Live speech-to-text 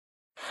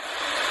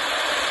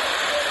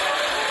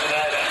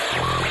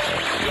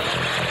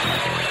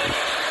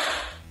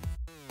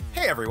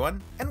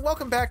everyone, and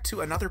welcome back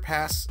to Another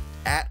Pass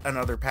at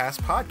Another Pass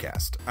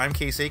podcast. I'm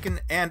Case Aiken,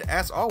 and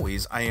as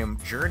always, I am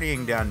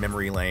journeying down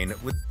memory lane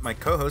with my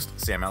co-host,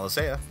 Sam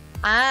Alisea.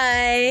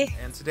 Hi.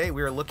 And today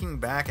we are looking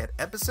back at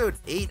episode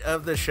 8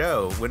 of the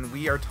show when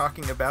we are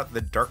talking about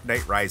The Dark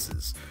Knight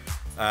Rises.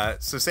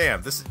 So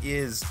Sam, this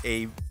is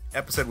a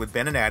episode with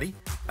Ben and Addy,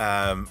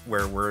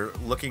 where we're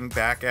looking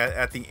back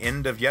at the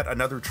end of yet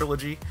another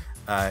trilogy.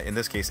 In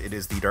this case, it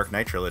is the Dark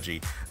Knight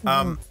trilogy.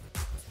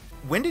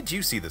 When did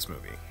you see this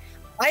movie?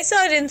 I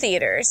saw it in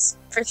theaters,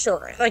 for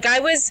sure.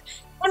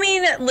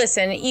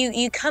 Listen,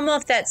 you come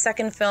off that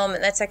second film,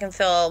 there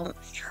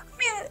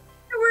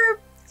were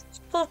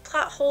little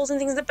plot holes and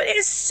things, but it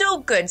is so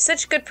good.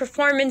 Such good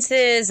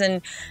performances,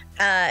 and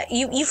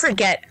you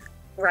forget,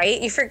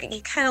 right? You forget,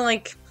 you kind of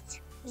like,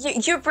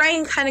 your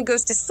brain kind of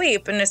goes to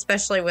sleep, and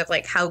especially with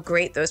like how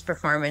great those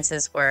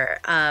performances were.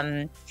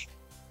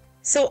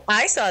 So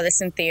I saw this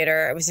in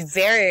theater. I was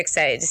very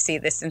excited to see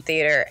this in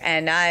theater,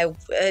 and I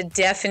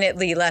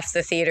definitely left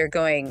the theater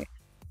going,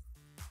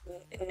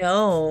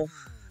 no,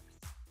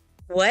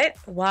 what?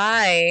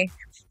 Why?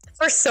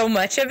 For so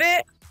much of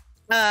it.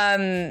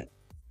 But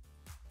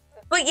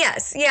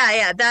yes,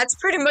 yeah, that's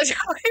pretty much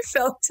how I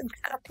felt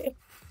about it.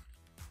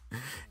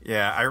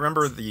 Yeah, I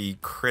remember the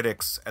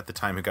critics at the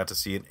time who got to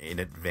see it in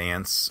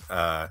advance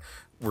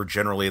were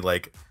generally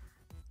like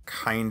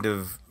kind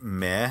of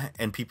meh,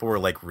 and people were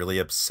like really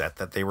upset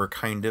that they were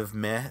kind of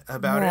meh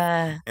about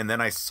it. And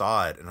then I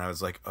saw it and I was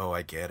like, oh,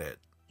 I get it.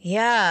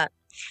 Yeah.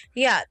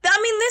 I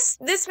mean,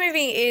 this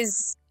movie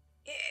is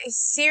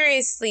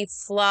seriously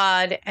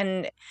flawed,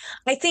 and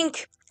I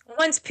think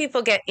once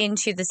people get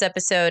into this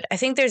episode, I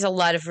think there's a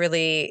lot of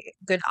really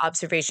good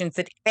observations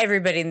that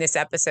everybody in this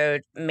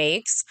episode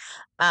makes.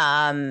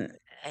 And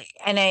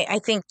I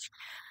think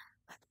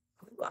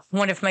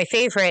one of my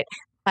favorite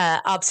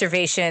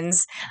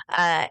observations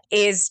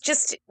is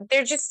just,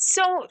 there are just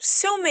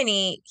so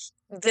many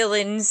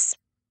villains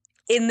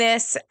in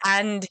this,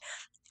 and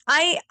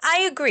I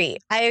agree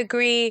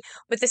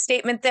with the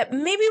statement that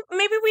maybe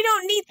we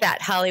don't need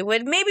that,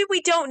 Hollywood. Maybe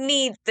we don't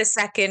need the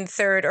second,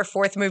 third, or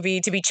fourth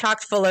movie to be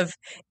chock full of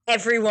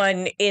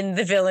everyone in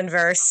the villain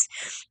verse.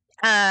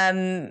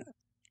 It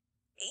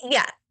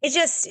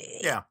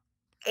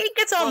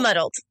gets all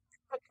muddled.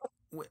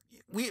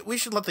 We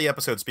should let the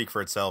episode speak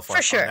for itself on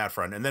that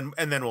front, and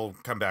then we'll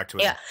come back to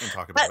it and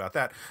talk about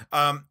that.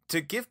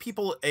 To give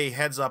people a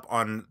heads up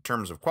on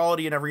terms of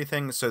quality and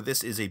everything, so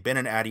this is a Ben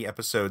and Addy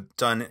episode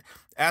done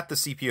at the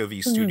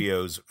CPOV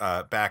studios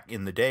back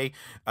in the day.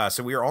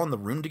 So we are all in the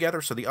room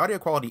together, so the audio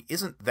quality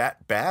isn't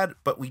that bad,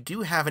 but we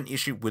do have an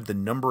issue with the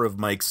number of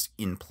mics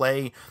in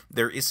play.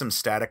 There is some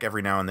static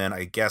every now and then.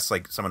 I guess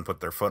like someone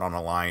put their foot on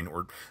a line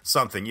or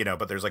something,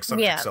 but there's like some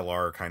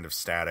XLR kind of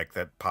static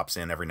that pops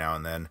in every now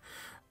and then.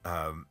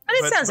 But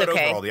it sounds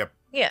okay. Overall,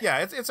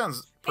 it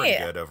sounds pretty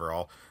good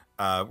overall.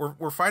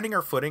 We're finding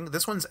our footing.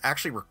 This one's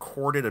actually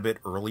recorded a bit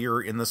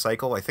earlier in the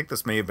cycle. I think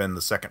this may have been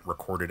the second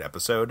recorded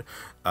episode.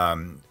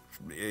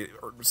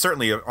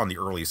 Certainly on the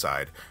early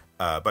side.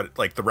 But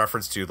like the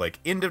reference to like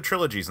end of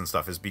trilogies and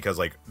stuff is because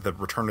like the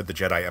Return of the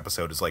Jedi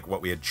episode is like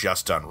what we had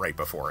just done right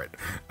before it.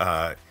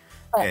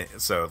 And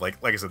so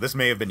like I said, this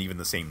may have been even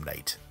the same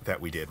night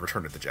that we did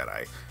Return of the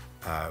Jedi.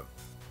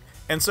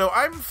 And so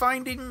I'm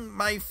finding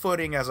my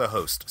footing as a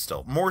host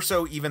still, more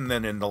so even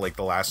than in the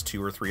last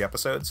 2 or 3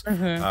 episodes,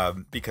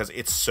 because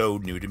it's so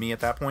new to me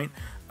at that point.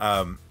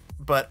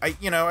 But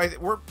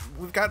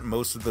we've got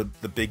most of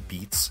the big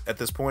beats at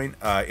this point.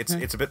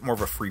 It's a bit more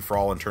of a free for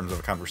all in terms of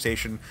a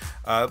conversation,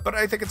 but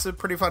I think it's a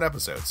pretty fun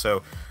episode.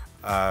 So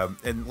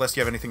unless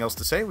you have anything else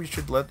to say, we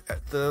should let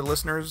the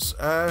listeners,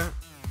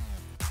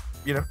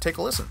 take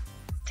a listen.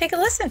 Take a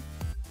listen.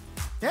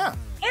 Yeah.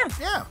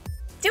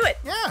 Do it.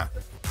 Yeah.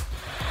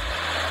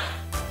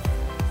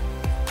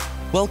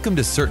 Welcome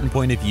to Certain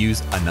Point of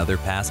View's Another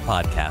Pass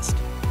podcast.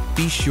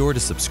 Be sure to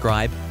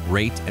subscribe,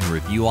 rate, and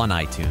review on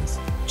iTunes.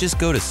 Just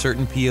go to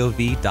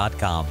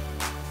certainpov.com.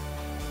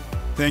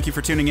 Thank you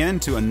for tuning in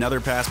to Another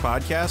Pass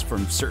podcast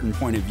from Certain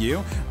Point of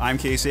View. I'm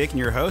Case Aiken,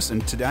 your host,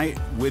 and tonight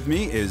with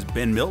me is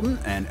Ben Milton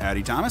and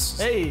Addy Thomas.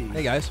 Hey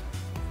guys.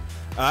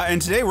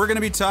 And today we're going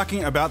to be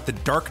talking about The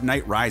Dark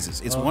Knight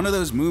Rises. It's one of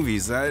those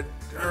movies that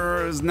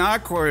is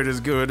not quite as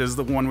good as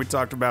the one we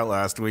talked about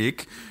last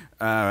week.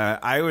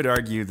 I would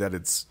argue that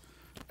it's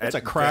a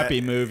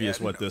crappy movie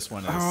is what this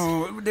one is.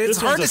 Oh, it's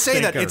hard to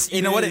say that. It's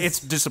it's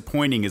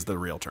disappointing is the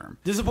real term.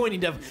 Disappointing,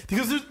 definitely,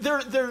 because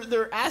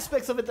there are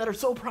aspects of it that are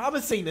so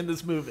promising in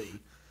this movie.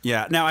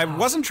 Yeah. Now, I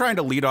wasn't trying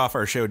to lead off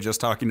our show just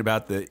talking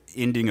about the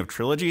ending of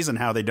trilogies and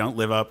how they don't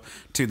live up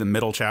to the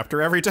middle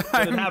chapter every time.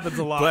 But it happens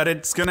a lot. But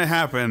it's going to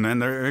happen,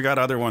 and we got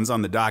other ones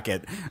on the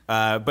docket.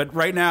 But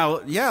right now,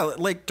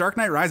 like Dark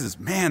Knight Rises,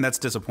 man, that's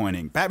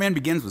disappointing. Batman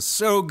Begins was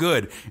so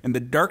good, and The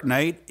Dark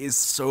Knight is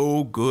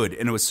so good,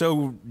 and it was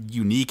so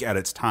unique at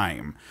its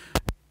time.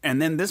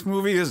 And then this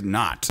movie is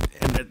not,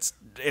 and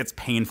it's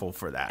painful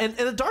for that. And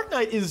the Dark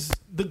Knight is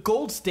the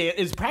gold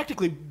is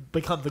practically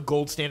become the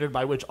gold standard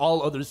by which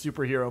all other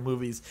superhero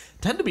movies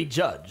tend to be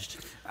judged.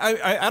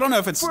 I don't know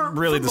if it's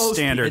really the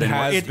standard. It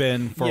anymore. has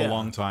been for a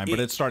long time, but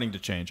it's starting to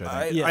change,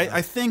 I think.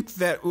 I think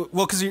that,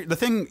 well, because the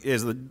thing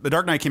is, the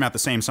Dark Knight came out the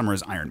same summer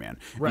as Iron Man.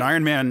 Right. And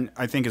Iron Man,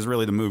 I think, is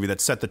really the movie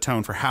that set the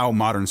tone for how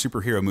modern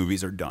superhero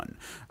movies are done.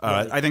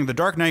 I think the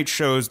Dark Knight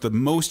shows the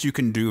most you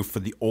can do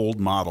for the old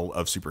model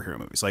of superhero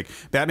movies. Like,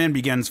 Batman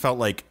Begins felt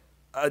like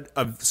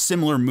a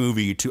similar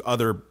movie to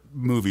other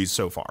movies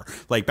so far.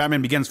 Like,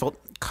 Batman Begins felt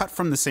cut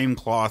from the same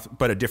cloth,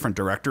 but a different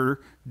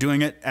director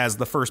doing it as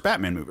the first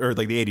Batman movie, or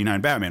like the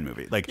 '89 Batman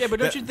movie. Like, yeah, but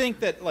don't you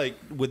think that, like,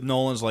 with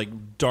Nolan's like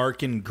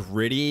dark and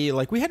gritty,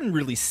 like, we hadn't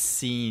really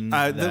seen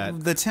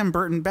that. The Tim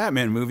Burton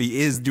Batman movie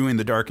is doing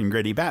the dark and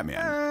gritty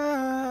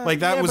Batman. Like,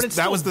 that was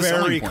the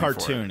very selling point for it.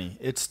 cartoony.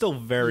 It's still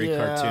very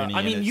cartoony.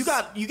 I mean, you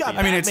got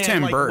I mean, it's Batman,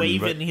 Tim like, Burton,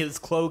 waving but- his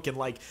cloak and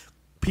like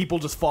people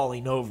just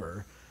falling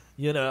over.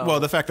 You know, Well,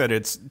 the fact that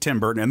it's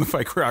Tim Burton and the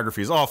fight choreography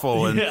is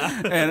awful and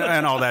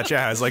all that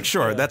jazz, like,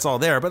 sure, that's all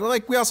there. But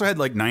like, we also had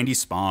like '90s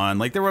Spawn,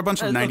 like there were a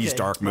bunch of '90s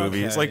dark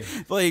movies, like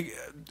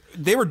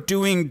they were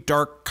doing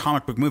dark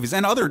comic book movies,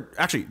 and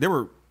actually there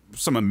were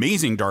some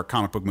amazing dark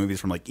comic book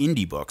movies from like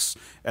indie books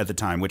at the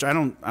time, which I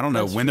don't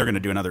know when they're going to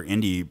do another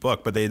indie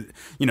book, but they,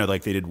 you know,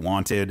 like they did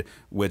Wanted,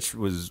 which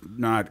was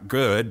not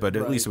good, but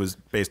at least it was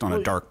based on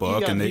a dark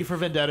book. You got and V for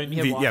Vendetta, and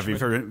you have Watchmen. V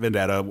for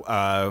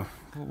Vendetta.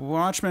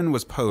 Watchmen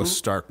was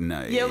post Dark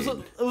Knight. Yeah, it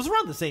was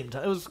around the same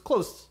time. It was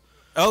close.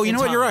 Oh, you know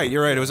what? You're right.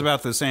 You're right. It was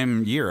about the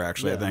same year,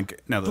 actually. I think.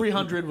 No,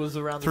 300 was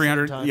around the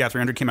 300. same time. Yeah,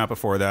 300 came out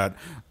before that.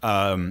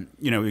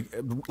 You know,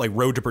 like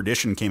Road to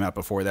Perdition came out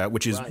before that,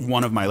 which is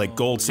one of my like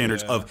gold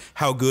standards of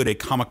how good a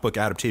comic book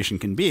adaptation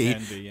can be.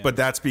 But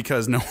that's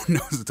because no one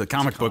knows it's a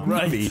comic book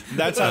movie.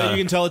 That's how you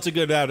can tell it's a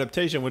good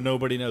adaptation when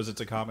nobody knows it's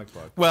a comic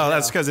book. Well,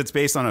 that's because it's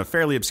based on a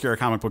fairly obscure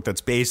comic book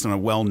that's based on a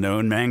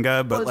well-known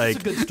manga. But Well, it's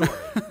like, just a good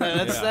story.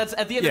 That's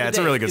at the end of the day. it's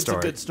a really good story.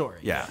 It's a good story.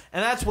 Yeah.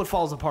 And that's what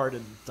falls apart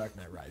in Dark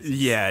Knight Rises.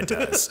 Yeah, it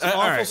does. It's an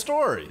awful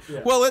story.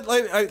 Yeah. Well,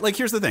 like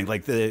here's the thing: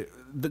 like the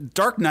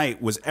Dark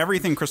Knight was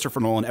everything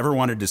Christopher Nolan ever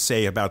wanted to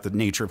say about the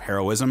nature of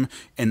heroism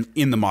and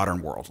in the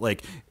modern world.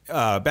 Like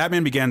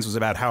Batman Begins was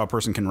about how a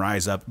person can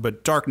rise up,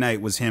 but Dark Knight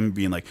was him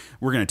being like,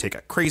 we're going to take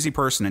a crazy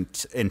person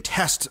and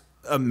test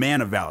a man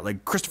of valor.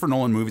 Like, Christopher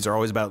Nolan movies are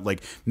always about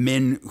like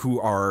men who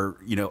are,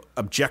 you know,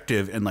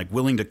 objective and like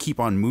willing to keep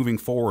on moving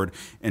forward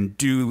and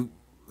do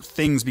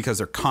things because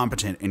they're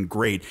competent and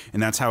great,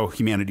 and that's how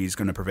humanity is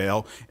going to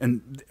prevail.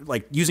 And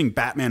like using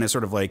Batman as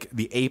sort of like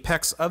the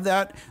apex of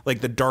that, like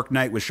the Dark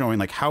Knight was showing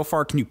like how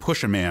far can you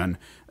push a man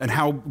and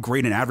how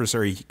great an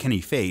adversary can he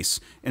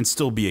face and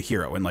still be a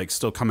hero and like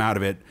still come out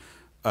of it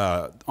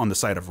on the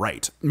side of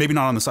right. Maybe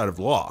not on the side of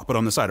law, but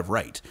on the side of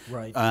right.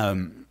 Right.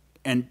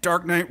 And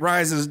Dark Knight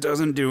Rises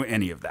doesn't do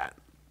any of that.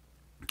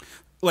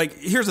 Like,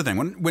 here's the thing: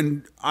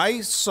 when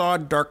I saw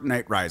Dark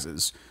Knight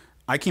Rises,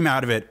 I came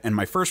out of it, and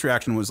my first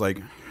reaction was like,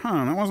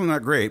 that wasn't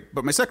that great.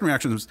 But my second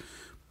reaction was,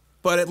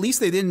 but at least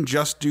they didn't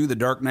just do The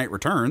Dark Knight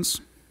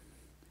Returns.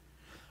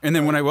 And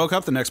then when I woke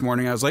up the next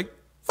morning, I was like,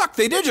 fuck,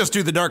 they did just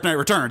do The Dark Knight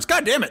Returns.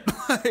 God damn it.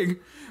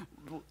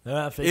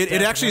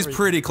 It actually is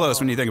pretty close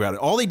when you think about it.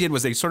 All they did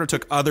was they sort of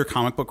took other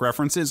comic book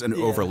references and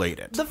overlaid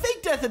it. The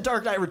fake death in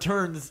Dark Knight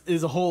Returns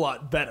is a whole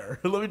lot better.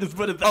 Let me just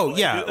put it that way. Oh,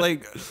 yeah.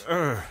 Like,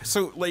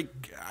 so, like,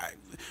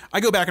 I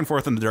go back and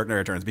forth on The Dark Knight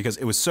Returns because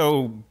it was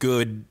so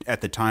good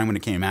at the time when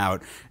it came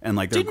out. And,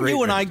 like, Didn't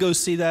you and I go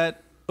see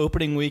that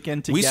opening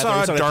weekend together? We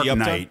saw Dark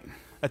Knight.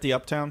 At the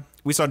Uptown?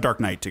 We saw Dark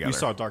Knight together. We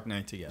saw Dark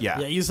Knight together. Yeah.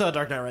 Yeah, you saw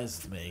Dark Knight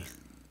Rises with me.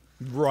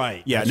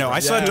 Right. Yeah, no, I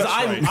saw.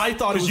 I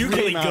thought it was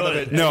really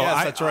good. No,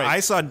 yes, that's right. I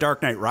saw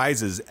Dark Knight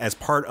Rises as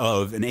part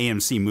of an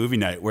AMC movie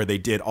night where they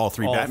did all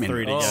three Batman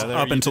movies together.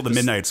 up You until the did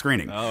this- midnight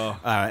screening.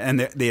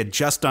 And they had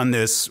just done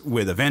this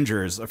with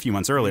Avengers a few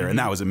months earlier, and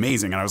that was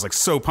amazing. And I was like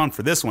so pumped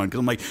for this one because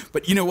I'm like,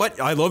 but you know what?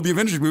 I love the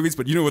Avengers movies,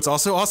 but you know what's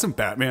also awesome?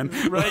 Batman.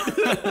 Right.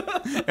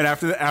 And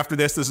after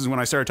this is when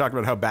I started talking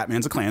about how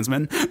Batman's a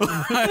Klansman.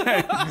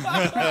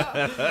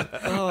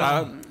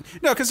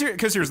 No, because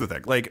here's the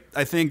thing. Like,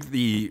 I think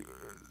the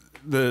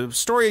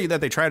story that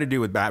they try to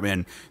do with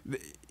Batman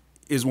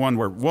is one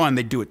where,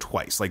 they do it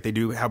twice. Like, they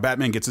do how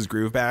Batman gets his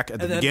groove back at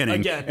the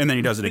beginning, and then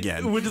he does it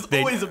again. Which is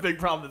always a big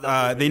problem with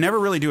that movie. They never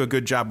really do a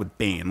good job with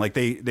Bane. Like,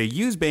 they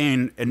use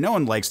Bane, and no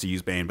one likes to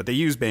use Bane, but they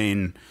use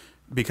Bane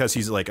because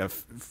he's like a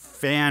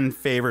fan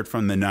favorite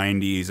from the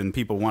 90s, and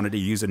people wanted to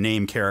use a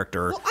name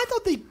character. Well, I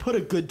thought they put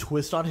a good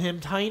twist on him,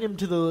 tying him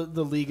to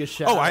the League of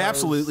Shadows. Oh, I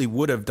absolutely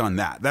would have done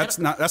that. That's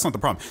not the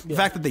problem. The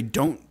fact that they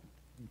don't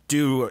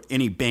do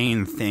any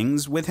Bane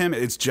things with him,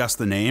 it's just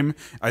the name,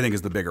 I think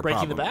is the bigger Breaking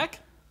problem. the back?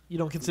 You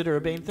don't consider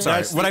a Bane thing?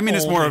 Sorry, what I mean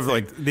is more of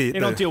like they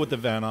don't deal with the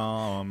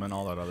Venom and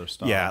all that other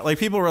stuff. Yeah, like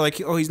people were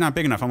like, "Oh, he's not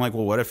big enough." I'm like,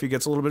 "Well, what if he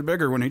gets a little bit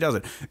bigger when he does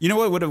it?" You know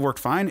what would have worked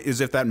fine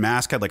is if that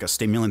mask had like a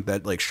stimulant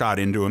that like shot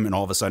into him, and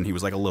all of a sudden he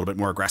was like a little bit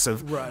more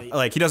aggressive. Right.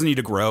 Like he doesn't need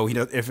to grow. He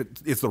does, if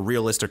it's the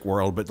realistic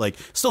world, but like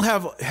still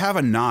have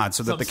a nod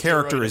so that Some the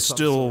character steroid is of some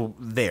still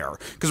there.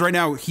 Because right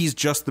now he's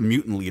just the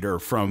mutant leader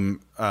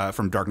from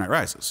Dark Knight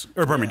Rises,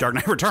 or pardon me, Dark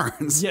Knight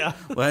Returns. Yeah.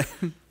 Like,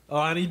 Oh,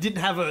 and he didn't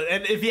have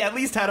and if he at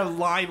least had a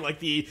line like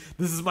this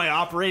is my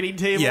operating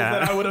table, Yeah.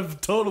 then I would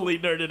have totally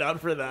nerded out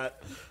for that.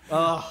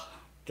 Oh,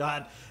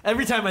 God.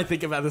 Every time I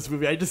think about this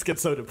movie, I just get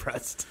so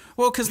depressed.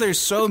 well, because there's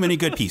so many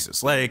good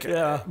pieces, like,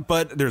 Yeah.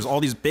 but there's all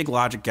these big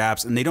logic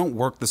gaps, and they don't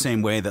work the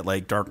same way that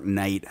like Dark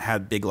Knight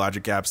had big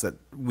logic gaps that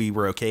we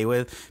were okay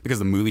with because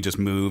the movie just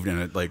moved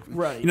and it like,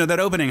 Right. you know, that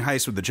opening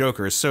heist with the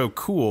Joker is so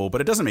cool, but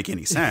it doesn't make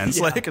any sense.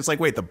 Yeah. Like, it's like,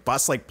 wait, the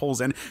bus like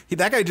pulls in,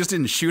 that guy just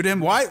didn't shoot him.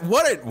 Why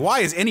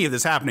is any of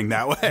this happening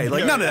that way?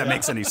 Like, none of that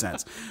makes any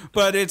sense.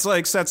 But it's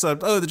like sets up,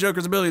 oh, the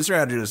Joker's a brilliant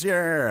strategist,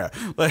 yeah.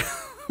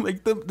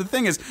 Like the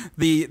thing is,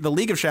 the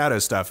League of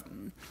Shadows stuff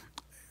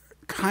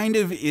kind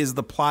of is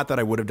the plot that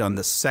I would have done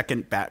the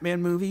second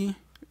Batman movie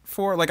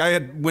for. Like, I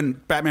had, when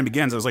Batman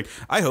Begins, I was like,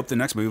 I hope the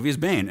next movie is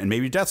Bane and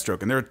maybe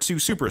Deathstroke, and there are two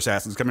super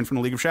assassins coming from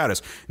the League of Shadows,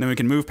 and then we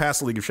can move past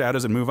the League of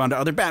Shadows and move on to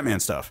other Batman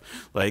stuff.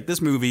 Like,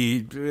 this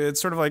movie,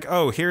 it's sort of like,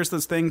 oh, here's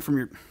this thing from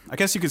your, I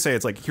guess you could say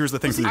it's like, here's the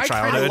thing from your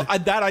childhood.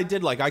 I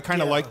did like. I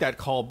kind of Yeah. like that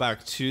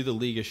callback to the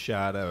League of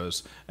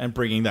Shadows and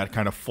bringing that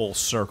kind of full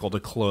circle to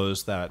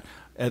close that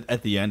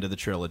at the end of the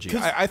trilogy.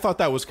 I thought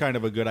that was kind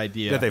of a good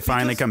idea. That they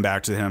finally come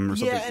back to him or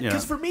something. Yeah, and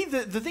because for me,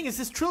 the thing is,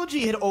 this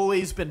trilogy had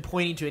always been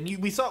pointing to, and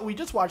we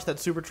just watched that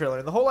super trailer,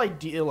 and the whole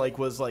idea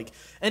was like,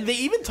 and they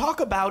even talk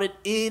about it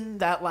in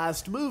that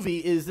last movie,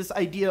 is this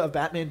idea of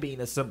Batman being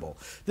a symbol.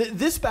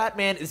 This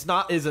Batman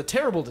is a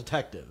terrible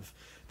detective.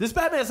 This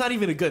Batman is not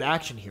even a good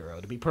action hero,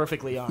 to be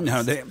perfectly honest.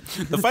 No,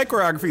 the fight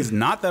choreography is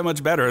not that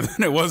much better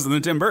than it was in the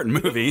Tim Burton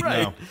movie.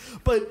 Right. No.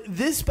 But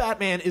this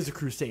Batman is a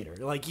crusader.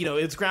 Like, you know,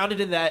 it's grounded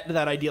in that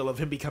ideal of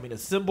him becoming a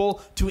symbol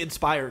to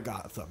inspire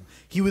Gotham.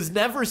 He was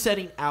never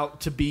setting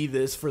out to be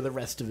this for the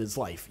rest of his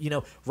life. You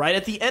know, right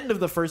at the end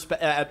of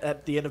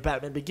at the end of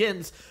Batman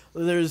Begins,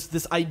 there's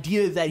this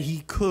idea that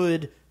he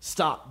could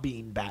stop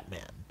being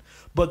Batman,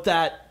 but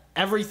that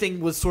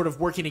everything was sort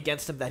of working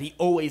against him, that he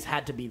always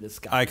had to be this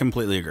guy. I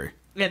completely agree.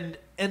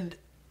 And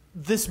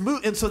this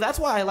move, and so that's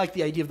why I like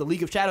the idea of the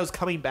League of Shadows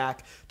coming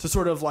back to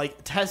sort of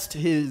like test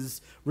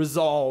his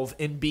resolve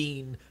in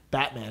being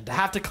Batman, to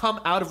have to come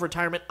out of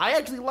retirement. I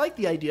actually like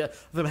the idea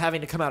of him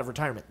having to come out of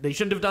retirement. They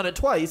shouldn't have done it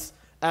twice.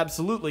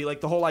 Absolutely.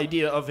 Like the whole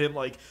idea of him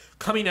like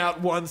coming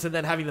out once and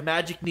then having the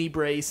magic knee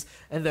brace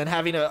and then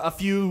having a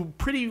few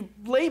pretty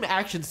lame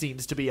action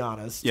scenes, to be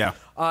honest. Yeah.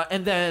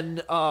 And then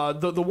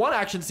the one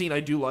action scene I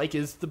do like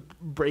is the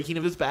breaking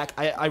of his back.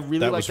 I really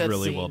That like was that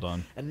really scene. well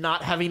done. And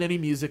not having any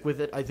music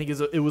with it, I think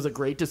it was a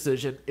great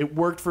decision. It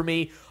worked for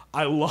me.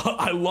 I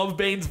love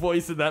Bane's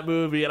voice in that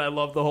movie, and I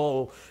love the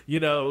whole, you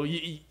know,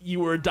 you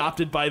were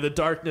adopted by the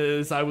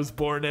darkness, I was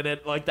born in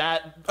it, like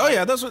that. Oh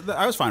yeah,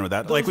 I was fine with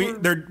that. Like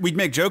we'd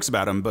make jokes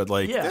about him, but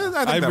like, Yeah.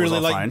 I think that was really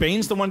all like fine.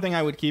 Bane's the one thing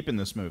I would keep in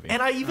this movie.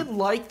 And I even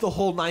like the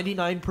whole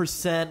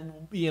 99%,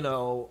 you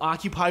know,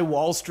 Occupy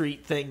Wall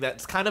Street thing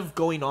that's kind of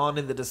going on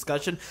in the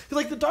discussion. 'Cause,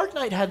 like, The Dark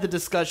Knight had the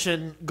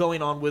discussion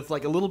going on with,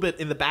 like, a little bit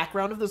in the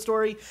background of the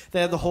story.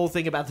 They had the whole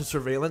thing about the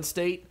surveillance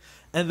state.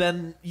 And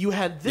then you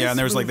had this Yeah, and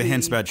there was like the movie-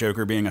 hints about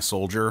Joker being a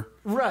soldier.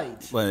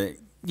 Right. Like,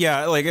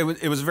 yeah, like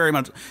it was very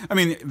much. I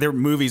mean, they're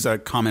movies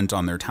that comment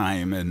on their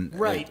time, and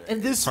Right,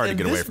 and it's hard to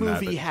get away from that.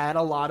 movie but- had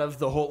a lot of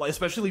the whole,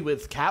 especially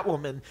with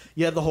Catwoman,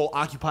 you had the whole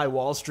Occupy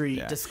Wall Street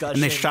Yeah. discussion.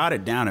 And they shot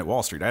it down at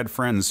Wall Street. I had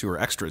friends who were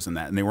extras in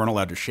that, and they weren't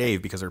allowed to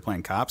shave because they were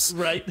playing cops.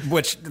 Right.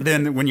 Which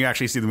then, when you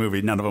actually see the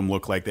movie, none of them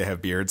look like they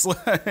have beards.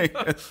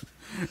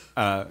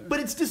 But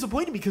it's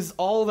disappointing because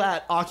all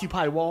that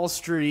Occupy Wall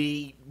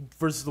Street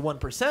versus the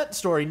 1%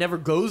 story never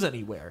goes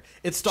anywhere.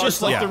 It starts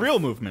just like Yeah. the real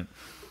movement.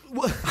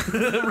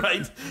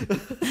 right.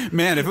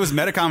 Man, if it was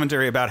meta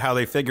commentary about how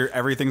they figure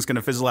everything's going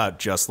to fizzle out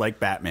just like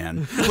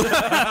Batman.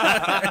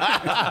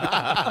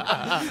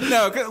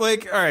 No,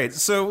 like, all right,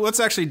 so let's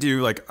actually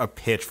do like a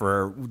pitch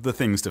for the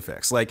things to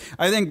fix. Like,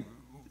 I think,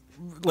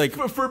 like,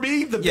 For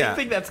me, the big Yeah.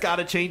 thing that's got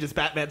to change is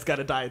Batman's got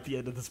to die at the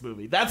end of this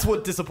movie. That's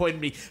what disappointed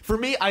me. For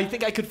me, I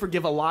think I could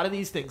forgive a lot of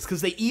these things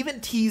because they even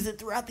tease it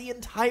throughout the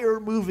entire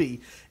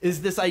movie.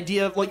 Is this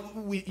idea of like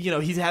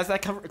he has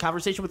that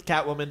conversation with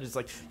Catwoman. It's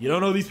like, you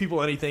don't owe these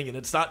people anything, and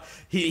it's not.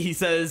 He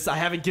says, I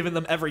haven't given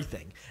them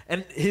everything,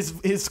 and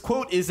his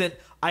quote isn't,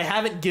 I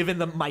haven't given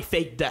them my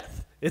fake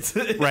death. It's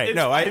right. it's,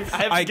 No,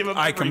 haven't given them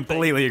I everything.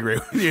 completely agree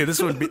with you.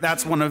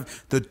 That's one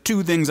of the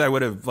two things I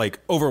would have like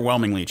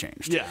overwhelmingly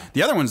changed. Yeah.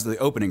 The other one's the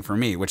opening for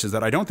me, which is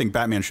that I don't think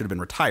Batman should have been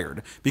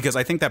retired because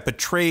I think that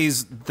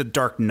betrays the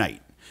Dark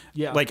Knight.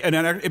 Yeah. Like, and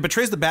it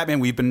betrays the Batman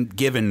we've been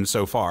given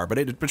so far, but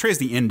it betrays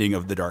the ending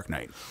of the Dark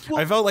Knight.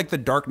 I felt like the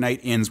Dark Knight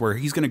ends where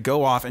he's going to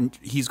go off and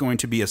he's going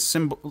to be a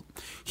symbol.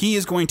 He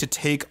is going to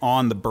take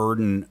on the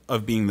burden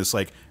of being this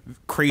like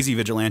crazy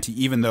vigilante,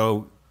 even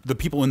though the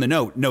people in the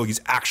know he's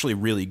actually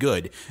really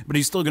good, but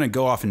he's still going to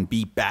go off and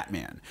beat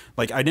Batman.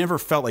 Like, I never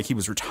felt like he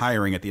was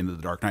retiring at the end of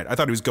The Dark Knight. I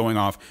thought he was going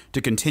off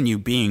to continue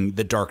being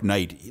the Dark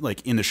Knight,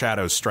 like in the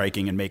shadows,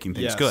 striking and making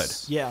things good.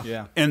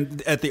 Yeah.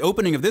 And at the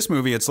opening of this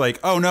movie, it's like,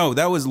 oh no,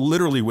 that was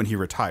literally when he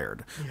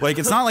retired. Like,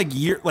 it's not like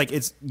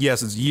it's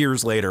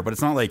years later, but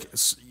it's not like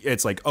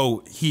it's like,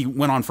 oh, he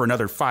went on for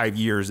another 5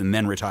 years and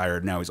then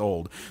retired. Now he's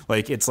old.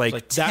 Like, it's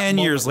like 10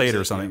 years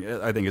later or something.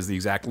 I think is the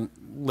exact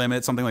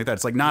limit, something like that.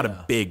 It's like not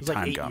a big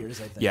time like jump. 8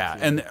 years, I think. Yeah,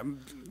 and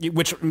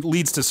which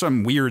leads to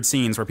some weird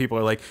scenes where people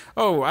are like,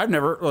 "Oh, I've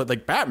never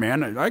like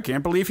Batman. I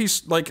can't believe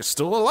he's like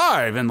still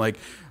alive." And like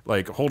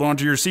hold on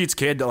to your seats,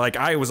 kid. Like,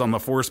 I was on the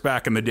force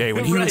back in the day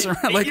when he was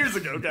around. Like 8 years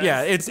ago, guys.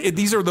 Yeah,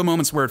 these are the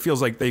moments where it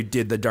feels like they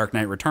did the Dark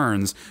Knight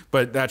Returns,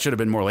 but that should have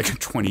been more like a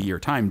 20-year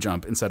time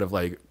jump instead of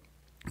like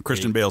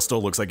Christian Bale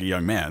still looks like a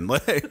young man.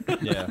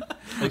 Yeah,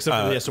 except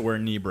for he has to wear a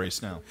knee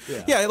brace now.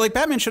 Yeah, like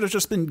Batman should have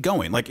just been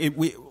going. Like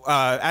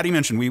Addy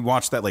mentioned, we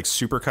watched that like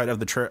supercut of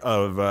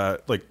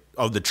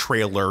the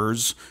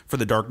trailers for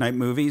the Dark Knight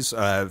movies,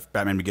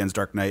 Batman Begins,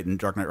 Dark Knight, and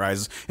Dark Knight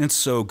Rises, and it's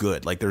so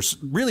good. Like, there's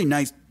really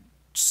nice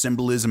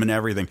symbolism and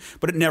everything,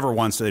 but it never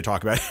once do they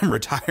talk about him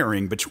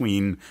retiring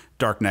between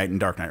Dark Knight and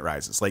Dark Knight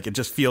Rises. Like, it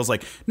just feels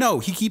like, no,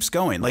 he keeps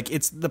going. Like,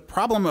 it's the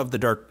problem of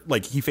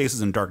he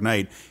faces in Dark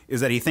Knight is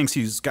that he thinks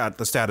he's got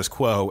the status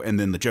quo, and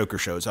then the Joker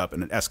shows up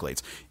and it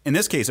escalates. In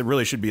this case, it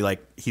really should be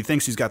like, he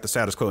thinks he's got the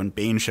status quo and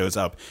Bane shows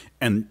up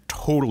and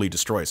totally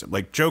destroys him.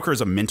 Like, Joker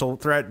is a mental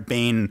threat,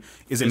 Bane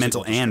is a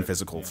mental and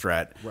physical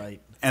threat.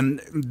 Right.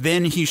 And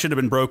then he should have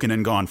been broken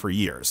and gone for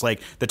years.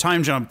 Like, the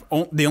time jump,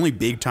 the only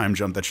big time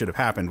jump that should have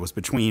happened was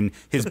between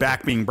his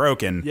back being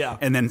broken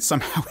and then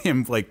somehow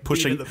him like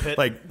pushing,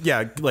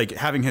 like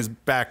having his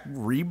back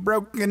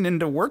re-broken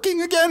into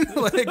working again.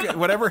 Like,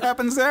 whatever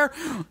happens there.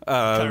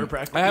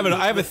 Chiropractor. I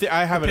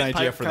have an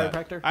idea for that.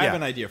 Chiropractor? I have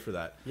an idea for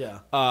that.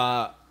 Yeah.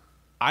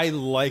 I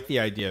like the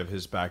idea of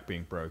his back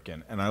being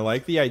broken, and I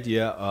like the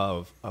idea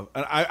of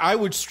and I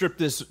would strip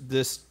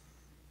this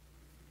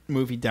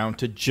movie down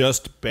to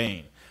just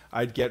Bane.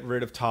 I'd get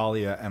rid of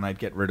Talia and I'd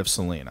get rid of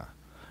Selena.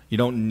 You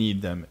don't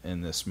need them in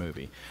this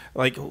movie.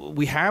 Like,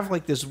 we have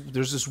like this,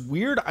 there's this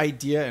weird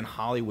idea in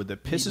Hollywood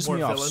that pisses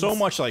me off so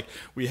much. Like,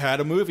 we had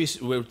a movie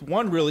with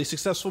one really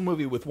successful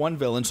movie with one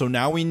villain, so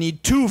now we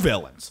need 2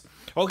 villains.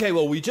 Okay,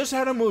 well, we just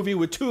had a movie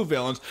with 2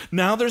 villains.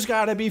 Now there's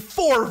got to be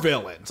 4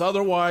 villains.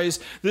 Otherwise,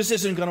 this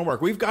isn't going to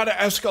work. We've got to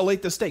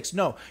escalate the stakes.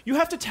 No, you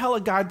have to tell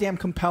a goddamn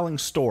compelling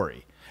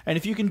story. And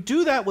if you can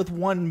do that with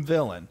one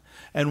villain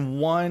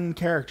and one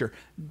character,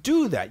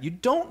 do that. You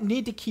don't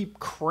need to keep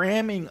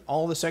cramming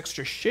all this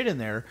extra shit in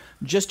there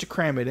just to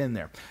cram it in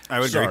there. I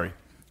would agree.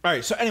 All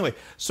right, so anyway,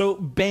 so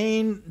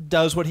Bane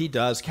does what he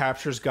does,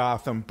 captures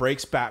Gotham,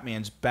 breaks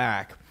Batman's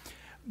back,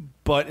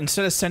 but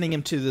instead of sending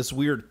him to this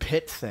weird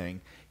pit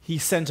thing, he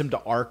sends him to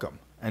Arkham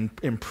and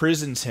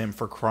imprisons him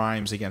for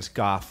crimes against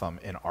Gotham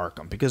in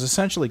Arkham, because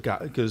essentially,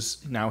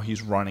 because now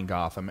he's running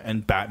Gotham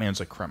and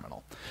Batman's a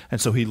criminal, and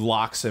so he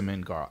locks him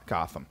in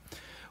Gotham.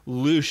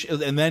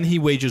 And then he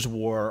wages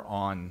war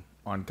on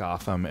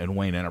Gotham and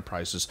Wayne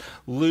Enterprises.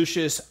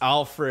 Lucius,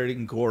 Alfred,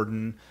 and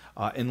Gordon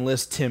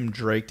enlist Tim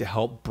Drake to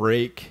help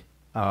break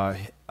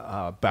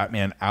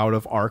Batman out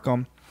of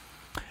Arkham.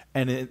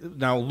 And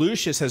now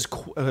Lucius has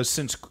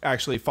since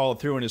actually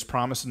followed through on his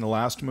promise in the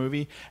last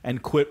movie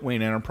and quit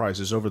Wayne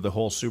Enterprises over the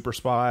whole super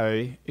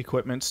spy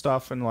equipment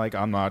stuff. And like,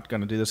 I'm not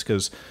going to do this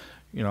because,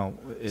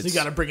 it's... So you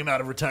got to bring him out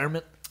of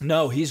retirement?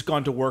 No, he's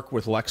gone to work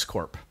with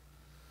LexCorp.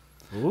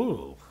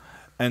 Ooh.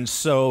 And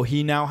so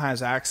he now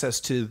has access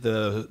to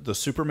the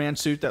Superman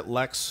suit that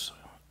Lex...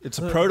 It's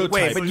a prototype.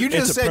 Wait, but you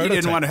just said you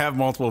didn't want to have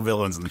multiple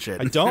villains and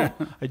shit. I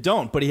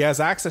don't. But he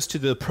has access to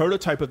the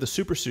prototype of the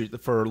super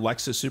suit for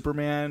Lex's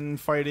Superman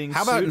fighting.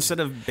 How about suit? Instead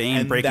of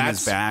Bane breaking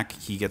his back,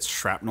 he gets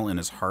shrapnel in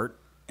his heart,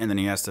 and then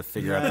he has to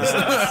figure out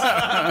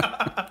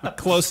this.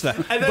 Close to that.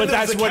 And then but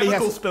that's what he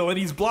has. Spill, and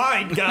he's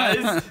blind,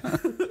 guys.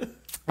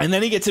 And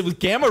then he gets it with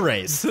gamma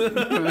rays.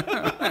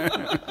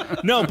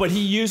 No, but he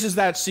uses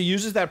that. So he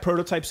uses that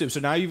prototype suit. So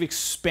now you've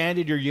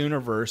expanded your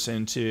universe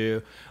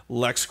into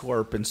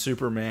LexCorp and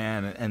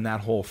Superman and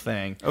that whole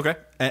thing. Okay.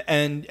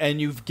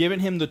 And you've given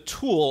him the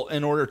tool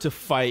in order to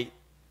fight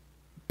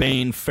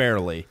Bane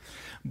fairly.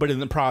 But in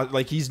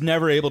the he's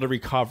never able to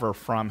recover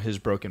from his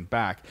broken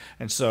back,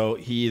 and so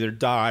he either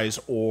dies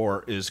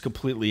or is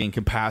completely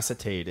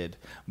incapacitated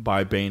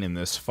by Bane in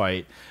this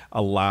fight,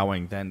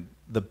 allowing then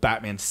the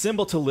Batman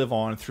symbol to live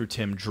on through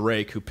Tim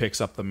Drake, who picks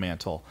up the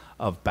mantle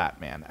of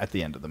Batman at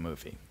the end of the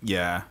movie.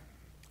 Yeah.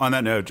 On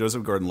that note,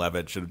 Joseph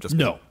Gordon-Levitt should have just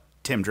been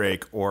Tim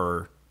Drake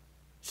or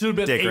should have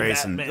been Dick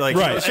Grayson. Batman.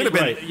 Like, should have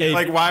been.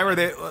 Like, why were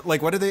they?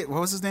 Like, what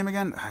was his name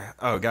again?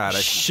 Oh God,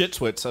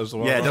 Shitwitz as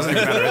well. Yeah, it doesn't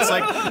even matter. It's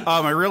like,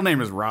 my real name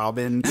is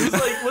Robin. It's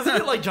like, wasn't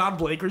it like John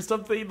Blake or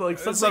something? Like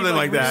something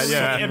like that.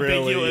 Yeah,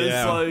 ambiguous. Really,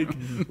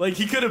 yeah. Like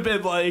he could have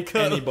been like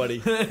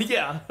anybody.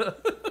 Yeah.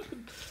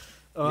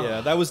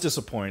 Yeah, that was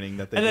disappointing.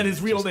 That they and then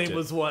his real name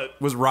was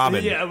what? Was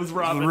Robin. Yeah, it was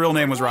Robin. His real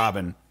name was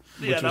Robin.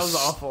 Yeah, that was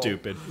awful.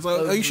 Stupid.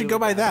 So you should go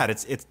by that.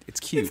 It's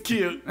cute. It's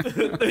cute.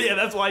 Yeah,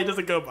 that's why he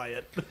doesn't go by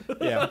it.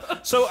 Yeah.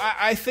 So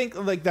I think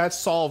like that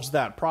solves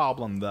that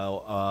problem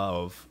though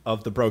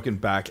of the broken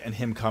back and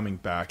him coming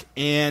back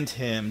and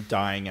him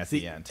dying at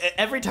the end.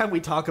 Every time we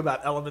talk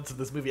about elements of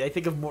this movie, I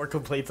think of more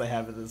complaints I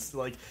have in this.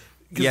 Like,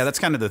 Yeah, that's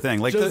kind of the thing.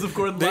 Like Joseph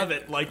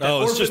Gordon-Levitt, like that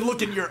orphan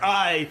look in your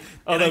eye,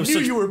 and I knew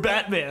you were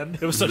Batman.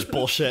 It was such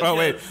bullshit. Oh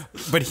wait,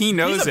 but he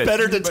knows He's a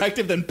better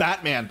detective than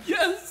Batman.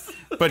 Yes.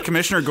 But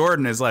Commissioner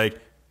Gordon is like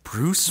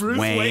Bruce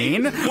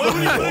Wayne.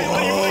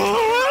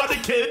 What? A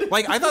kid.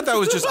 Like I thought that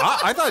was just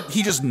I thought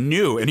he just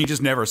knew and he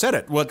just never said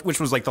it. Which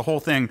was like the whole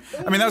thing.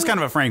 I mean that was kind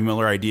of a Frank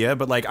Miller idea,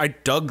 but like I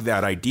dug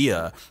that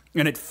idea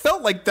and it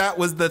felt like that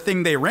was the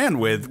thing they ran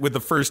with the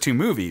first two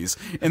movies.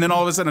 And then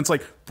all of a sudden it's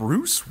like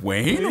Bruce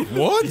Wayne?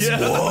 What? Yeah.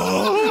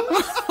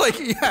 What? Like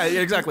yeah,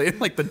 exactly.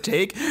 Like the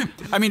take.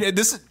 I mean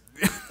this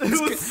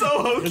It was so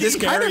hokey. This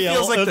kind of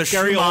feels like the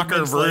Gary Schumacher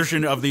Oldman's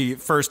version of the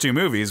first two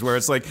movies, where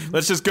it's like,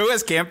 let's just go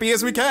as campy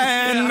as we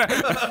can.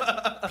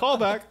 Call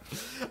back.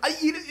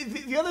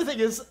 The other thing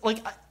is,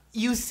 like,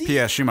 you see,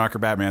 P.S. Schumacher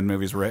Batman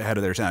movies were ahead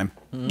of their time.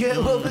 yeah,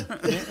 well,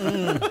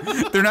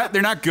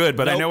 They're not good,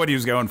 but I know what he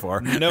was going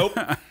for. Nope.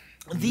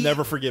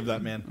 Never forgive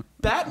that man.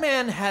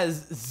 Batman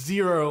has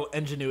zero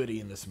ingenuity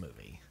in this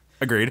movie.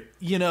 Agreed.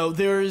 You know,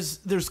 there's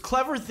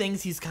clever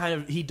things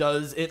he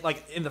does it,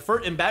 like in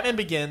Batman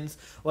Begins.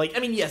 Like, I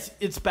mean, yes,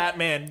 it's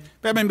Batman.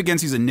 Batman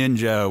Begins, he's a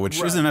ninja, which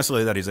isn't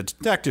necessarily that he's a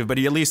detective, but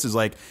he at least is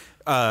like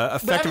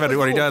effective at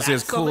what he does. He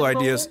has cool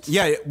ideas. Moment.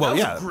 Yeah, well,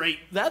 yeah. Great.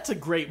 That's a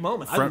great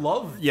moment. I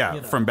love. Yeah,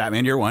 you know. from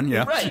Batman Year One.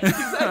 Yeah, Right.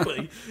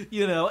 Exactly.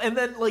 You know, and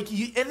then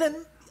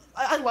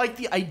I like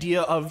the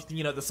idea of,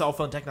 you know, the cell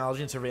phone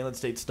technology and surveillance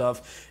state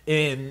stuff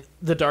in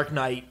The Dark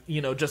Knight,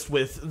 you know, just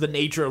with the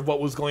nature of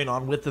what was going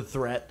on with the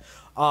threat.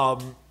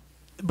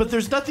 But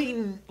there's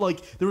nothing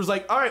like, there was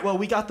like, all right, well,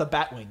 we got the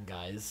Batwing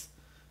guys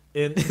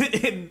in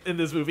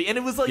this movie. And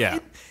it was like, Yeah.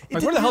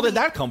 Like, where the hell did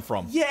that come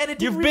from? Yeah, and it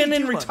didn't You've really been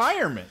in do much.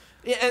 retirement.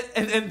 Yeah,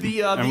 and we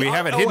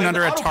have it hidden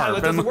under a tarp.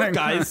 Autopilot doesn't work,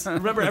 guys.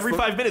 Remember, every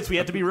 5 minutes we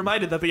have to be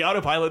reminded that the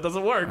autopilot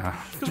doesn't work.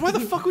 Because why the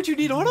fuck would you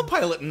need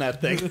autopilot in that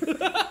thing?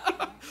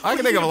 I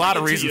can think of a lot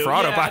of reasons for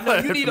autopilot.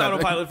 Yeah, no, you need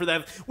autopilot for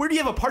that. Where do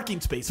you have a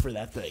parking space for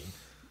that thing?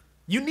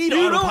 You need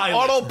You autopilot.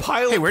 don't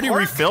autopilot. Hey, where do you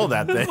park? refill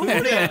that thing? What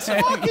are you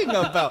talking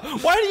about?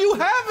 Why do you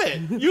have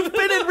it? You've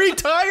been in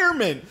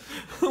retirement.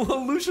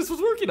 Well, Lucius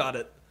was working on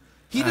it.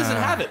 He doesn't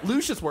have it.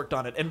 Lucius worked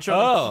on it and showed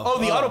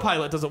him, the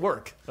autopilot doesn't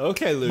work.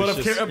 Okay,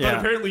 Lucius. But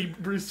apparently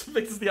Bruce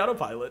fixes the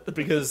autopilot.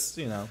 Because,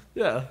 you know,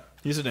 Yeah.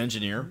 he's an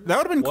engineer. That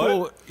would have been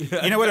cool.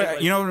 Yeah, you know what?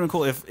 exactly. You know what would have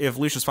been cool if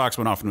Lucius Fox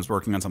went off and was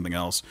working on something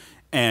else,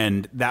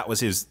 and that was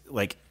his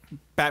like.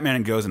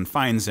 Batman goes and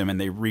finds him,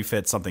 and they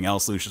refit something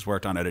else Lucius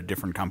worked on at a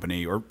different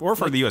company, or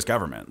for the U.S.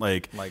 government.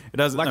 Like it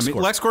doesn't. LexCorp. I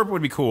mean, LexCorp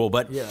would be cool,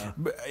 but Yeah.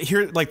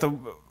 here, like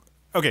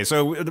okay,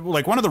 so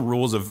like one of the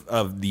rules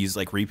of these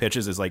like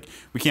repitches is like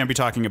we can't be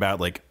talking about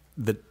like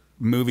the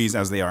movies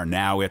as they are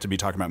now. We have to be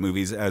talking about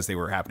movies as they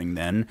were happening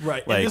then.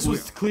 Right. Like, and this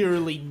was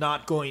clearly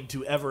not going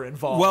to ever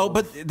involve. well,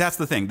 but that's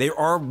the thing. There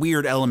are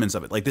weird elements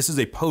of it. Like this is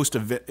a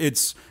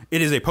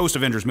it is a post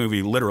Avengers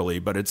movie, literally,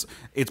 but it's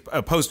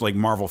a post like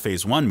Marvel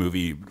Phase 1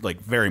 movie, like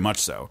very much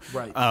so.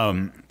 Right.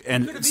 And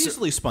Could have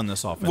easily spun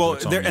this off. well, into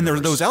its own there, and there's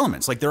universe. those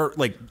elements, like they're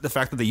like the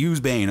fact that they use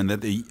Bane and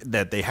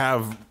that they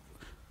have.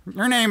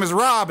 Your name is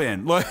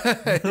Robin.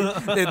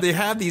 They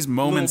have these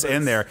moments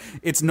in there.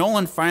 It's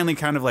Nolan finally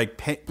kind of like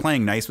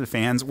playing nice with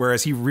fans,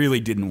 whereas he really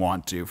didn't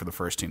want to for the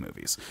first two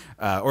movies,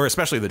 or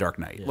especially The Dark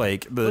Knight.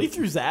 Like he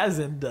threw Zaz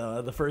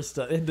into the first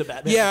into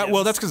Batman. yeah, Begins.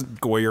 well, that's because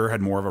Goyer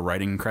had more of a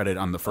writing credit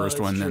on the first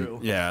that's one true.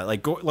 than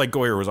like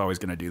Goyer was always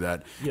going to do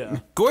that. Yeah.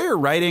 Goyer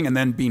writing and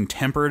then being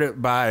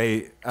tempered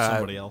by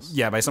Somebody else.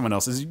 Yeah, by someone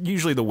else is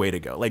usually the way to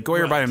go. Like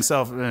Goyer by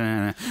himself,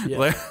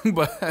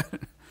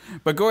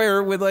 but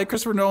Goyer with like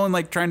Christopher Nolan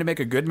like trying to make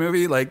a good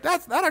movie, like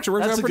that actually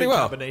works That's out a pretty good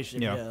well.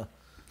 combination. Yeah.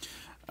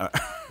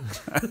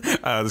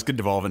 Yeah. This could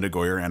devolve into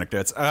Goyer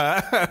anecdotes.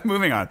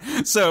 Moving on.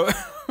 So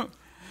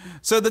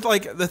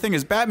the thing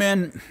is,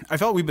 Batman. I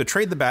felt we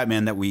betrayed the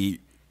Batman that we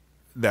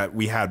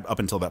had up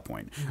until that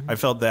point. I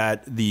felt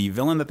that the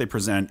villain that they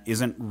present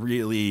isn't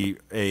really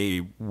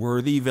a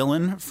worthy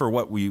villain for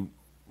what we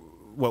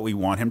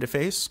want him to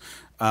face.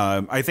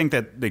 I think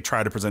that they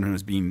try to present him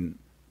as being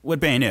what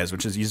Bane is,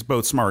 which is he's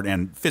both smart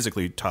and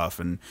physically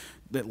tough, and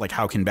like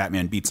how can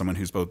Batman beat someone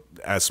who's both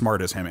as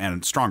smart as him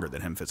and stronger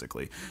than him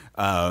physically?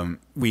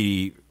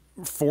 We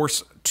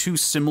force too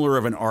similar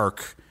of an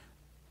arc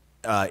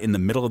in the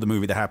middle of the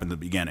movie that happened at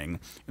the beginning,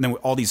 and then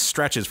all these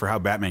stretches for how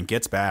Batman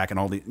gets back, and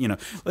all the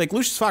like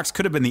Lucius Fox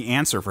could have been the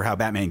answer for how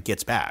Batman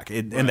gets back,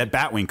 and that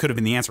Batwing could have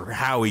been the answer for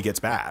how he gets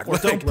back. Or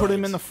don't put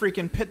him in the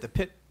freaking pit. The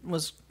pit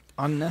was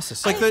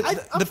unnecessary. Like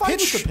I'm the fine with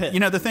pitch, the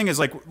pit. the thing is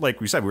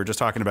like we said, we were just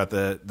talking about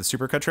the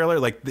supercut trailer,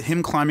 like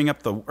him climbing up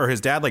or his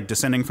dad like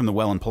descending from the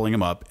well and pulling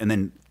him up, and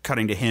then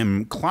cutting to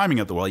him climbing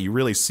up the wall, you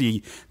really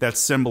see that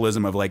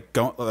symbolism of like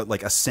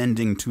like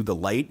ascending to the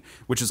light,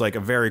 which is like a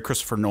very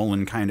Christopher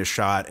Nolan kind of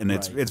shot, and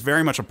it's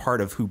very much a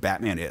part of who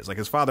Batman is. Like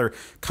his father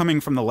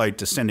coming from the light,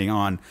 descending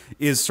on,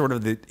 is sort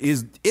of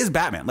is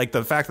Batman. Like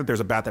the fact that there's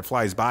a bat that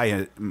flies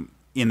by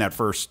in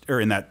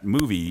that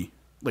movie,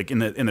 like in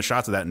the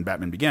shots of that in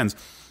Batman Begins,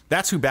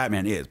 that's who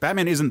Batman is.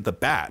 Batman isn't the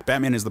bat.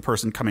 Batman is the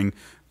person coming.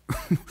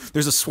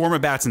 There's a swarm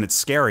of bats and it's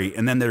scary,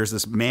 and then there's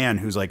this man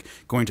who's like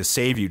going to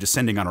save you,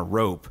 descending on a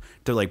rope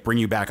to like bring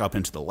you back up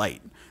into the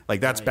light.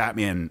 Like that's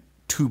Batman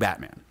to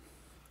Batman.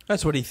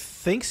 That's what he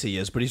thinks he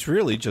is, but he's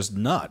really just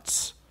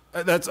nuts.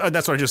 That's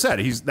what I just said.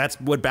 That's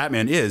what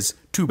Batman is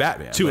to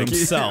Batman, to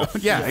himself.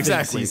 Yeah,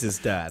 exactly. He's his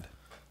dad.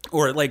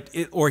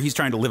 Or he's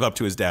trying to live up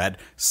to his dad,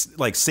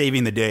 like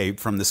saving the day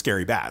from the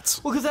scary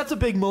bats. Well, because that's a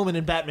big moment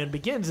in Batman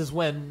Begins is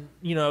when,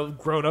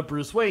 grown-up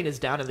Bruce Wayne is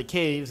down in the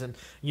caves and,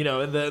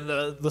 and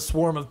the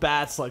swarm of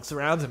bats, like,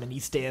 surrounds him and he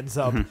stands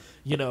up, in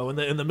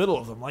the middle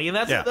of them. Like, and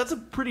that's a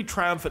pretty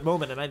triumphant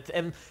moment.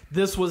 And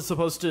this was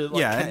supposed to,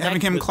 like,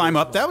 having him climb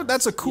up,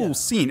 that's a cool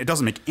scene. It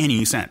doesn't make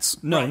any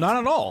sense. No, not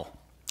at all.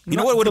 You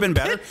know what would have been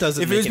better?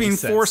 If he was being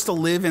sense. forced to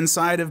live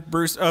inside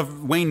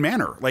of Wayne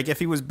Manor. Like, if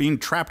he was being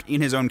trapped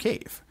in his own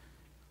cave.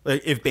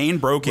 Like if Bane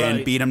broke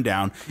in, beat him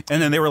down,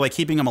 and then they were like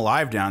keeping him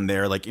alive down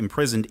there, like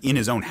imprisoned in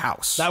his own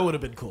house. That would have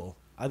been cool.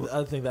 I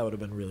think that would have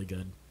been really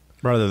good.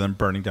 Rather than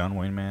burning down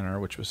Wayne Manor,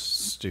 which was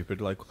stupid.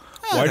 Like,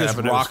 why does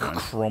rock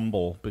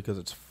crumble because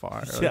it's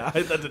fire? Yeah,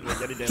 that didn't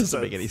make any sense.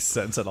 Doesn't make any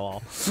sense at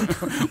all.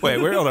 Wait,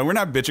 hold on. We're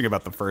not bitching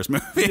about the first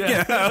movie.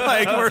 Yeah.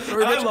 I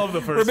love the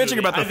first. We're bitching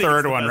about the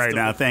third one right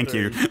now. Thank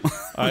you.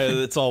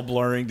 It's all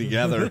blurring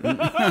together.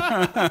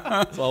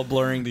 It's all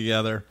blurring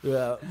together.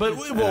 Yeah, but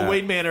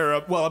Wayne Manor.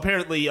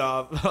 Apparently,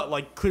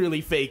 like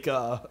clearly fake,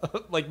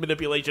 like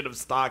manipulation of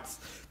stocks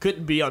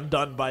couldn't be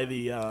undone by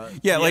the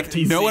like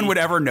FTC. No one would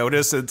ever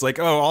notice. It's like,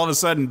 oh, all of a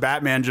sudden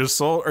Batman just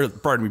sold, or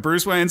pardon me,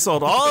 Bruce Wayne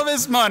sold all of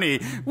his money,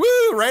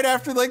 woo, right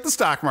after like the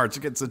stock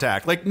market gets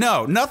attacked. Like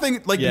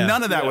nothing, like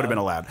none of that would have been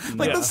allowed.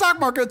 Like the stock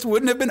markets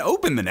wouldn't have been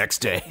open the next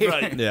day.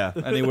 Right. Yeah,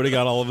 and he would have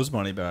got all of his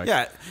money back.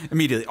 Yeah,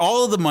 immediately.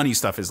 All of the money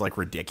stuff is like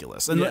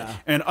ridiculous,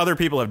 and other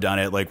people have done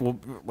it.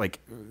 Like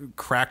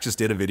Crack just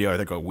did a video I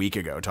think a week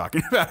ago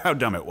talking about how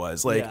dumb it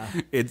was. Like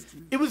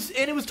it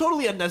was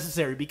totally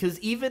unnecessary because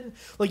even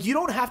like you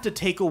don't have to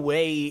take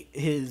away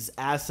his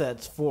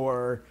assets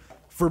for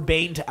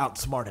Bane to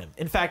outsmart him.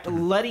 In fact,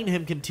 letting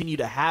him continue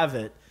to have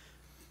it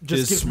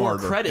just gives more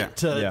credit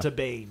to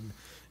Bane.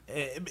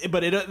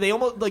 But they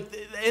almost like,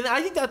 and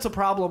I think that's a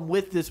problem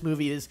with this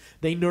movie is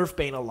they nerf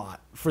Bane a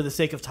lot for the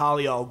sake of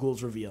Talia al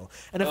Ghul's reveal,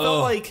 and it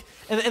felt like,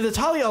 and the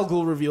Talia al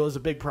Ghul reveal is a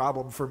big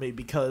problem for me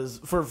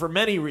because for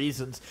many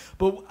reasons.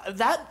 But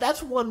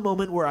that's one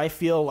moment where I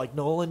feel like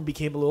Nolan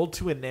became a little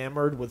too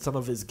enamored with some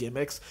of his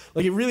gimmicks.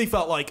 Like it really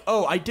felt like,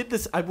 oh, I did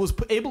this. I was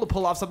able to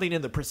pull off something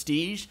in The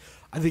Prestige.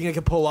 I think I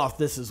can pull off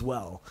this as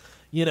well,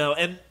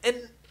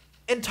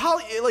 And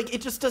Talia, like,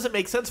 it just doesn't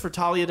make sense for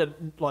Talia to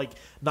like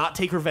not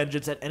take her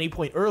vengeance at any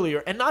point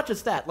earlier, and not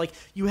just that. Like,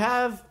 you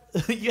have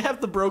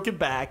the broken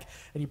back,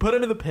 and you put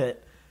it in the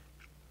pit.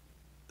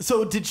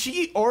 So, did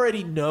she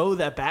already know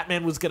that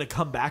Batman was going to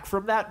come back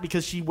from that?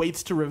 Because she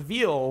waits to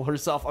reveal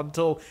herself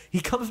until he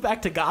comes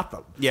back to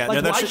Gotham. Yeah,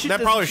 like, that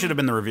probably should have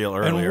been the reveal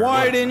earlier. And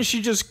why didn't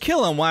she just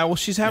kill him while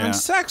she's having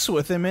sex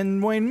with him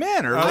in Wayne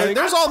Manor?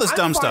 There's all this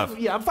dumb stuff.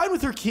 Yeah, I'm fine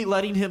with her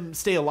letting him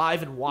stay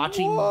alive and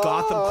watching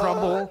Gotham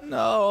crumble.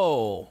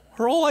 No.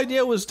 Her whole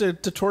idea was to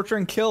torture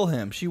and kill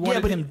him. She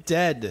wanted him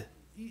dead.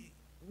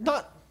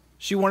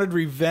 She wanted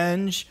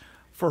revenge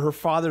for her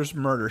father's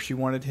murder. She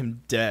wanted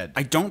him dead.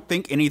 I don't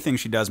think anything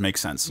she does makes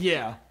sense.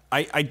 Yeah.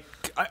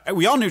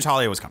 We all knew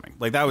Talia was coming.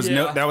 Like that was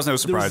no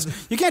surprise.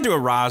 You can't do a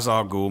Ra's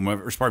al Ghul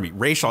movie, or pardon me,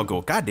 Ra's al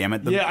Ghul. God damn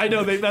it. I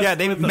know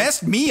they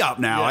messed me up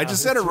now. Yeah, I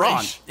just said it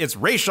wrong. It's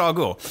Ra's al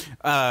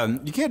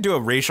Ghul. You can't do a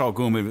Ra's al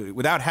Ghul movie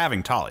without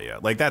having Talia.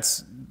 Like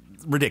that's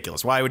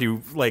ridiculous. Why would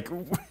you like?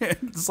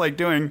 It's like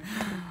doing.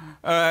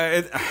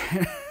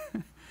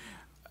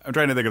 I'm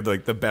trying to think of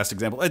like the best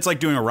example. It's like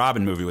doing a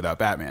Robin movie without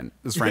Batman.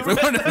 Is frankly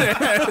one of the,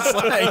 it's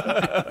like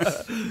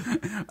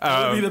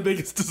that would be the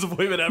biggest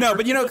disappointment ever. No,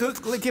 but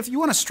like if you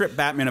want to strip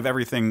Batman of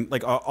everything,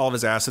 like all of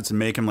his assets, and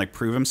make him like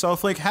prove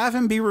himself, like have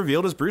him be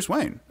revealed as Bruce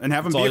Wayne and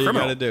have him be a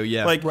criminal. All you gotta do,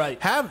 yeah. Like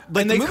have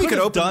like the movie could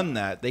have done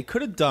that. They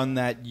could have done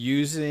that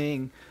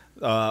using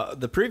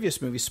the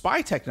previous movie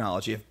spy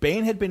technology. If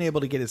Bane had been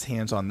able to get his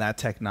hands on that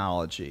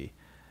technology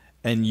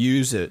and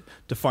use it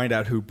to find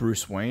out who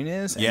Bruce Wayne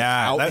is and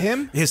out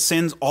him. His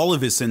sins, all of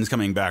his sins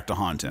coming back to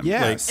haunt him.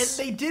 Yes.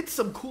 And they did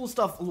some cool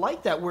stuff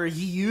like that where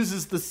he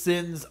uses the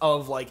sins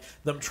of like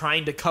them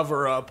trying to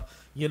cover up,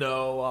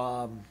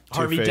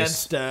 Harvey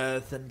Dent's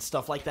death and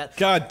stuff like that.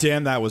 God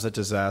damn, that was a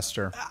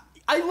disaster.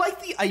 I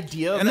like the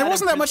idea of and there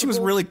wasn't that much he was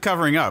really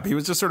covering up. He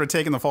was just sort of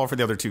taking the fall for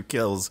the other two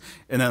kills,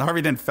 and then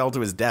Harvey Dent fell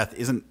to his death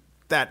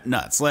that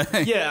nuts. Like,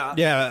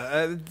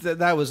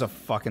 that was a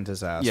fucking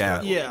disaster.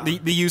 Yeah.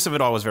 The use of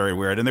it all was very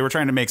weird, and they were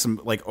trying to make some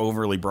like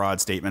overly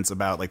broad statements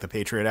about like the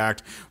Patriot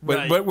Act,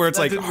 but where it's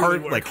That like didn't really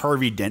work. like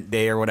Harvey Dent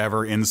Day or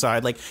whatever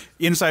inside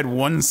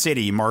one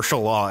city,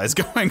 martial law is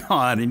going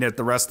on, and yet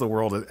the rest of the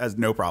world has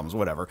no problems.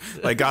 Whatever.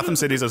 Like Gotham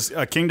City's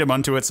a kingdom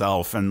unto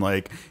itself, and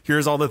like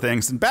here's all the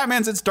things. And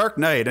Batman's its Dark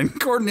Knight, and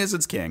Gordon is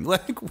its king.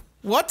 Like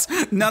what?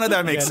 None of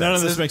that makes sense. None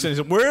of this makes any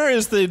sense. Where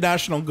is the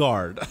National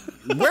Guard?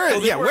 Where?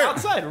 We're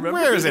outside. Remember?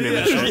 Where is it in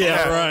the show?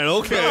 Right.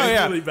 Okay. Oh,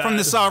 yeah. really bad. From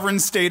the sovereign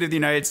state of the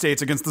United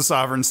States against the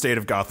sovereign state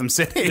of Gotham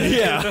City.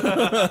 Yeah.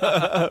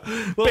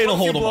 Well, Bane will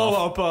once you hold 'em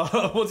off. blow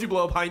up, once you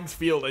blow up Heinz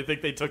Field, I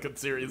think they took it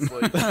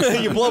seriously.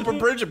 You blow up a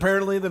bridge.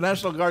 Apparently, the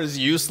National Guard is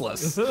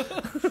useless.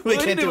 They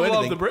can't do blow up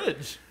anything. the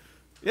bridge.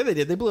 Yeah, they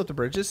did. They blew up the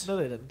bridges. No,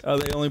 they didn't. Oh,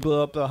 they only blew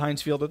up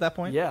Heinz Field at that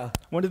point. Yeah.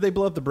 When did they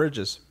blow up the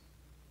bridges?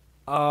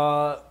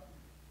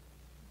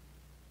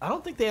 I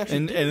don't think they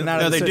actually did. And the out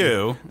No, of the they city.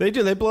 do. They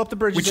do. They blow up the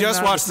bridges. We in and just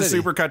out of watched the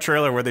city. supercut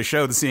trailer where they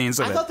show the scenes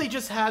of I it. thought they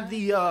just had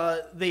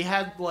they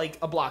had like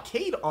a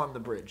blockade on the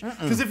bridge.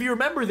 Because if you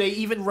remember, they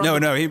even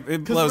run. No, he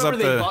blows up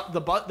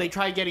the bus. They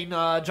try getting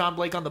John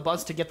Blake on the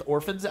bus to get the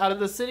orphans out of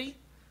the city.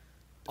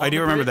 I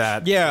do remember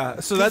that. Yeah.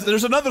 So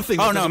there's another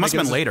thing. Oh that no, it doesn't must make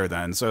have been any later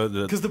then. So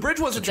Because the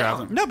bridge wasn't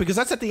traveling- down. No, because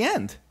that's at the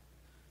end.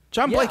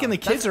 John Blake and the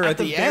kids are at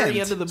the very end.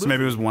 end of the movie. So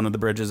maybe it was one of the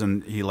bridges,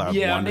 and he allowed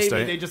Yeah, one to maybe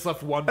stay. they just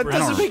left one That bridge.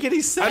 doesn't make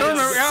any sense. I don't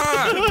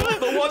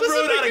remember. The one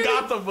road out of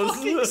Gotham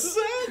was.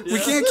 We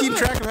can't keep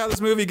track of how this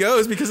movie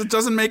goes because it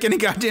doesn't make any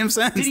goddamn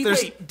sense. Did he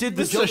There's- wait? Did the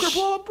This is a Joker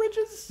blow up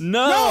bridges?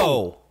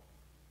 No.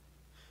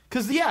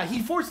 Because he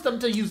forced them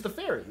to use the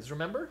ferries.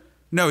 Remember?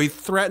 No, he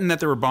threatened that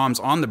there were bombs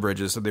on the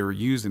bridges, so they were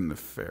using the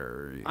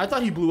ferry. I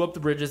thought he blew up the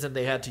bridges and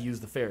they had to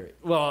use the ferry.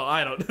 Well,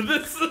 I don't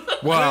know.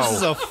 Wow! This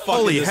is a fucking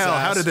Holy hell!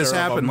 How did this disaster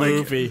of a happen? Like,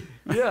 movie.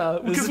 Yeah,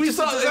 because we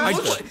saw.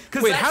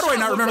 wait, how do I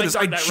not remember this?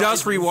 I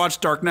just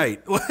rewatched Dark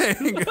Knight.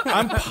 Like,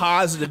 I'm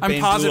positive. I'm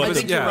Bane positive. Blew up, I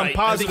think you're right. I'm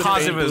positive. I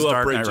think Bane it was blew up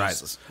Dark Knight bridges.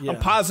 Rises. Yeah. I'm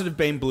positive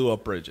Bane blew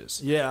up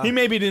bridges. Yeah. He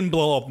maybe didn't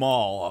blow up them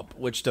all up,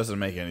 which doesn't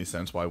make any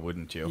sense. Why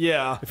wouldn't you?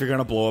 Yeah. If you're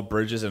gonna blow up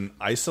bridges and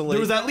isolate, There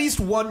was at least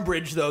one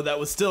bridge though that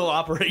was still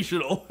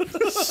operational.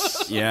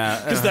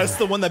 yeah, because that's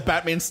the one that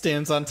Batman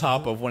stands on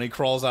top of when he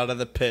crawls out of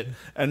the pit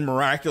and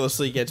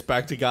miraculously gets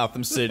back to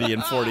Gotham City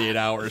in 48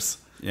 hours.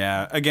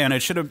 yeah. Again,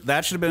 that should have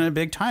been a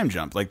big time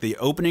jump. Like the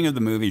opening of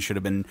the movie should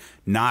have been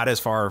not as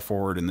far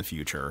forward in the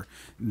future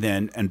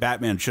and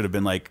Batman should have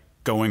been like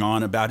going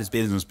on about his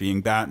business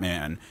being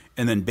Batman,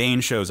 and then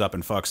Bane shows up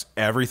and fucks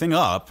everything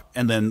up,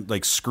 and then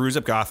like screws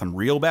up Gotham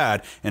real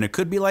bad. And it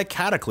could be like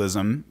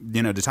Cataclysm,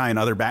 to tie in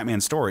other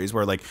Batman stories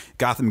where like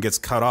Gotham gets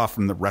cut off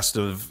from the rest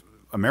of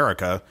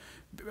America.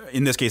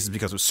 In this case, it's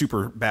because of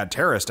super bad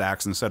terrorist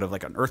acts instead of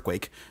like an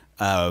earthquake,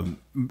 and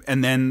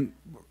then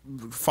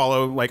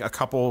follow like a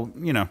couple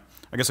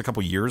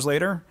years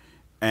later,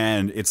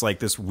 and it's like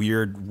this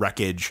weird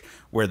wreckage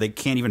where they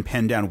can't even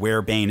pin down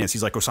where Bane is.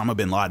 He's like Osama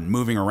bin Laden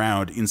moving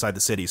around inside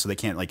the city, so they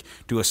can't like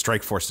do a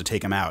strike force to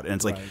take him out. And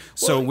it's like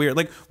weird.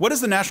 Like, what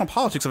is the national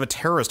politics of a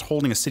terrorist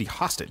holding a city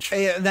hostage?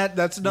 Hey,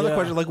 that's another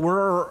question.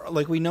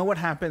 Like we know what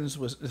happens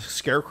with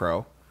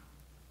Scarecrow.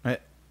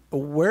 Right?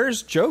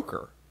 Where's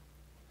Joker?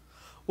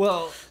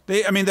 Well,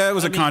 that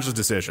was a conscious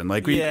decision.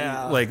 Like they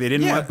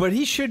didn't Yeah, want. but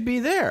he should be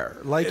there.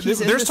 Like he's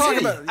There's in the talk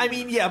city. about-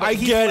 but I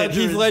get it.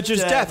 Heath Ledger's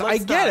death. I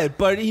Let's get not- it,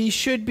 but he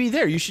should be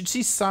there. You should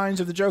see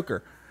signs of the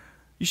Joker.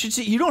 You should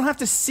see. You don't have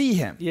to see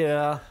him.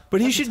 Yeah,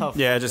 But he that'd be should- tough.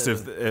 Yeah, just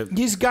if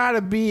He's got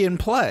to be in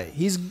play.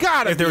 He's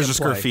got to. there was in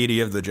just play.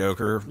 graffiti of the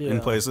Joker in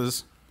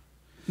places.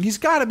 He's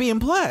got to be in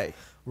play.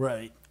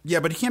 right. Yeah,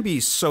 but he can't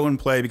be so in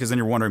play because then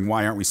you're wondering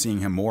why aren't we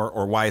seeing him more,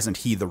 or why isn't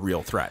he the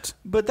real threat?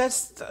 But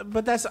that's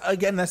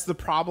the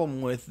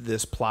problem with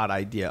this plot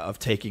idea of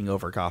taking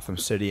over Gotham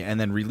City and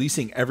then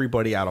releasing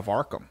everybody out of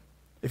Arkham.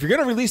 If you're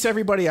going to release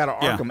everybody out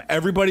of Yeah. Arkham,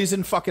 everybody's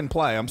in fucking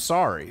play. I'm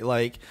sorry.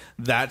 Like,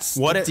 that's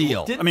What the it-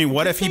 deal.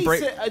 what if he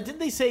Didn't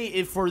they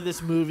say for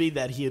this movie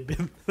that he had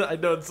been? I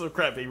know it's a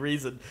crappy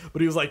reason,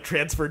 but he was like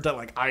transferred to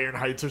like Iron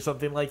Heights or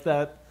something like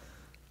that.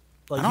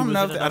 Like, I he don't was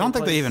know. in I don't another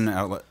think they place. even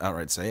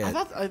outright say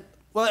it.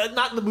 Well,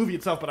 not in the movie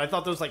itself, but I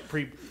thought there was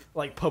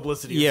like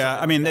publicity. Or Yeah,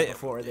 something I mean, like that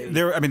before they,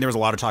 there was a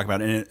lot of talk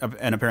about it,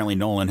 and apparently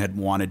Nolan had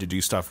wanted to do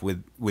stuff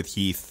with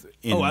Heath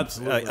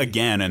absolutely.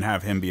 again and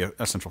have him be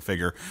a central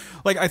figure.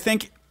 Like, I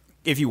think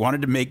if you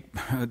wanted to make,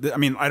 I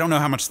mean, I don't know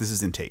how much this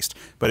is in taste,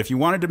 but if you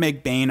wanted to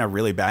make Bane a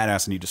really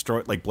badass and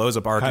he blows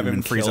up Arkham Have him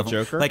and frees kill up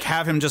Joker? like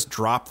have him just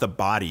drop the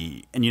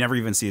body and you never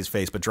even see his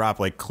face, but drop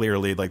like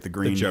clearly like the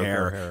green Joker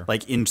hair hair.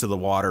 like into the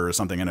water or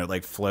something, and it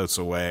like floats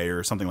away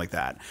or something like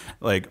that.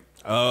 Like,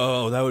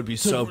 Oh, that would be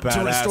so to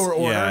badass. restore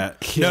order. yeah,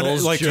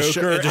 Kills like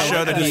Joker to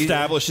show that and he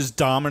establishes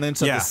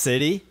dominance of Yeah. the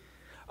city.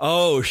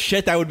 Oh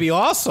shit, that would be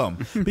awesome.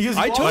 Because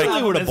I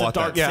totally would have bought bought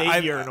dark that.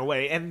 savior in a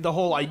way, and the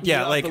whole idea.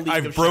 Yeah, like of the League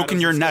I've of broken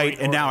Shadows your is knight,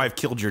 story and now order. I've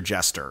killed your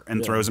jester,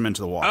 and throws him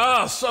into the water.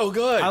 Oh, so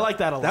good. I like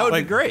that a lot. That would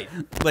Like, be great.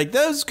 Like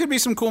those could be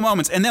some cool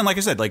moments. And then, like I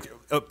said, like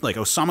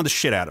Osama the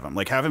shit out of him,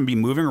 like have him be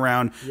moving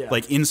around,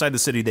 like inside the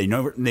city. They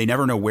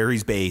never know where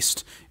he's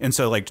based, and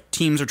so like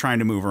teams are trying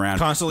to move around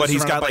Constantly But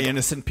he's got by like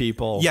innocent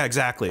people. Yeah,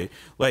 exactly.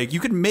 Like you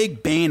could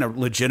make Bane a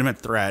legitimate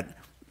threat.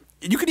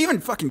 You could even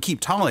fucking keep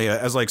Talia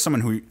as like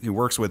someone who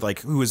works with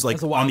like who is like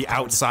As a on wild the card.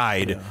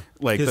 outside,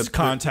 like His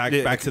contact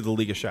back to the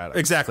League of Shadows.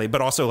 Exactly,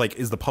 but also like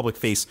is the public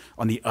face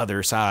on the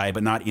other side,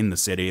 but not in the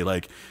city.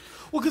 Like,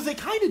 Well, because they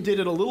kind of did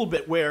it a little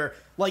bit where,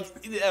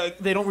 like,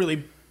 they don't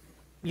really,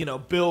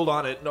 build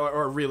on it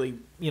or really,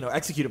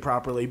 execute it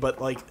properly. But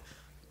like,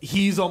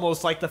 he's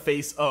almost like the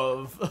face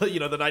of, the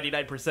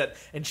 99%,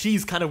 and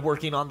she's kind of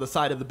working on the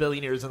side of the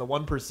billionaires and the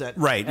 1%.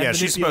 right? and Yeah,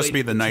 she's supposed to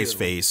be the nice two.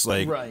 face.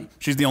 Like, Right.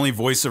 she's the only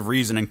voice of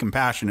reason and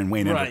compassion in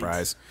Wayne Right.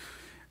 Enterprise.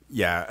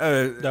 Yeah,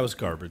 That was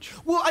garbage.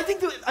 Well, I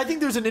think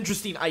there's an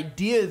interesting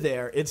idea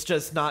there. It's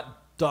just not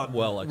done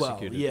Well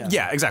executed. yeah.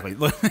 yeah, exactly.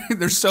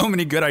 There's so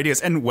many good ideas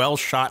and well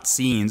shot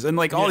scenes and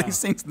like all Yeah. these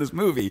things in this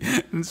movie.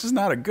 It's just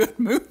not a good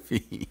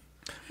movie.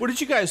 What did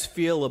you guys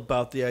feel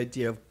about the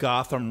idea of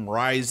Gotham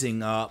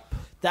rising up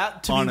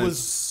That to on me was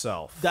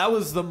itself? that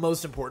was the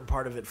most important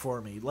part of it for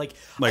me. Like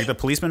The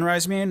policeman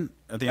rise, mean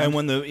at the end. And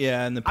when the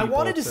I people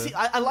wanted to see.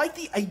 I like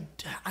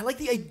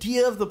the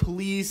idea of the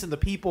police and the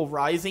people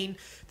rising.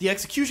 The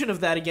execution of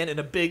that again in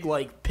a big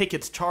like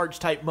Pickett's charge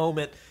type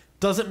moment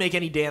doesn't make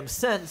any damn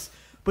sense.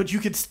 But you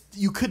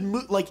could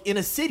move like in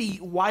a city.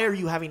 Why are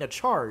you having a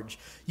charge?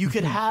 You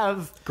could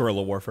have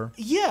guerrilla warfare.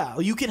 Yeah,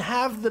 you can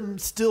have them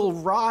still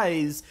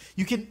rise.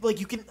 You can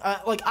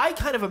I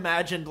kind of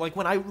imagined like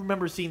when I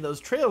remember seeing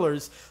those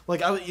trailers,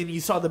 like and you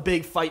saw the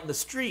big fight in the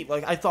street.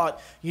 Like I thought,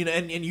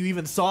 and you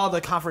even saw the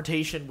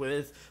confrontation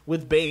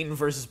with Bane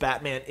versus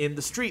Batman in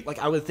the street. Like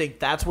I would think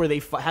that's where they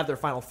have their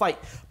final fight.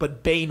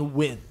 But Bane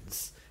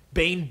wins.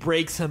 Bane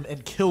breaks him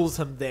and kills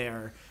him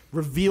there.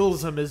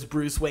 Reveals him as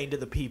Bruce Wayne to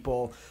the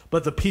people,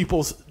 but the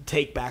people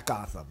take back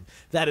Gotham.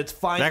 That it's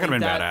finally That could've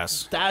been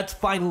badass. That's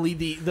finally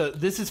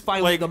this is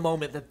finally the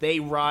moment that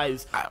they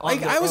rise. On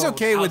their I was own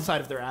okay with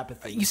outside of their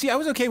apathy. You see, I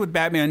was okay with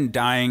Batman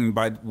dying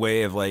by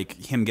way of like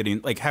him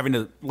getting like having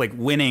to like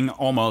winning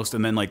almost,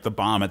 and then like the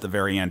bomb at the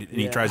very end, and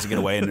he tries to get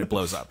away and it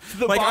blows up.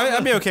 Like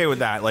I'd be okay with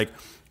that. Like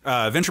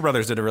Venture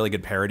Brothers did a really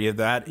good parody of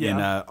that in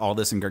All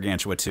This and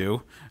Gargantua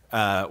 2.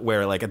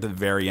 Where like at the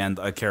very end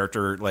a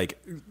character like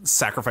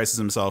sacrifices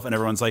himself and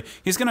everyone's like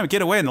he's gonna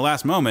get away in the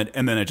last moment,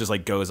 and then it just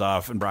like goes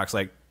off and Brock's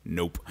like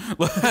nope.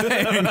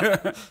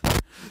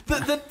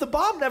 The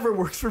bomb never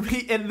works for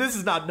me, and this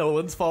is not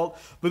Nolan's fault.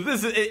 But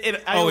this is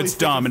it's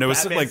dumb, and it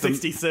was Batman like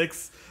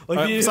 66.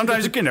 Like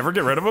sometimes you can never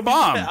get rid of a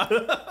bomb.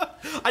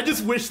 I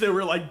just wish there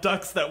were like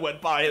ducks that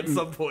went by at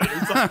some point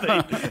or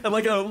something, and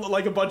like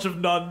a bunch of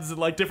nuns and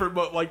like different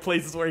like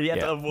places where he had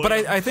to avoid. But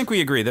I think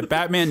we agree that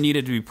Batman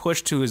needed to be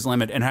pushed to his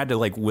limit and had to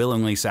like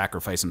willingly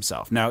sacrifice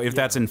himself. Now, if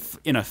that's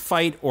in a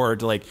fight or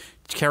to like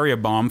carry a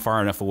bomb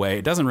far enough away,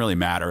 it doesn't really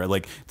matter.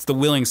 Like it's the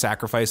willing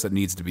sacrifice that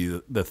needs to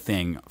be the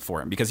thing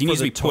for him, because he needs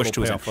to be pushed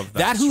to his limit.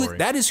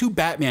 That is who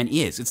Batman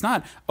is. It's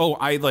not, oh,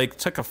 I like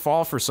took a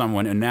fall for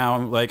someone and now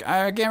like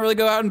I can't really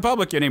go out in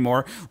public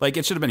anymore. Like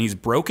it should have been he's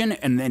broken,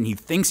 and then he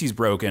thinks he's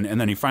broken,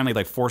 and then he finally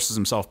like forces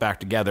himself back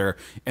together,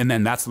 and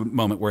then that's the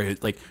moment where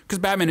like because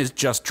Batman is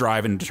just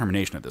drive and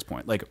determination at this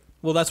point. Like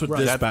Well, that's what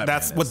this Batman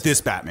that's is. what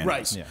this Batman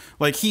Right. is. Yeah.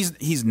 Like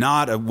he's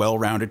not a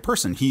well-rounded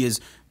person. He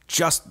is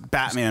just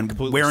Batman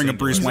wearing a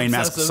Bruce Wayne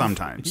mask obsessive.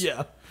 sometimes.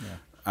 Yeah.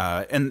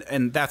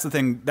 And that's the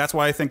thing. That's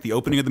why I think the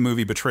opening of the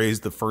movie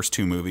betrays the first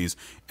two movies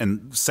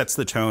and sets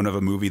the tone of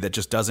a movie that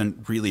just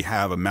doesn't really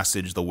have a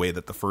message the way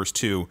that the first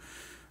two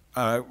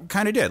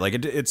kind of did. Like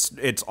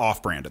it's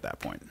off-brand at that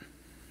point.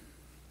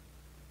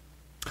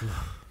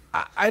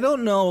 I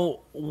don't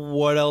know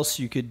what else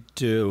you could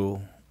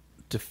do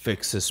to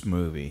fix this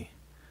movie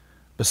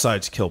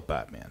besides kill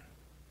Batman.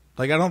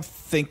 Like I don't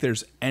think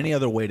there's any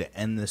other way to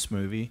end this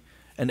movie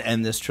and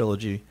end this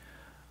trilogy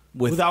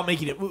Without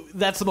making it.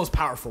 That's the most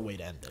powerful way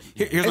to end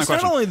it. Here's my It's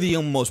question. not only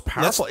the most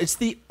powerful; it's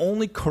the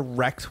only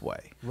correct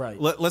way. Right.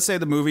 Let's say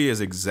the movie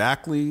is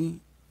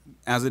exactly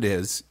as it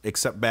is,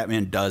 except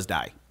Batman does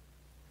die.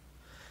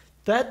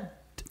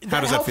 That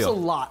How does that helps feel? a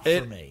lot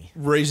It for me.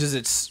 raises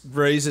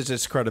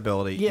its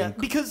credibility. Yeah,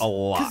 because a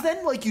lot.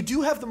 then like you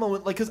do have the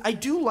moment like because I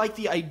do like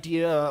the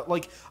idea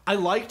like I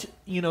liked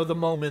the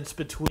moments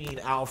between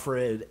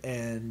Alfred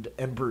and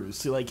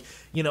Bruce. Like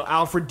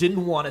Alfred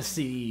didn't want to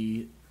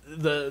see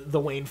the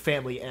Wayne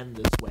family end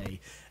this way.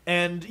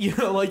 And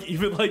like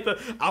even like the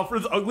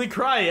Alfred's ugly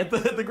cry at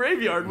the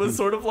graveyard was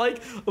sort of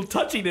like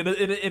touching in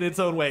its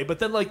own way. But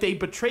then like they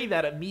betray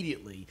that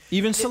immediately.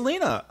 Even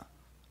Selena,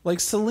 like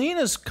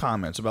Selena's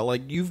comments about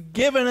like you've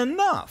given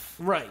enough,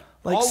 Right.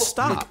 Like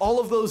stop. Like,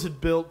 all of those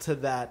had built to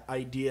that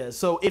idea.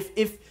 So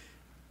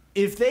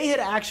if they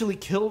had actually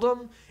killed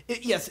him,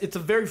 yes, it's a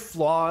very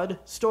flawed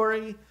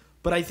story.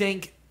 But I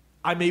think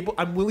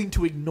I'm willing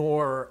to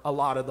ignore a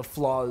lot of the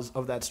flaws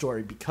of that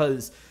story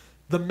because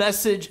the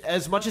message,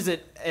 as much as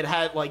it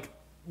had like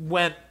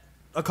went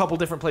a couple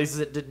different places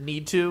it didn't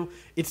need to,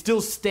 it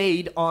still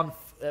stayed on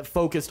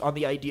focused on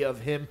the idea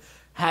of him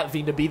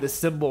having to be the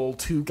symbol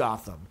to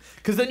Gotham.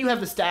 Because then you have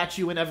the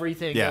statue and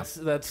everything. Yeah.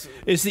 That's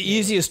It's the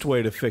easiest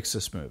way to fix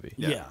this movie.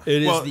 Yeah.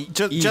 It is well, the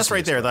just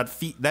right there,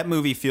 easiest that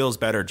movie feels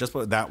better just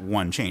with that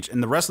one change,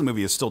 and the rest of the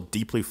movie is still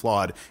deeply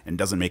flawed and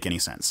doesn't make any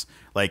sense.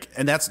 Like,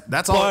 and that's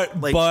all.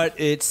 Like, but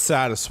it's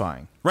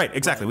satisfying. right,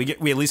 exactly.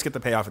 We at least get the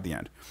payoff at the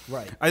end.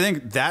 Right. I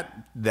think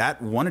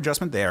that one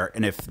adjustment there,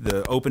 and if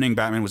the opening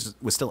Batman was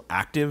still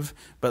active,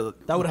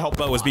 but That would help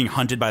but a was lot. being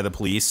hunted by the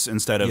police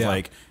instead of Yeah.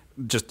 like.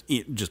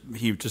 He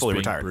fully being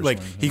retired. Bruce Like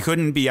Wayne, he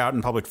couldn't be out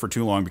in public for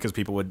too long because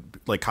people would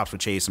like cops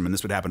would chase him, and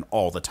this would happen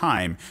all the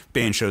time.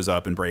 Bane shows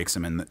up and breaks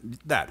him, and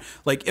that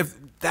like if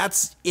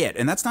that's it,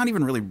 and that's not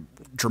even really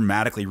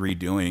dramatically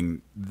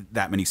redoing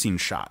that many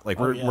scenes shot. Like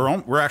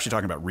we're actually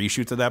talking about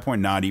reshoots at that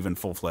point, not even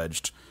full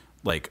fledged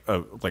like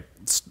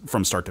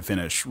from start to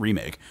finish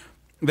remake.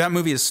 That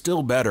movie is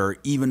still better,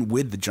 even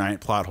with the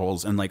giant plot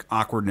holes and like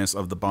awkwardness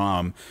of the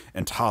bomb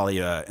and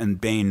Talia and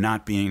Bane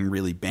not being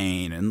really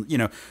Bane, and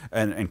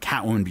and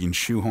Catwoman being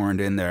shoehorned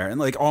in there, and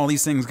like all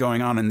these things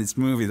going on in this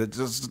movie that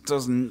just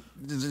doesn't,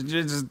 it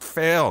just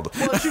failed.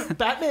 Well, shoot,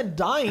 Batman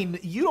dying,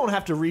 you don't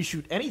have to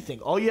reshoot anything.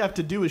 All you have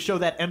to do is show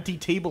that empty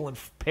table in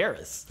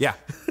Paris. Yeah,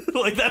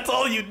 Like that's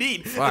all you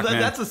need. Fuck, man.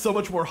 That's a so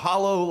much more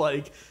hollow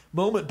like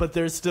moment, but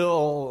there's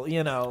still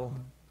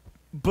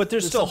But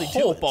there's still something to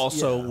hope it.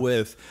 also Yeah.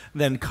 with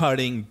then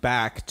cutting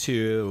back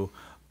to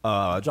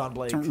John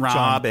Blake.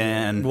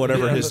 Robin,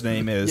 whatever his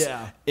name is,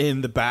 Yeah.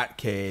 in the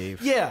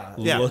Batcave. Yeah.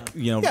 Look,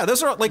 Yeah,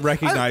 those are like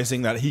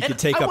recognizing that he could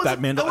take I up that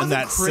wasn't- mantle I and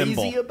that wasn't crazy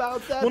symbol.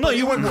 about that, Well, no, but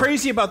you it weren't was-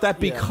 crazy about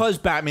that because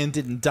Batman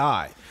didn't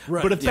die.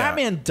 Right. But if Yeah.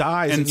 Batman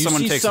dies And and you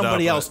someone see takes it up,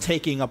 somebody else but-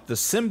 taking up the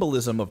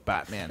symbolism of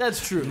Batman,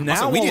 That's true. Now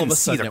Also, we all didn't of a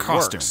see sudden the it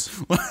costumes.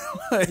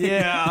 works.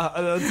 Yeah,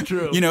 that's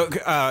true.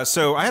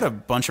 So I had a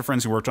bunch of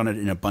friends who worked on it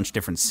in a bunch of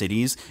different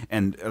cities,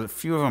 and a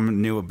few of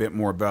them knew a bit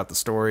more about the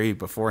story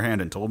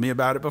beforehand and told me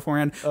about it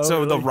beforehand.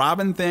 So the really?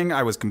 Robin thing,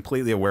 I was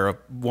completely aware of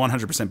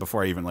 100%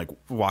 before I even like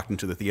walked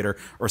into the theater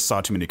or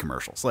saw too many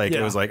commercials. Like it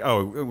Yeah. was like,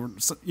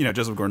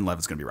 Joseph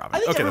Gordon-Levitt's going to be Robin. I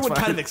think okay, everyone that's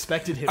fine. kind of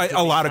expected him. to A be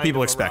lot of kind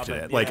people a expected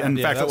Robin. it. Like, Yeah. in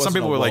Yeah, fact, that some wasn't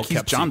people a were like, "He's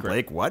well-kept John secret.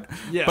 Blake, what?"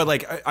 Yeah. But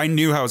like, I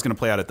knew how it was going to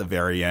play out at the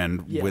very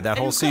end Yeah. with that And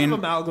whole it was kind scene. of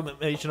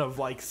amalgamation of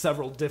like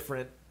several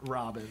different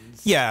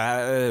Robins.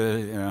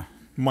 Yeah.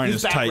 minus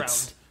His background.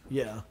 tights.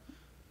 Yeah.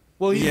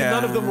 Well, Yeah.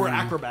 none of them were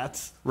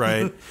acrobats.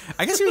 Right.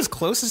 I guess he was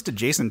closest to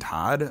Jason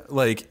Todd.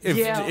 Like, if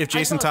Yeah, I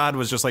Jason thought- Todd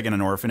was just like in an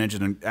orphanage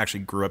and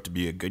actually grew up to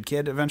be a good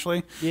kid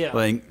eventually. Yeah.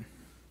 Like,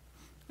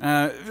 it would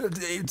have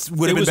It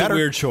been was a better.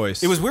 weird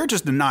choice. It was weird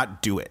just to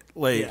not do it.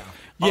 Like,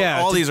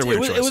 Yeah. all these are weird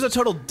choices. It was a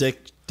total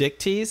dick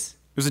tease.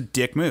 It was a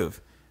dick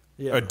move.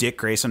 Yeah. A Dick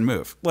Grayson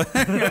move. Well,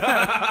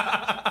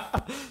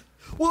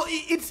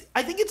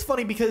 I think it's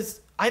funny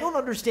because I don't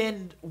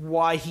understand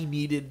why he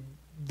needed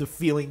the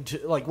feeling to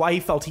like why he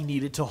felt he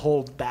needed to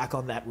hold back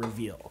on that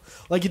reveal.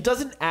 Like it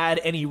doesn't add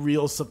any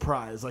real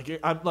surprise. Like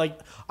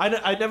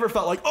I never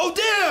felt like, oh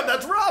damn,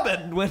 that's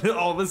Robin when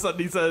all of a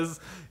sudden he says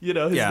his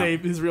name,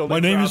 his real name. My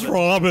name is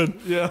Robin.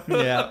 Yeah.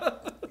 Yeah,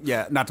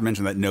 Yeah, not to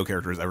mention that no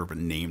character has ever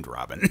been named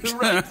Robin.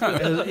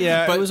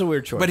 yeah. But it was a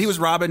weird choice. But he was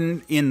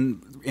Robin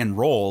in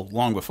role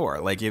long before.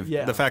 Like if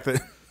Yeah. the fact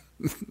that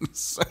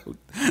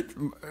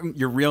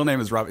your real name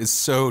is Robin is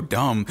so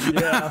dumb.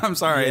 Yeah. I'm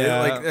sorry. Yeah.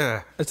 Like,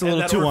 ugh. It's a And little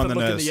that too on the orphan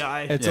look in nose. the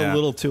eye. It's Yeah. a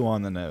little too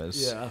on the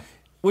nose. Yeah.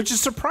 Which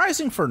is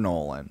surprising for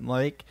Nolan.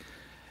 Like,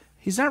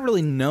 he's not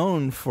really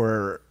known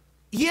for.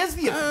 He has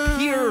the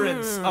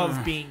appearance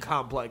of being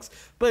complex,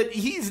 but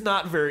he's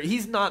not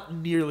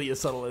nearly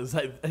as subtle as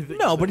I think.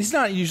 No, but he's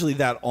not usually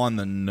that on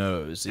the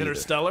nose. Either.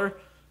 Interstellar.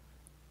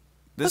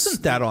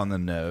 Wasn't that on the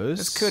nose?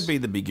 This could be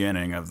the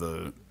beginning of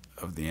the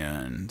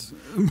end.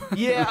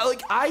 Yeah,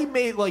 like I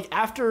made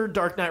after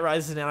Dark Knight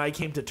Rises, and I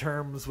came to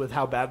terms with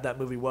how bad that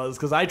movie was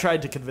because I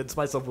tried to convince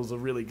myself it was a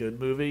really good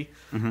movie.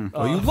 Oh, you for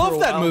a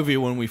loved that while. movie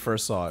when we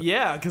first saw it.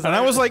 Yeah, because And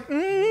I was like,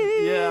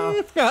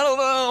 yeah. I don't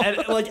know.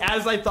 And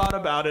as I thought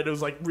about it, it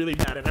was really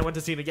bad. And I went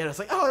to see it again. I was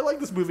like, oh, I like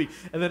this movie.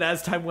 And then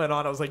as time went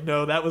on, I was like,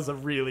 no, that was a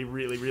really,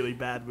 really, really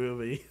bad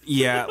movie.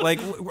 Yeah, like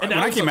when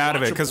now I it's came out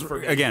of it, unwatchable because for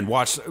me. again,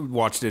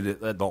 watched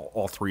it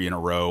all three in a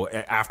row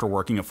after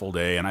working a full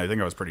day, and I think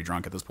I was pretty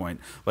drunk at this point.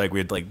 Like we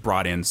had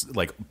brought in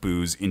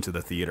booze into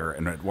the theater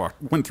and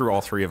went through all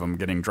three of them,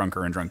 getting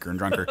drunker and drunker and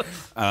drunker.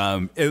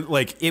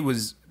 It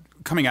was.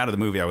 Coming out of the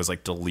movie, I was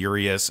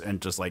delirious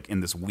and just in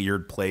this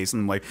weird place.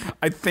 And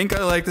I think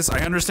I like this.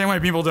 I understand why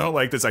people don't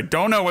like this. I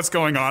don't know what's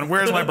going on.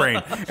 Where's my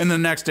brain? And the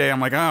next day, I'm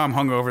like, oh, I'm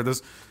hungover.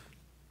 This.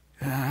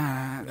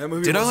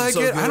 Did I like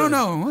it? I don't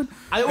know.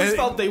 I always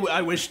felt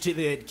I wished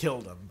they had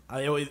killed him.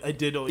 I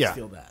did always Yeah.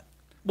 feel that.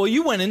 Well,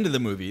 you went into the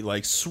movie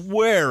like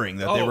swearing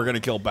that they were going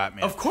to kill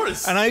Batman. Of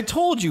course. And I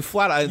told you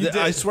flat out,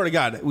 I swear to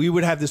God, we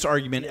would have this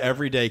argument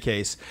every day,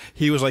 Case.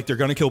 He was like, they're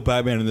going to kill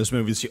Batman in this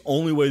movie. It's the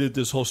only way that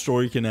this whole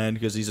story can end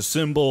because he's a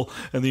symbol.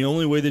 And the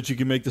only way that you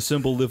can make the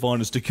symbol live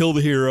on is to kill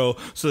the hero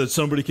so that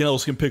somebody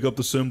else can pick up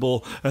the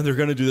symbol. And they're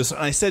going to do this. And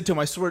I said to him,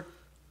 I swear,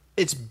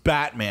 it's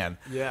Batman.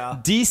 Yeah.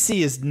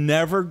 DC is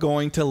never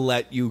going to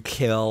let you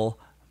kill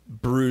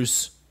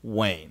Bruce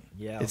Wayne.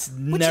 Yeah. It's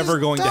never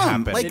going to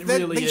happen. Like, It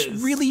really they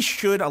is. really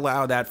should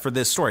allow that for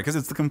this story because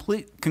it's the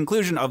complete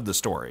conclusion of the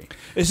story.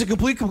 It's a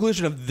complete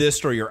conclusion of this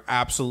story. You're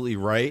absolutely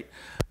right.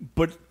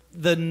 But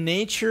the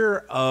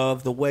nature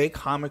of the way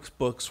comics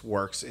books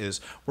works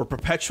is we're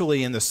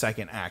perpetually in the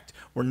second act.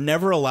 We're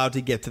never allowed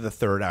to get to the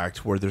third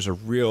act where there's a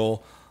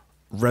real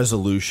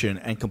resolution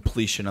and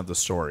completion of the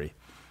story.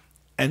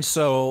 And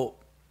so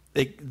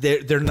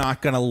they're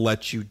not going to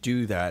let you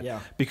do that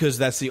because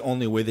that's the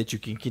only way that you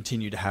can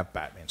continue to have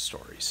Batman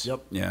stories.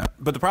 Yep. Yeah,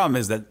 but the problem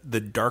is that the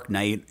Dark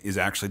Knight is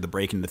actually the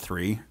break into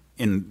 3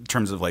 in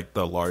terms of like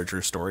the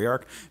larger story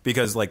arc,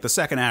 because like the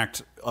second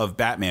act of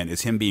Batman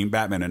is him being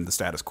Batman and the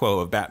status quo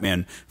of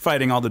Batman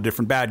fighting all the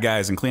different bad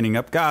guys and cleaning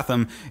up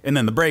Gotham, and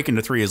then the break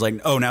into 3 is like,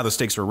 oh, now the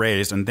stakes are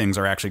raised and things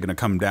are actually going to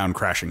come down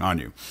crashing on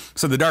you.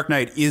 So the Dark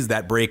Knight is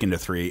that break into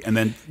 3, and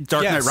then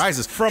Dark Knight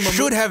Rises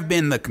should have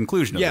been the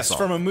conclusion of this all.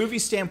 Yes, from a movie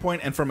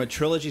standpoint and from a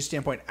trilogy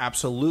standpoint,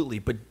 absolutely.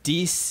 But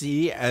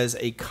DC as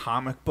a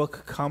comic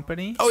book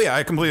company, oh yeah,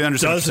 I completely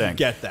understand what you're saying.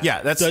 Get that.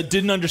 Yeah,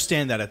 didn't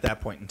understand that at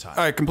that point in time.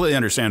 I completely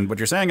understand what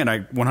you're saying, and I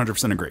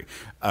 100% agree.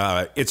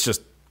 It's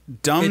just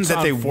dumb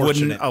that they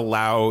wouldn't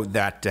allow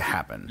that to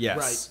happen. Yes.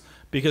 Right.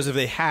 Because if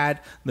they had,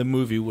 the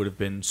movie would have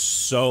been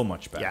so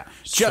much better.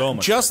 Yeah.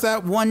 Just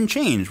that one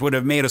change would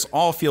have made us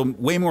all feel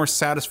way more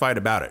satisfied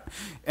about it.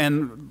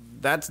 And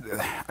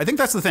I think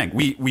that's the thing.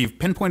 We've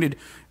pinpointed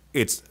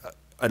it's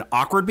an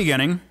awkward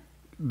beginning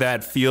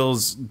that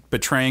feels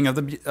betraying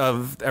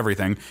of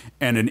everything,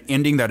 and an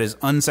ending that is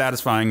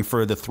unsatisfying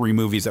for the 3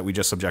 movies that we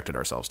just subjected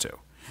ourselves to.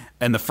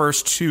 And the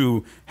first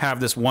 2 have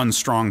this one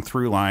strong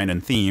through line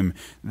and theme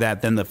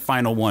that then the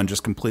final one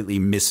just completely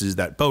misses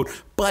that boat,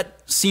 but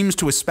seems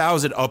to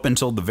espouse it up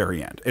until the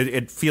very end.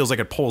 It feels like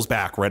it pulls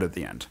back right at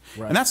the end.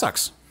 Right. And that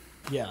sucks.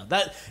 Yeah,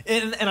 that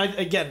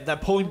again,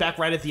 that pulling back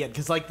right at the end,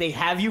 because like they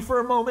have you for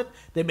a moment,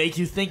 they make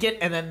you think it,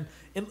 and then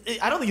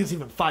I don't think it's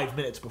even 5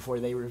 minutes before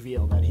they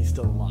reveal that he's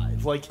still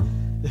alive. Like,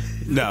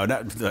 no,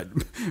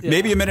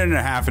 maybe a minute and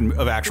a half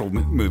of actual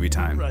movie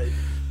time. Right.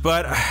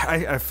 But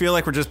I feel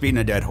like we're just beating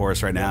a dead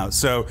horse right now.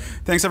 So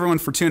thanks, everyone,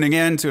 for tuning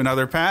in to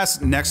another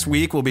pass. Next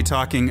week, we'll be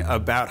talking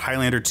about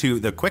Highlander 2,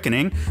 The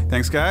Quickening.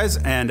 Thanks, guys,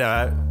 and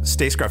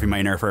stay scruffy,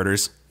 my nerf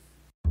herders.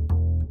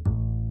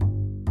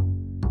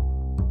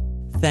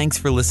 Thanks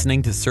for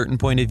listening to Certain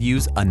Point of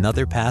View's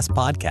Another Pass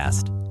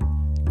podcast.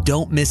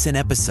 Don't miss an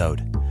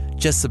episode.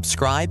 Just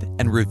subscribe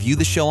and review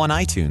the show on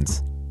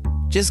iTunes.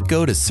 Just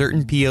go to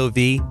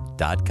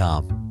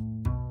certainpov.com.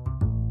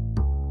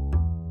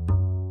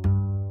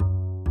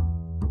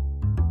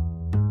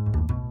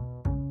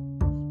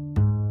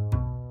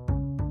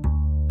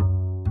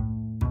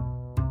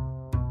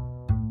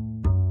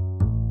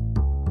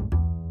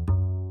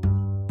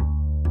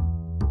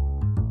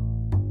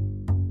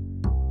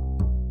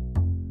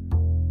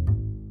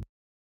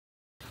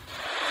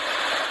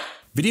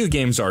 Video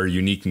games are a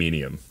unique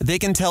medium. They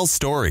can tell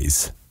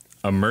stories,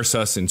 Immerse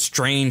us in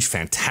strange,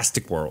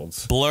 fantastic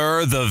worlds.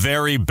 blur the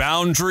very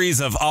boundaries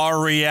of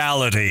our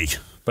reality.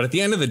 But at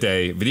the end of the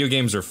day, video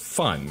games are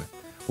fun.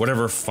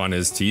 Whatever fun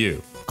is to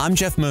you. I'm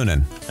Jeff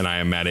Moonen, And I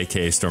am Matt,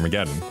 a.k.a.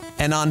 Stormageddon.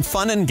 and on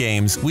Fun and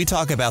Games, we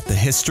talk about the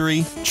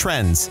history,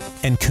 trends,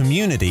 and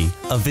community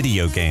of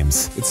video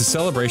games. It's a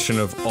celebration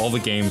of all the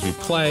games we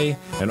play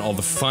and all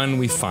the fun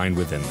we find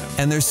within them.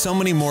 And there's so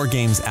many more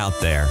games out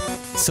there,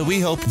 so we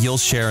hope you'll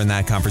share in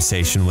that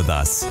conversation with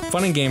us.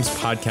 Fun and Games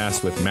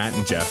podcast with Matt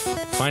and Jeff.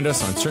 Find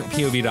us on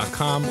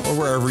certainpov.com or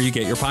wherever you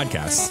get your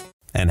podcasts.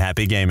 And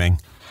happy gaming.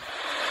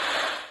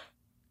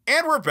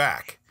 And we're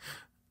back.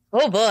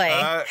 Oh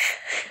boy.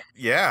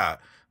 Yeah.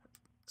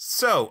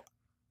 So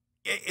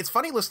it's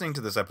funny listening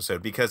to this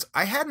episode because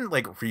I hadn't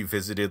like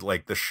revisited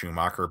like the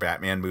Schumacher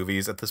Batman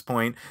movies at this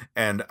point,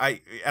 and I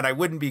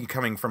wouldn't be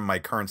coming from my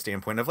current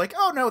standpoint of like,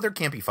 oh no, there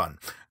can't be fun.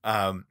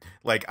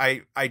 Like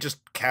I just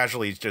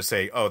casually just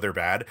say, oh, they're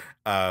bad,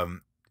 and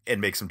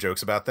make some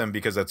jokes about them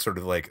because that's sort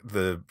of like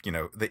the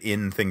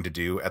in thing to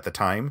do at the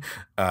time,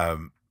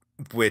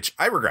 which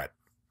I regret.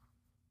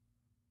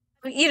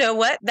 You know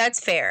what? That's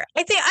fair.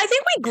 I think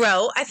we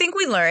grow. I think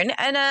we learn,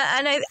 and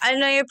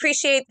I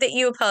appreciate that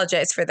you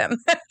apologize for them.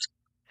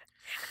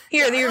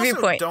 Your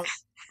viewpoint. Don't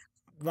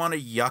want to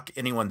yuck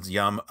anyone's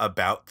yum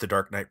about The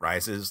Dark Knight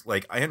Rises.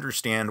 Like, I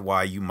understand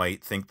why you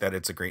might think that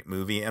it's a great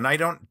movie, and I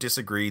don't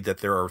disagree that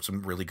there are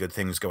some really good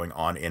things going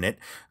on in it.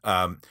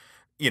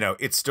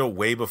 It's still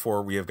way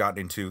before we have gotten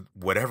into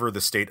whatever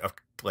the state of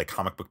like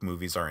comic book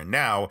movies are in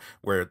now,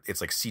 where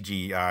it's like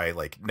CGI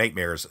like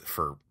nightmares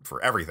for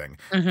everything.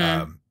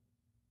 Mm-hmm.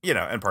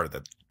 And part of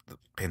the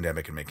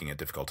pandemic and making it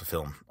difficult to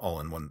film all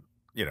in one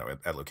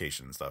at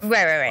location and stuff.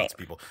 Right. Lots of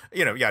people,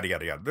 yada yada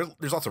yada.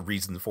 There's lots of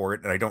reasons for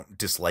it, and I don't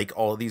dislike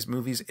all of these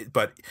movies,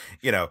 but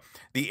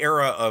the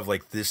era of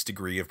like this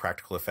degree of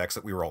practical effects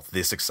that we were all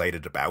this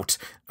excited about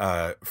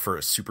for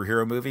a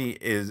superhero movie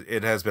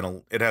it has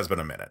been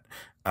a minute.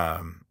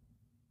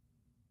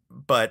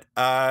 But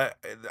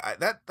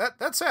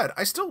that said,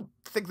 I still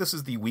think this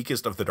is the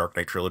weakest of the Dark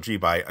Knight trilogy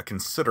by a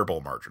considerable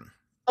margin.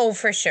 Oh,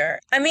 for sure.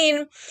 I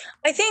mean,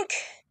 I think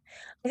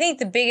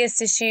the biggest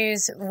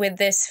issues with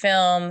this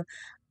film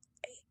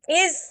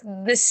is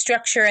the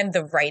structure and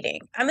the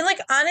writing. I mean, like,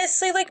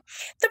 honestly, like,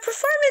 the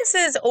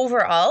performances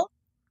overall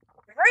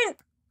aren't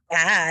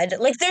bad.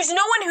 Like, there's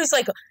no one who's,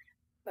 like,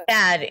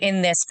 bad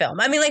in this film.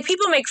 I mean, like,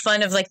 people make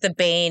fun of, like, the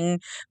Bane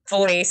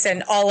voice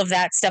and all of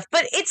that stuff,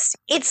 but it's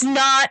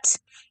not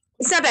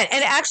bad.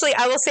 And actually,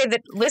 I will say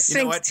that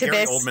listening to Gary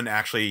this... Oldman,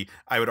 actually,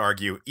 I would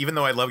argue, even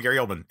though I love Gary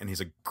Oldman, and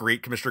he's a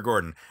great Commissioner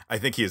Gordon, I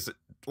think he is,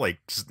 like,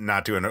 just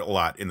not doing a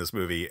lot in this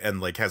movie,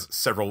 and, like, has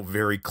several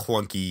very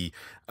clunky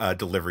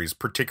deliveries,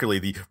 particularly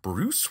the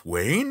Bruce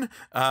Wayne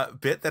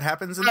bit that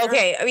happens in there.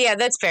 Okay, yeah,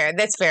 that's fair.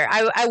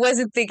 I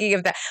wasn't thinking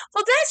of that.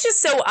 Well, that's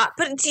just so odd.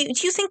 But do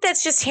you think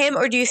that's just him,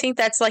 or do you think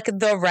that's, like,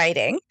 the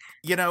writing?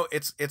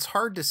 It's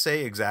hard to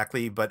say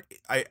exactly, but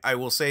I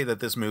will say that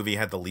this movie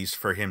had the least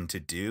for him to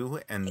do,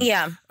 and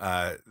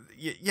I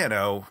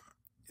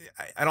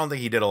don't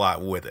think he did a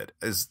lot with it.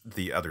 Is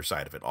the other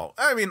side of it all?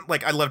 I mean,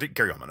 like, I loved it,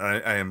 Gary Oldman.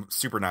 I am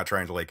super not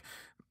trying to like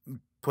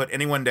put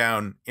anyone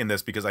down in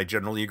this because I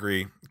generally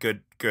agree,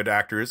 good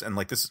actors, and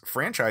like this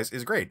franchise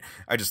is great.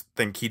 I just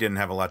think he didn't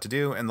have a lot to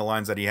do, and the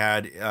lines that he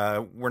had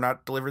were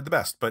not delivered the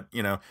best. But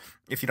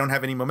if you don't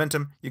have any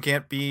momentum, you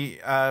can't be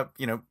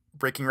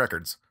breaking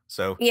records.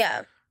 So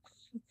yeah.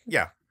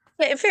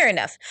 Fair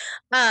enough.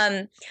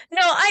 No,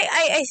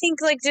 I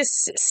think like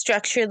just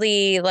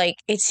structurally, like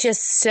it's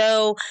just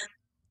so,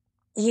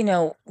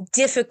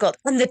 difficult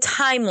on the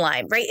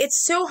timeline, right?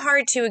 It's so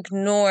hard to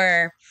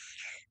ignore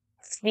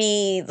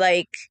the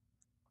like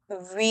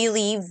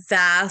really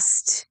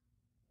vast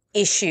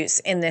issues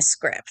in this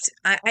script.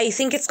 I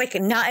think it's like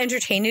not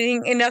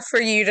entertaining enough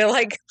for you to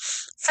like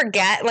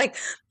forget. Like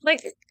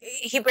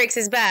he breaks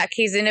his back.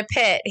 He's in a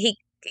pit.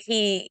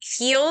 He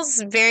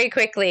heals very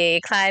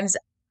quickly, climbs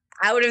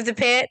out of the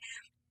pit,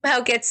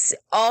 gets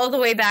all the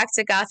way back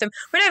to Gotham.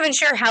 We're not even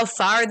sure how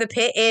far the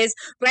pit is,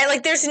 right?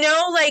 Like, there's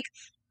no, like,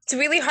 it's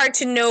really hard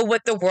to know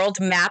what the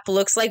world map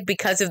looks like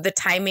because of the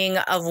timing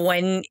of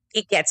when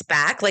it gets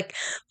back. Like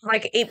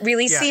it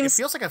really seems... it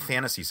feels like a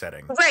fantasy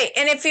setting. Right,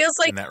 and it feels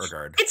like... in that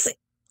regard. It's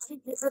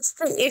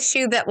the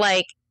issue that,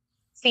 like,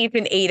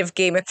 season 8 of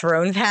Game of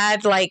Thrones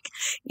had. Like,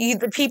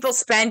 the people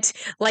spent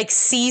like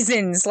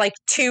seasons, like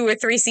 2 or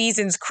 3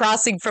 seasons,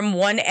 crossing from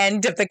one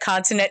end of the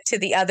continent to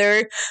the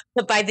other.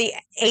 But by the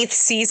 8th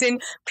season,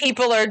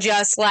 people are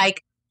just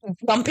like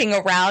bumping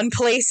around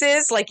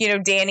places. Like,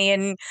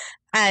 Dany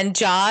and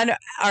Jon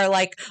are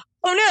like,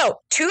 oh no,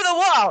 to the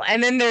wall,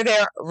 and then they're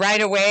there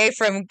right away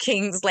from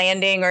King's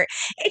Landing. Or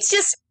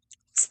it's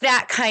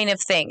that kind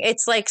of thing.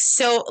 It's like,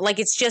 so like,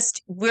 it's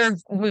just, we're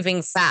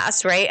moving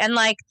fast, right? And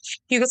like,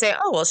 you can say,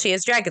 oh, well, she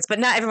has dragons, but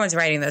not everyone's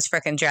riding those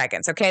freaking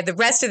dragons. Okay. The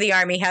rest of the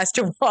army has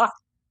to walk.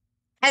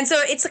 And so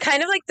it's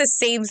kind of like the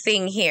same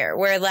thing here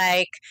where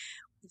like,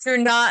 you're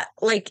not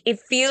like, it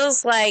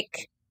feels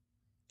like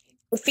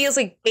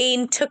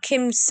Bane took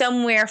him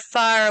somewhere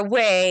far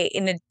away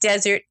in a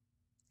desert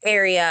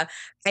area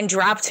and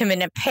dropped him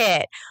in a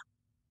pit.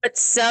 But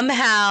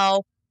somehow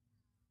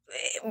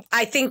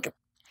I think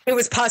it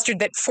was postured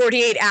that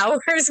 48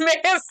 hours may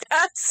have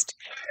passed,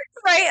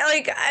 right?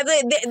 Like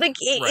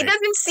it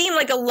doesn't seem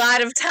like a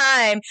lot of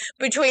time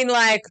between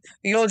like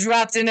you're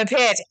dropped in a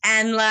pit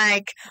and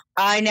like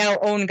I now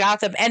own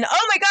Gotham and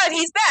oh my God,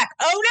 he's back.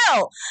 Oh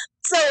no!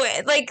 So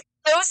like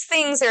those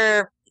things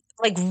are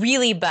like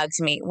really bugged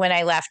me when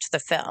I left the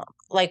film.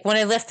 Like when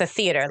I left the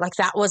theater, like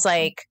that was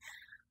like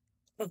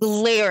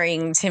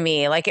glaring to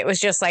me. Like it was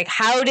just like,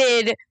 how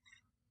did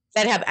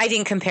that happen? I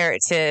didn't compare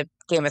it to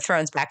Game of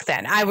Thrones back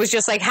then. I was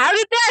just like, how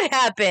did that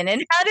happen?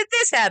 And how did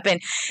this happen?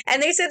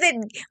 And they said that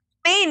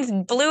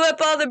Bane blew up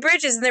all the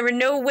bridges and there were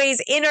no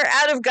ways in or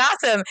out of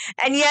Gotham.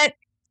 And yet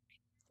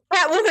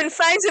that woman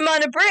finds him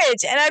on a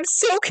bridge. And I'm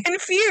so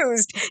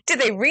confused. Did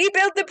they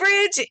rebuild the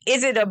bridge?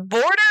 Is it a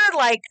border?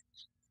 Like,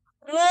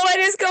 what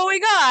is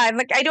going on?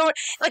 Like, I don't,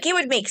 like, it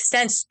would make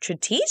sense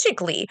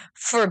strategically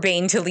for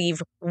Bane to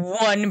leave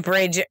one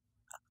bridge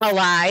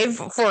alive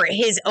for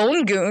his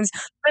own goons.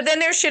 But then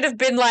there should have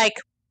been, like,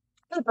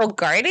 people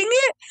guarding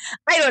it.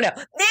 I don't know.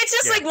 It's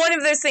just like one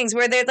of those things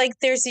where they're like,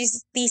 there's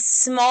these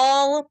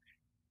small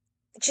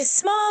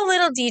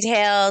little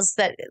details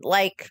that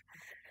like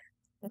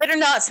that are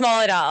not small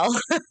at all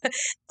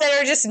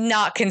that are just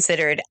not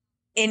considered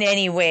in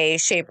any way,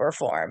 shape, or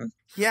form.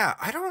 Yeah,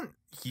 I don't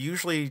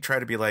usually try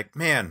to be like,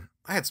 man,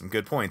 I had some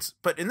good points,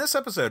 but in this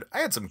episode, I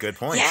had some good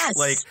points. Yes.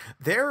 Like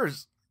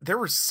there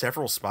were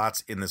several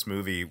spots in this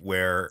movie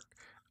where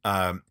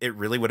it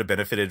really would have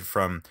benefited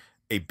from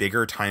a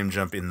bigger time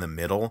jump in the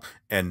middle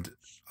and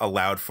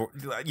allowed for,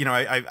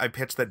 I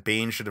pitched that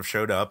Bane should have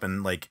showed up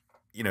and like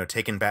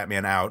taken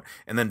Batman out,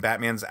 and then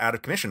Batman's out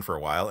of commission for a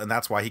while, and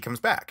that's why he comes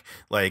back.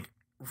 Like,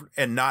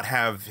 and not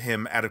have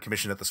him out of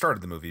commission at the start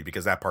of the movie,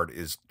 because that part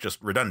is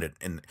just redundant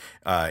in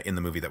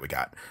the movie that we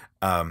got.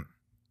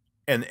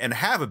 And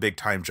have a big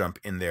time jump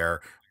in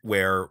there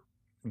where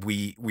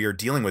we are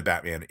dealing with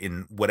Batman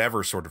in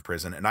whatever sort of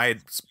prison. And I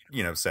had,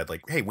 said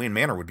like, hey, Wayne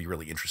Manor would be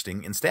really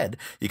interesting. Instead,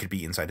 he could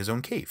be inside his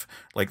own cave.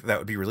 Like, that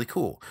would be really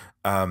cool.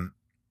 And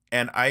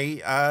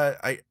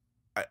I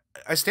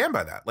stand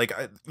by that. Like,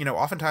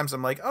 oftentimes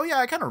I'm like, oh yeah,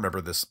 I kind of remember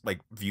this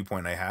like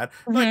viewpoint I had.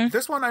 Mm-hmm. Like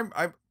this one,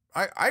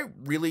 I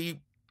really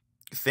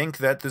think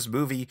that this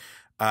movie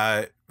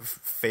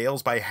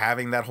fails by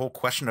having that whole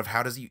question of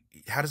how does he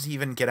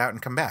even get out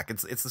and come back.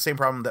 It's the same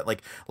problem that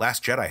like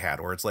Last Jedi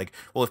had, where it's like,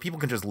 well, if people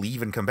can just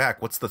leave and come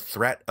back, what's the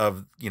threat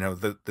of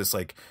this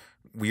like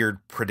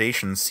weird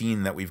predation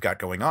scene that we've got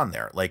going on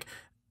there? Like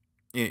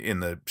in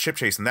the ship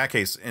chase, in that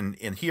case,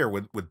 in here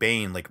with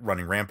Bane like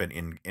running rampant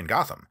in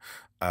Gotham.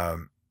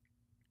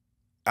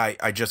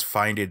 I just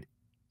find it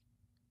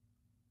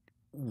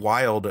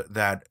wild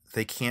that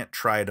they can't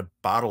try to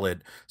bottle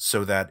it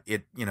so that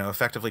it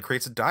effectively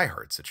creates a Die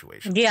Hard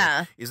situation. Yeah.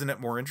 Like, isn't it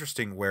more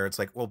interesting where it's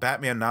like, well,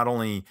 Batman not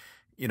only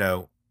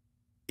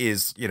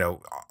is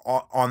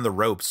on the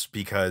ropes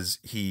because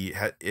he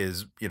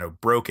is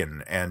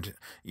broken, and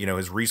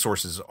his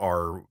resources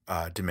are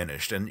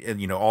diminished,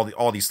 and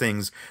all these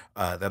things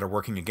that are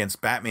working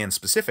against Batman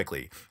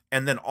specifically,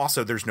 and then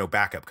also there's no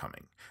backup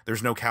coming.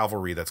 There's no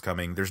cavalry that's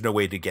coming. There's no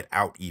way to get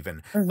out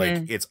even. Mm-hmm.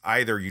 Like, it's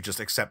either you just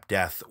accept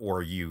death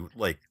or you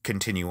like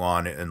continue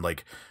on and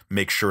like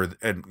make sure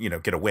and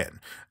get a win.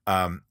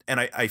 And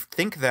I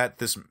think that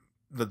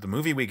the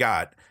movie we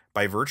got,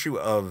 by virtue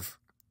of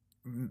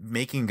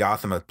making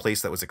Gotham a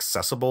place that was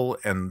accessible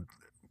and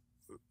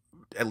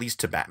at least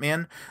to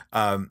Batman,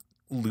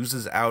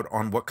 loses out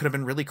on what could have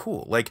been really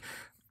cool. Like,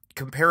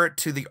 compare it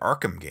to the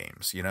Arkham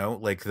games,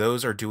 like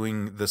those are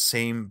doing the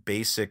same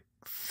basic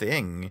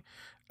thing.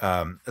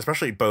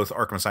 Especially both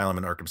Arkham Asylum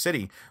and Arkham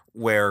City,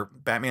 where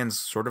Batman's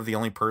sort of the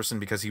only person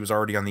because he was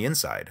already on the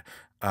inside,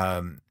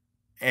 and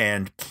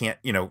can't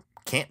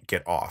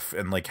get off,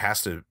 and like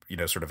has to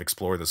sort of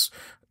explore this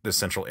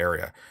central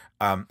area.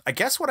 I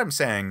guess what I'm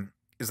saying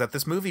is that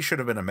this movie should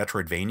have been a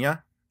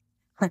Metroidvania.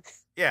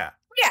 Yeah.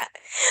 Yeah.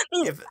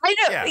 I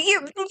know. Yeah.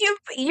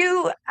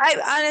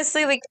 I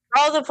honestly, like,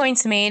 all the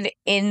points made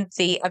in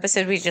the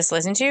episode we just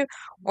listened to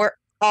were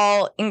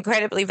all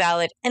incredibly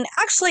valid, and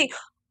actually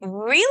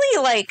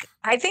really, like,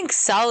 I think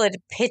solid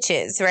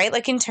pitches, right?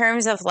 Like, in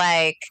terms of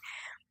like,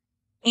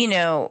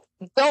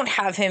 don't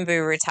have him be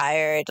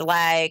retired,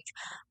 like,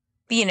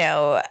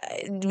 because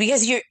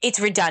it's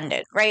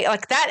redundant, right?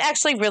 Like, that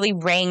actually really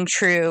rang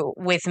true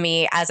with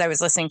me as I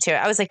was listening to it.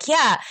 I was like,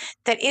 yeah,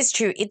 that is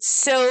true. It's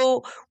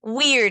so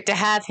weird to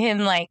have him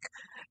like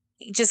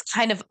just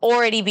kind of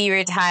already be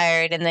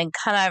retired and then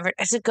kind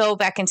of to go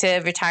back into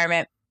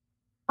retirement.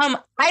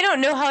 I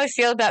don't know how I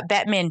feel about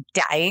Batman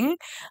dying,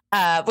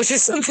 which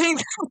is something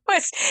that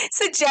was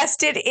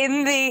suggested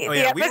in the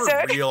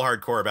episode. We were real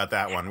hardcore about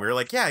that one. We were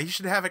like, yeah, you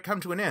should have it come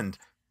to an end.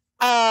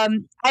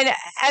 And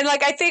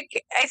like, I think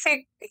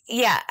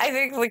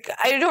like,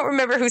 I don't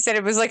remember who said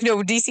it, was like,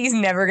 no, DC's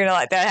never gonna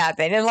let that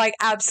happen, and like,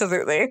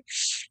 absolutely.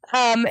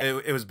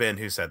 It was Ben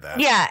who said that.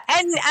 Yeah,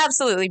 and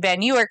absolutely,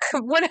 Ben, you are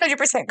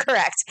 100%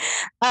 correct.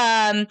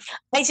 I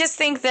just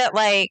think that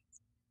like,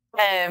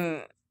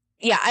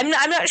 yeah, I'm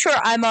not sure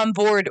I'm on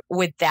board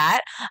with that.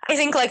 I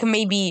think like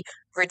maybe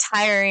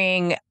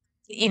retiring,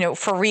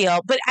 for real.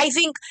 But I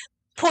think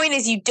point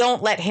is, you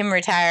don't let him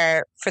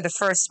retire for the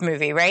first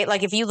movie, right?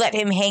 Like, if you let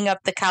him hang up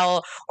the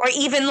cowl or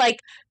even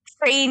like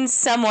train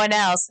someone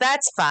else,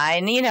 that's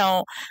fine.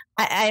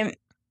 I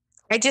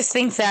just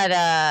think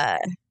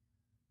that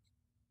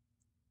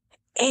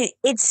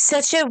it's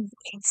such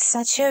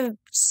a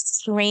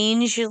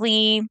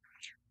strangely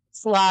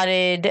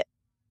plotted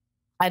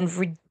and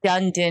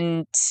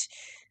redundant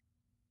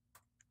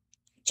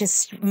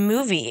just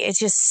movie. It's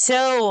just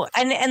so,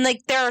 and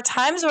like, there are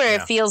times where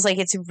it feels like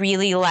it's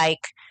really like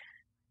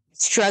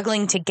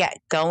struggling to get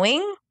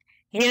going,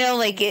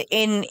 like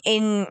in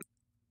it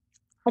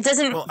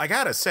doesn't. Well, I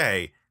gotta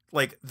say,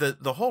 like,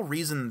 the whole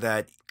reason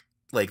that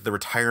like the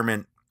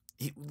retirement,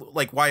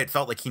 like why it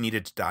felt like he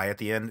needed to die at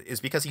the end, is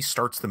because he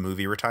starts the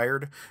movie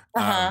retired.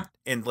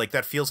 And like,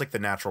 that feels like the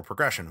natural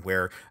progression,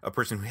 where a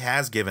person who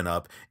has given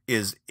up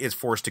is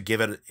forced to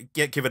give it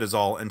his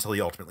all until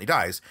he ultimately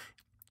dies.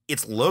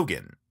 It's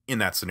Logan in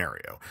that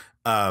scenario.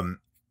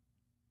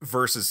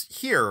 Versus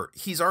here,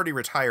 he's already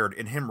retired,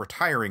 and him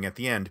retiring at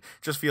the end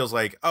just feels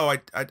like, oh,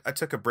 I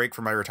took a break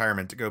from my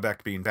retirement to go back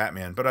to being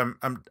Batman, but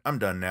I'm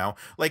done now.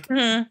 Like,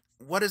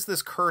 what is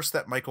this curse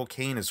that Michael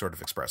Caine is sort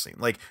of expressing?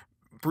 Like,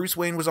 Bruce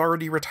Wayne was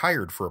already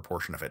retired for a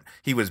portion of it.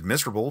 He was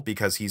miserable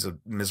because he's a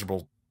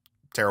miserable,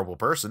 terrible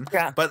person.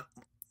 Yeah. But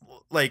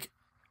like,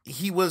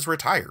 he was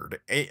retired,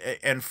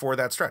 and for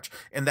that stretch.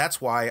 And that's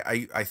why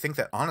I think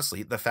that,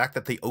 honestly, the fact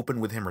that they open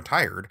with him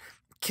retired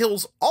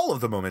kills all of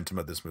the momentum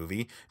of this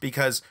movie,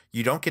 because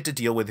you don't get to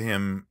deal with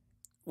him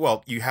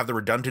well, you have the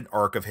redundant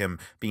arc of him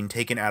being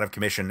taken out of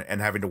commission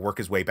and having to work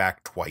his way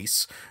back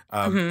twice.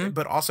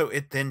 But also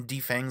it then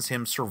defangs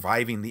him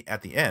surviving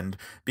at the end,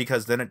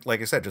 because then it,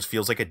 like I said, just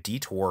feels like a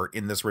detour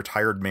in this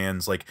retired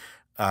man's like,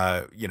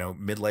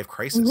 midlife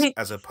crisis,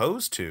 as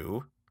opposed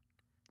to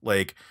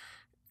like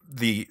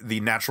the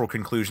natural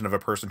conclusion of a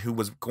person who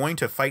was going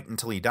to fight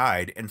until he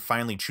died and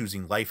finally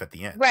choosing life at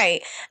the end.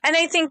 Right. And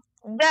I think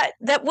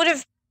that would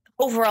have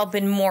overall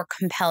been more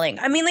compelling.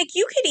 I mean, like,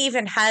 you could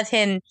even have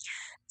him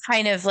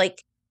kind of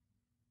like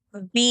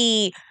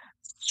be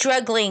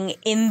struggling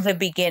in the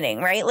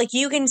beginning, right? Like,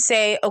 you can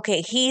say,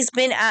 okay, he's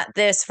been at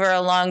this for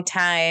a long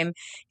time.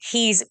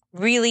 He's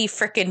really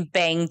freaking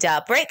banged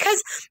up, right?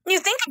 Because you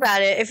think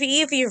about it,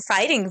 if you're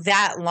fighting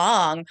that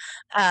long,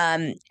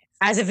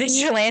 as a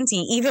vigilante,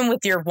 even with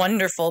your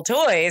wonderful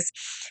toys,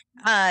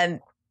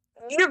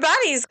 your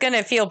body's going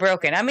to feel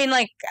broken. I mean,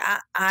 like,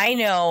 I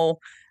know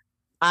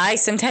I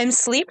sometimes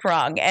sleep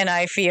wrong and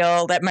I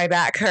feel that my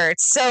back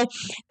hurts. So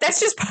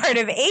that's just part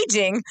of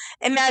aging.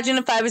 Imagine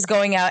if I was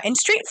going out and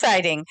street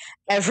fighting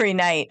every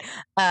night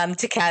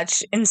to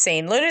catch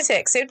insane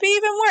lunatics. It'd be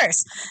even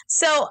worse.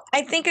 So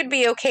I think it'd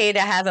be okay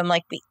to have him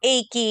like be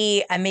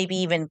achy and maybe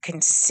even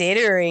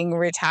considering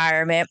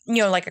retirement,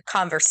 like a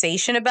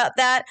conversation about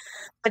that.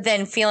 But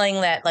then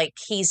feeling that like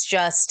he's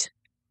just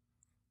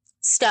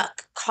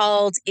stuck,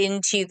 called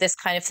into this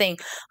kind of thing,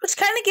 which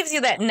kind of gives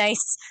you that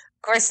nice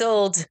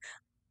grizzled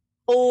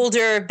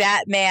older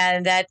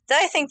Batman that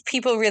I think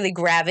people really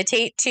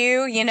gravitate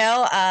to,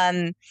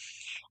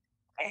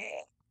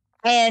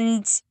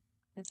 and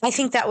I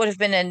think that would have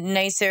been a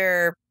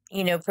nicer,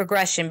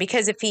 progression,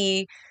 because if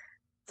he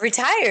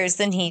retires,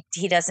 then he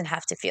doesn't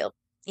have to feel,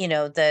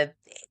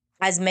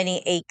 as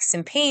many aches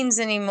and pains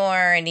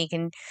anymore, and he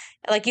can,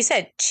 like you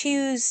said,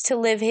 choose to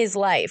live his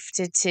life,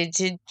 to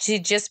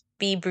just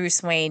be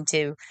Bruce Wayne,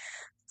 to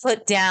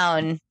put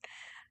down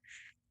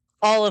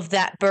all of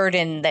that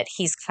burden that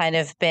he's kind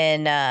of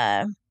been,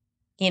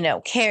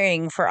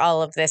 carrying for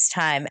all of this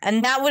time.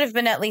 And that would have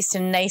been at least a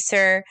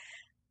nicer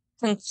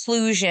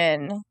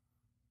conclusion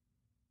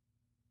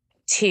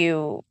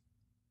to,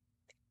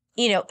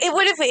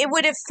 it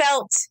would have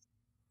felt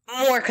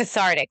more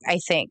cathartic, I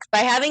think, by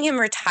having him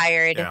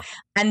retired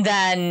and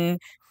then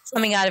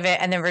coming out of it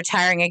and then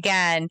retiring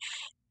again.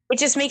 It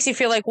just makes you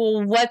feel like,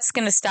 well, what's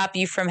going to stop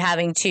you from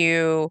having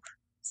to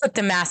put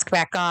the mask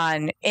back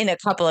on in a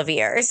couple of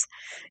years?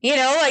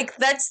 Like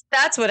that's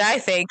what I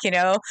think,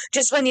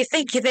 just when you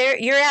think you're there,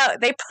 you're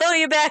out, they pull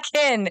you back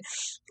in,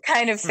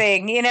 kind of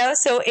thing,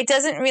 so it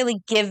doesn't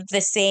really give the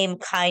same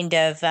kind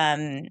of,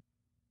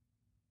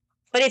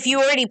 but if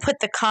you already put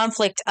the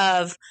conflict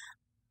of,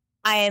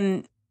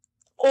 I'm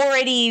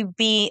already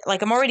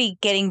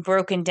getting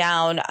broken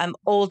down, I'm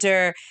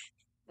older,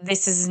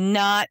 this is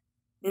not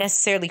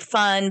necessarily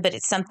fun, but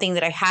it's something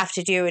that I have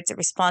to do. It's a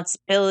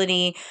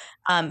responsibility.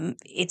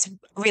 It's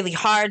really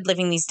hard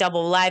living these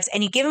double lives.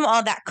 And you give him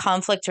all that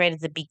conflict right at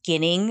the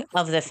beginning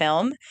of the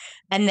film.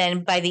 And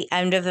then by the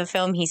end of the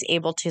film, he's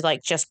able to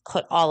like just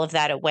put all of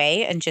that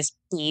away and just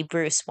be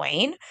Bruce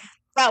Wayne.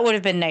 That would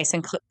have been nice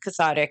and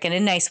cathartic, and a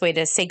nice way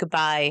to say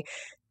goodbye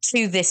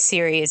to this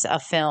series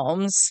of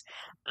films,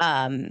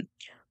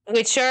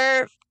 which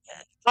are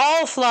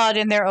all flawed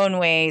in their own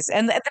ways.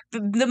 And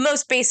the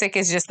most basic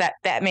is just that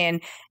Batman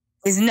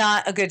is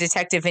not a good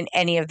detective in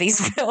any of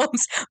these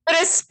films,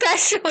 but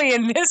especially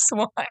in this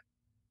one.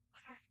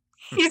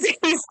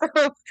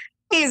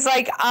 He's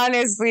like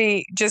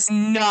honestly just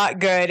not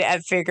good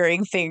at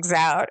figuring things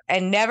out,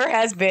 and never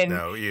has been.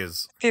 No, he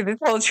is through this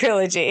whole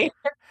trilogy.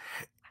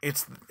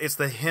 It's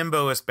the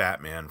himboest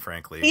Batman,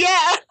 frankly.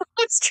 Yeah,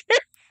 that's true.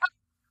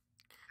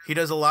 He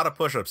does a lot of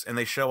push-ups, and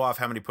they show off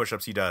how many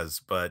push-ups he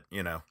does, but,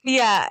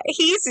 Yeah,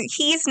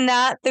 he's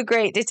not the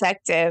great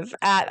detective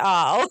at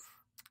all.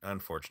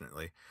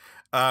 Unfortunately.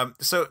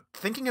 So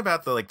thinking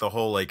about the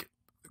whole, like,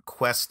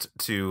 quest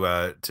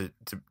to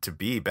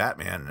be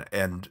Batman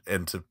and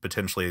to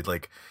potentially,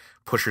 like,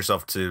 push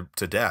yourself to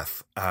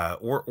death,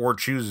 or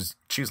choose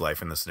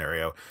life in this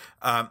scenario.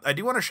 I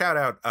do want to shout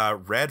out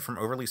Red from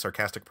Overly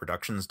Sarcastic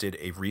Productions did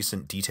a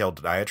recent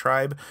detailed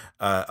diatribe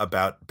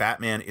about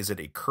Batman. Is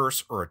it a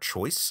curse or a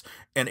choice?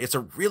 And it's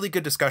a really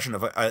good discussion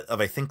of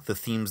I think the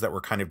themes that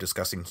we're kind of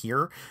discussing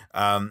here.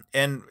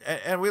 And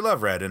we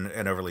love Red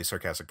and Overly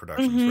Sarcastic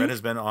Productions. Mm-hmm. Red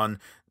has been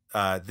on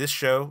this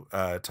show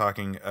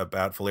talking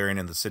about Valerian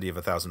and the City of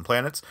a Thousand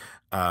Planets,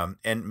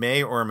 and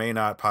may or may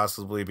not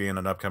possibly be in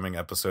an upcoming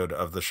episode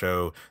of the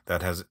show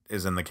that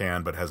is in the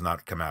can but has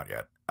not come out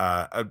yet.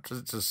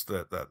 Just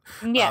that.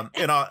 Yeah.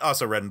 And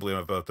also Red and Bloom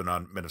have both been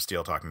on Men of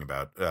Steel talking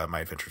about my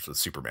adventures with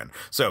Superman.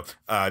 So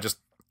just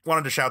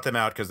wanted to shout them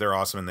out because they're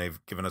awesome, and they've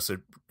given us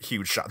a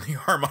huge shot in the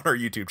arm on our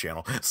YouTube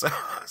channel. So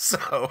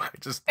I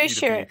just need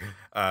to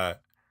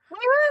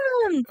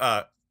be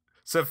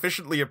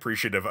sufficiently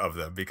appreciative of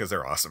them because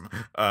they're awesome.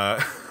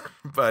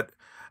 But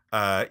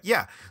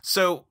yeah,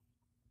 so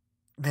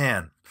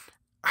man,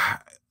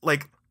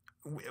 like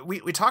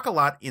we talk a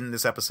lot in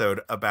this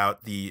episode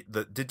about the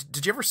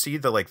did you ever see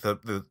the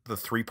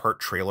 3-part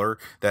trailer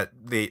that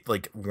they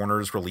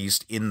Warner's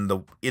released in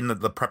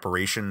the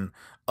preparation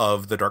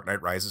of The Dark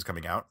Knight Rises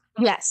coming out?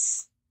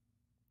 Yes.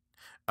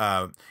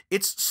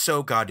 It's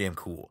so goddamn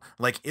cool.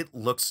 Like, it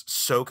looks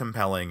so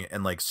compelling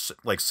and like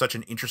such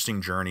an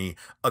interesting journey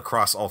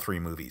across all 3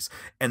 movies.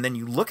 And then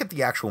you look at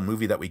the actual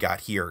movie that we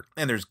got here,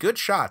 and there's good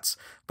shots,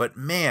 but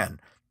man,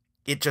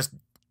 it just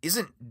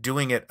isn't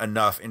doing it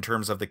enough in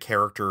terms of the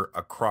character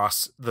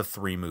across the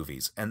 3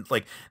 movies. And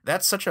like,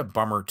 that's such a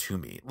bummer to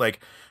me. Like,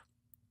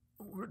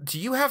 do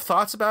you have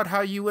thoughts about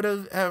how you would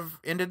have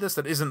ended this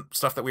that isn't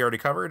stuff that we already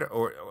covered?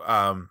 Or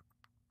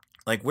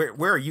like,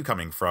 where are you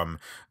coming from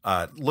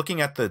looking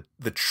at the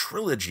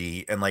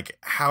trilogy and like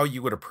how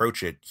you would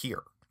approach it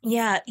here?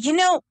 Yeah,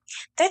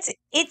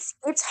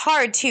 it's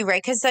hard too,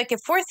 right? Because like, if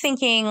we're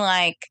thinking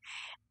like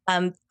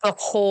the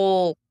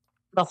whole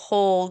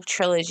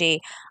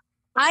trilogy,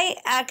 I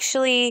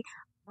actually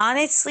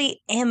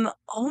honestly am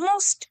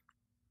almost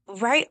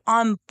right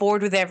on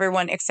board with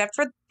everyone except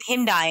for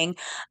him dying,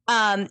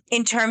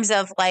 in terms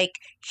of like,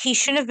 he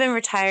shouldn't have been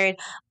retired.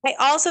 I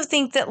also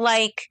think that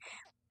like,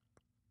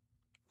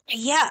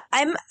 yeah,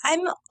 I'm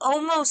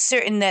almost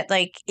certain that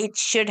like it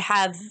should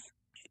have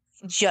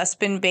just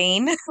been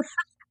Bane. Like,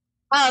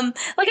 I'm kind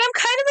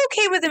of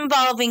okay with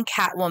involving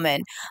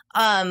Catwoman,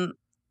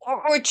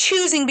 or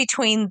choosing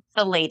between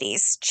the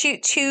ladies,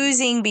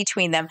 choosing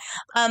between them.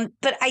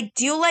 But I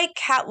do like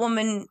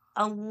Catwoman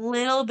a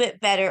little bit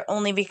better,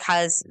 only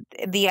because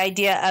the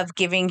idea of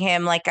giving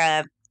him like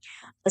a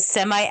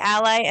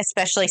semi-ally,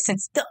 especially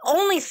since the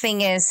only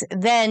thing is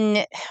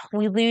then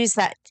we lose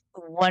that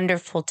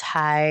wonderful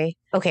tie.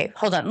 Okay,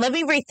 hold on. Let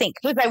me rethink,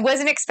 because I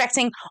wasn't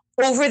expecting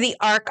over the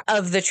arc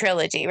of the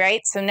trilogy,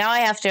 right? So now I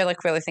have to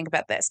like really think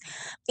about this,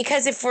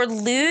 because if we're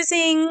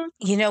losing,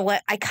 you know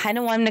what? I kind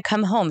of want him to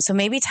come home. So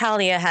maybe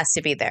Talia has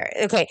to be there.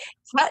 Okay,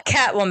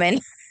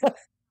 Catwoman.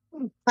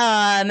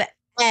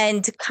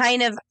 And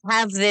kind of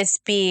have this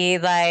be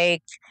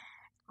like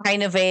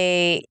kind of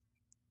a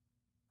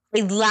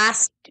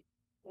last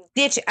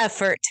ditch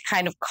effort to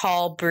kind of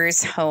call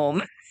Bruce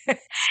home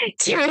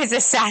to his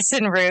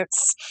assassin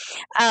roots.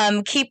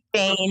 Keep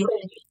Bane.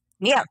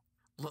 Yeah.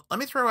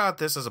 Let me throw out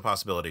this as a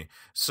possibility.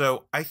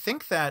 So I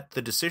think that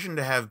the decision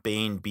to have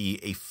Bane be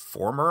a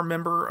former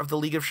member of the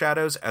League of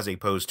Shadows as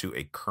opposed to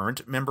a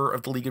current member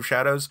of the League of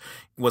Shadows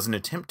was an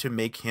attempt to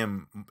make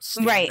him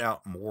stand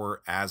out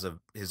more as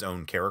his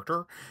own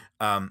character.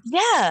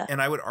 Yeah. And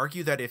I would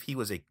argue that if he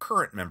was a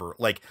current member,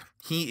 like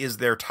he is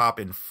their top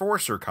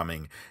enforcer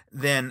coming,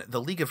 then the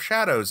League of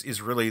Shadows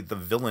is really the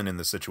villain in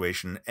the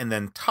situation. And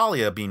then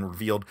Talia being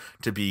revealed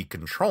to be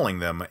controlling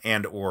them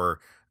and or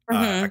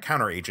a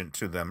counter agent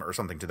to them or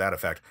something to that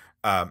effect,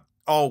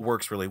 all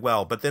works really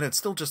well. But then it's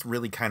still just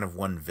really kind of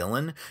one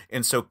villain.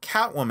 And so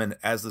Catwoman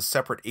as the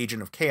separate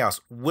agent of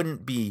chaos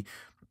wouldn't be,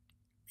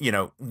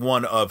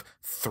 one of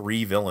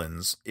 3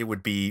 villains. It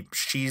would be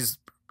she's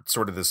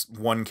sort of this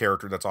one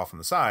character that's off on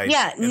the side.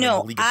 Yeah,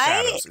 no,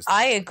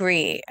 I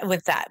agree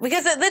with that,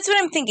 because that's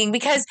what I'm thinking.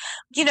 Because,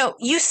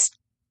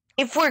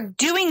 if we're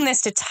doing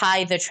this to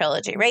tie the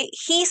trilogy, right?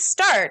 He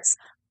starts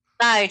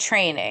by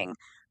training,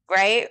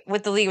 right,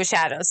 with the League of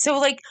Shadows. So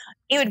like,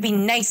 it would be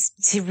nice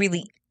to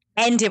really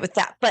end it with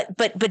that, but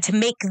to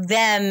make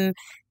them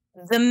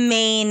the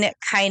main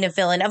kind of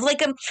villain of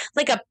like a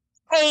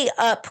pay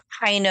up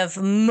kind of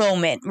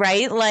moment,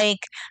 right? Like,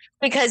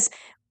 because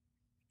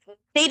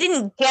they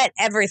didn't get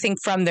everything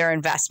from their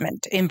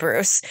investment in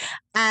Bruce,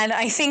 and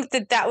I think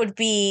that would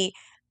be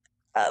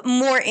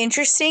more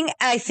interesting.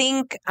 I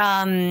think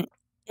one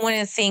of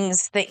the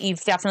things that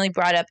you've definitely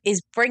brought up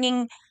is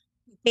bringing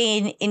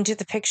Bane into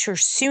the picture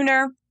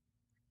sooner.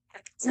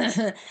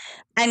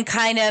 And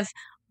kind of,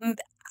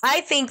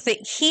 I think that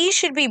he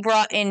should be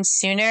brought in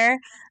sooner,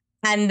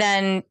 and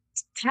then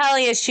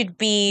Talia should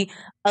be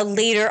a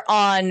later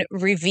on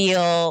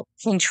reveal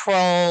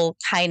control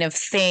kind of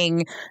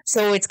thing.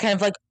 So it's kind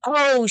of like,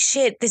 oh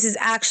shit, this is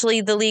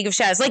actually the League of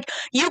Shadows. Like,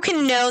 you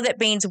can know that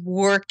Bane's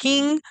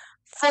working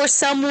for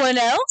someone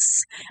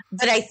else,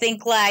 but I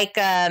think like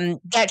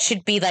that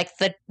should be like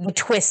the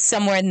twist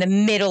somewhere in the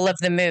middle of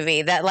the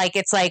movie, that like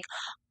it's like,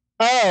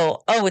 oh,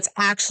 it's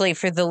actually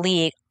for the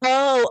League.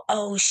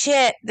 Oh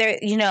shit. They're,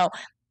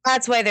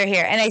 that's why they're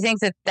here. And I think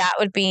that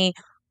would be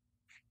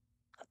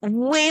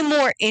way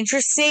more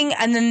interesting.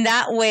 And then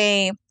that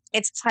way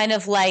it's kind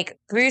of like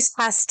Bruce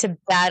has to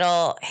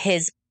battle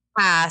his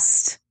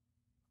past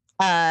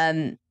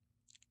in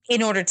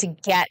order to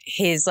get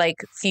his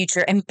like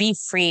future and be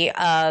free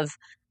of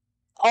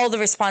all the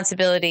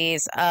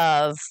responsibilities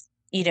of,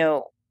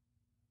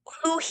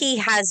 who he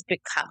has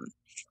become,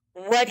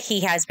 what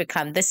he has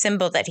become, the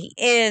symbol that he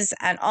is,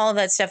 and all of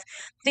that stuff,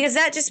 because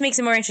that just makes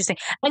it more interesting.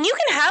 And you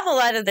can have a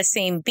lot of the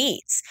same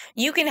beats.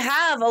 You can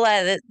have a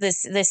lot of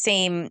the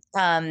same,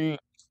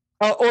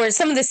 or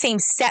some of the same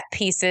set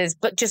pieces,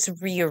 but just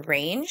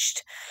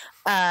rearranged.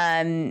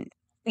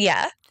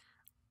 Yeah.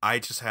 I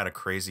just had a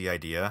crazy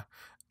idea.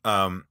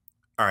 All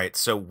right.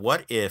 So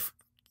what if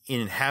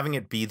in having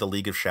it be the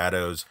League of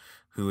Shadows,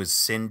 who is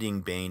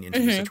sending Bane into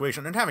the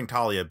situation and having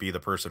Talia be the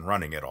person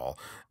running it all.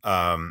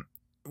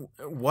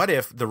 What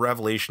if the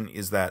revelation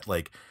is that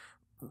like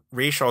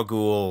Ra's al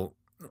Ghul,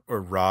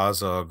 or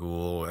Ra's al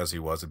Ghul as he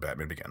was in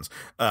Batman Begins,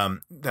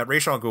 that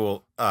Ra's al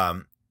Ghul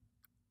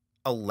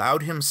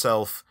allowed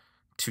himself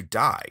to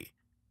die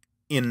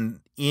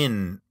in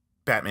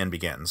Batman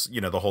Begins, you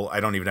know, the whole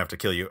I don't even have to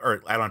kill you,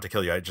 or I don't have to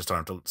kill you, I just don't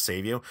have to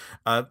save you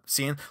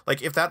scene.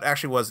 Like, if that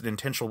actually was an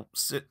intentional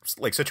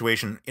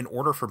situation in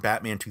order for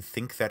Batman to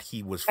think that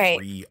he was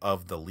free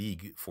of the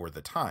League for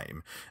the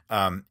time,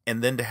 and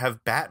then to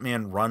have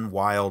Batman run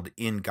wild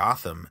in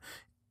Gotham,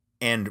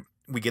 and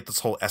we get this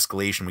whole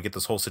escalation, we get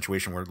this whole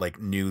situation where like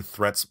new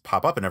threats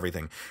pop up and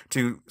everything,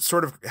 to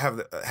sort of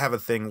have a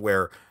thing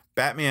where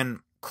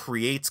Batman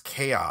creates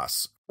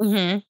chaos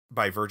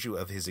by virtue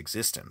of his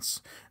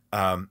existence.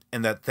 And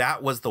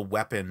that was the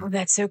weapon. Oh,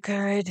 that's so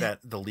good. That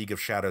the League of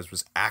Shadows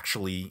was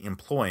actually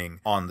employing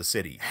on the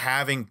city.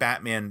 Having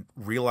Batman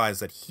realize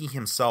that he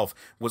himself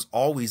was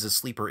always a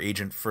sleeper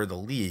agent for the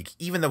League,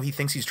 even though he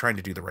thinks he's trying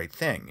to do the right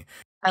thing.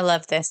 I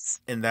love this.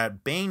 And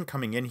that Bane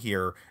coming in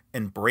here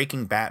and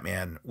breaking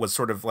Batman was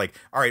sort of like,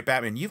 all right,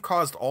 Batman, you've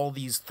caused all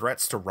these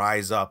threats to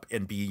rise up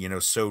and be, you know,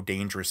 so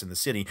dangerous in the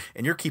city,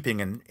 and you're keeping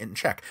in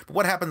check. But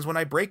what happens when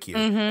I break you?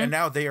 And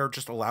now they are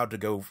just allowed to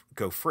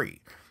go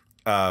free.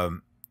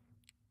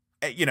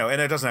 You know, and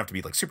it doesn't have to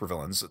be like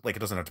supervillains. Like, it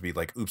doesn't have to be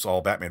like, oops,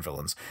 all Batman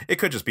villains. It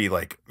could just be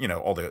like, you know,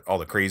 all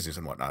the crazies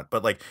and whatnot.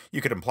 But like,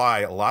 you could imply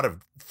a lot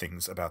of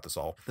things about this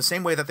all. The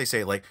same way that they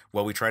say like,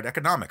 well, we tried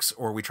economics,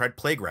 or we tried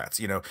plague rats.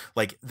 You know,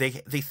 like they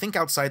think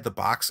outside the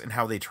box in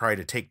how they try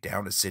to take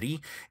down a city.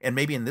 And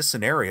maybe in this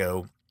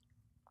scenario,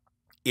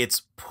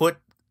 it's put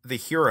the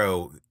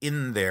hero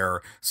in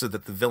there so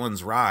that the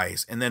villains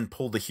rise, and then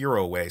pull the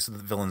hero away so that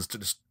the villains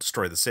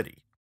destroy the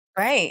city.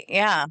 Right.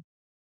 Yeah.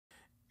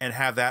 And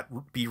have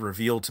that be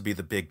revealed to be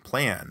the big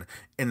plan.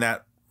 And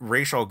that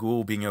Ra's al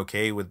Ghul being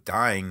okay with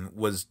dying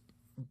was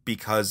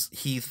because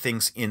he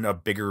thinks in a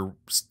bigger,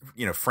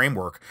 you know,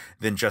 framework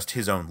than just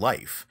his own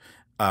life.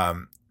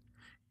 And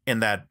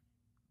that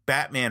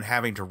Batman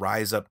having to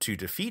rise up to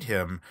defeat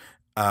him,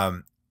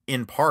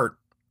 in part,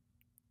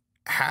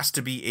 has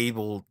to be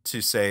able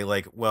to say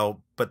like,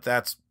 well, but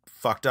that's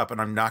fucked up,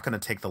 and I'm not going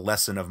to take the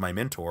lesson of my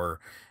mentor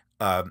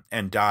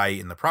and die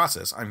in the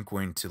process. I'm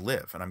going to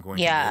live, and I'm going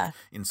to live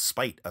in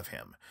spite of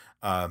him.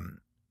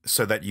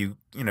 So that you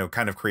know,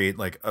 kind of create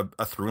like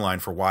a through line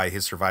for why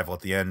his survival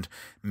at the end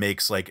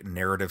makes like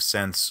narrative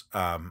sense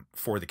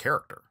for the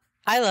character.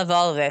 I love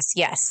all of this.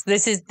 Yes.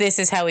 This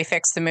is how we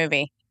fix the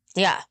movie.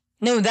 Yeah.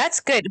 No, that's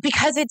good,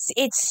 because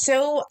it's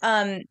so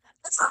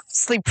that's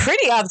honestly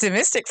pretty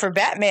optimistic for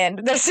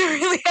Batman. That's a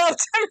really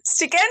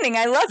optimistic ending.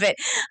 I love it.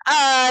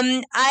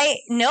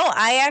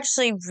 I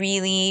actually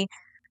really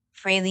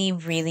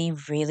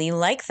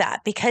like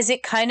that, because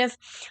it kind of,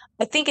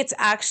 I think it's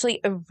actually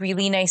a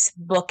really nice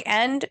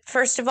bookend,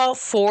 first of all,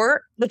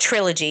 for the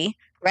trilogy,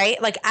 right?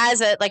 Like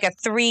as a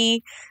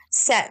 3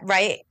 set,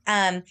 right?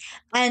 And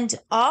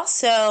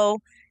also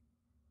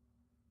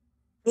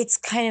it's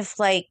kind of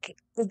like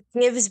it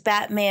gives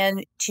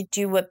Batman to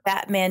do what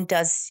Batman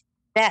does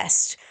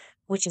best,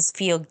 which is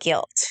feel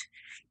guilt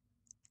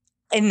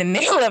in the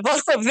middle of all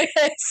of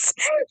this,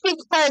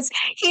 because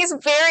he's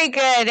very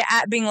good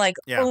at being like,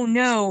 oh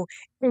no,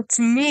 it's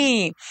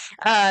me.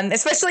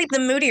 Especially the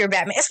moodier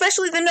Batman,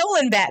 especially the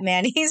Nolan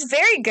Batman. He's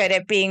very good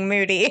at being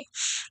moody.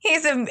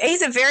 He's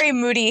a very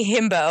moody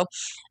himbo.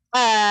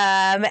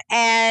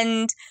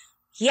 And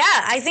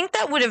yeah, I think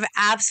that would have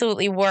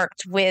absolutely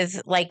worked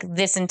with like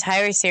this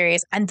entire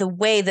series and the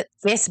way that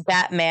this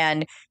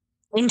Batman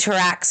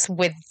interacts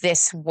with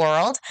this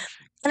world.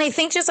 And I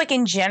think just like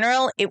in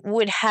general, it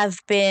would have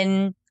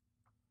been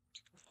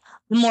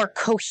more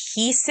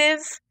cohesive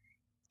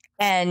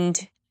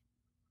and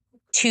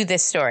to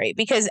this story,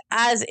 because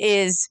as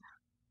is,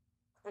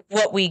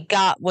 what we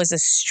got was a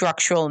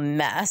structural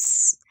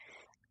mess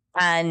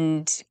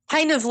and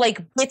kind of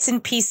like bits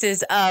and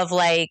pieces of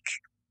like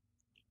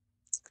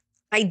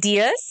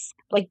ideas,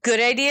 like good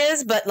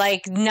ideas, but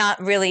like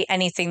not really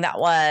anything that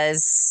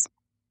was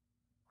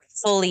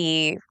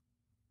fully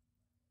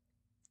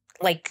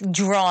like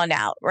drawn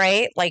out,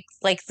 right? Like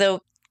the,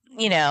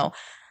 you know,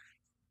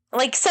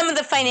 like some of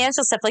the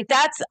financial stuff, like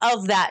that's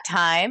of that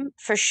time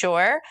for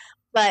sure.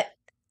 But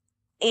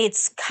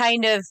it's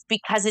kind of,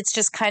 because it's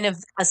just kind of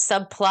a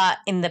subplot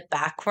in the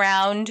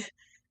background,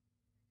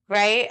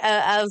 right?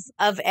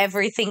 Of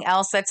everything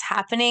else that's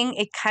happening.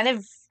 It kind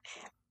of,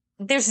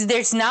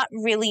 there's not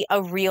really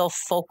a real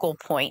focal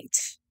point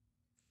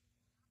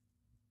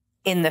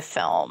in the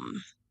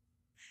film.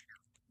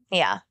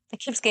 Yeah. It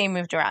keeps getting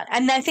moved around.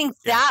 And I think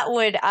that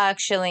would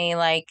actually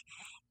like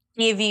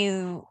give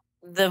you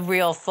the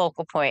real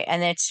focal point.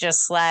 And it's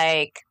just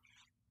like,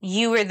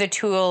 you were the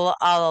tool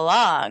all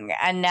along.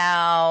 And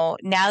now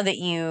that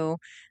you,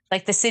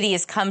 like the city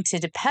has come to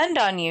depend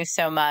on you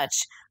so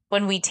much,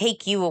 when we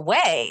take you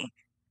away,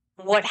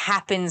 what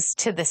happens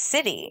to the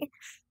city?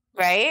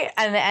 Right.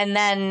 And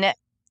then,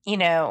 you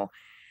know,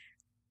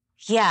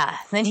 yeah,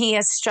 then he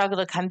has to struggle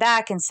to come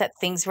back and set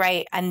things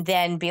right and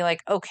then be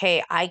like,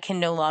 okay, I can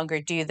no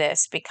longer do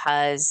this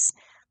because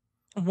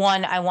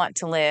one, I want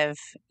to live,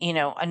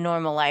 a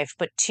normal life,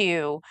 but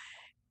two,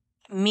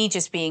 me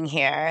just being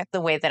here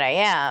the way that I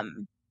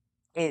am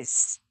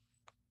is,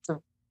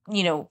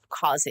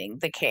 causing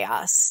the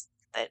chaos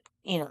that,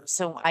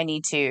 so I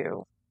need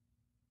to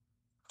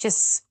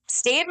just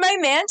stay in my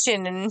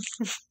mansion and,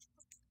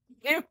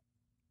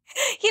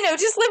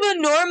 just live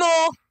a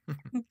normal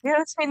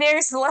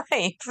millionaire's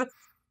life.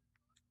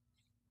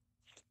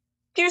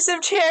 Do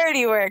some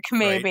charity work,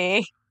 maybe.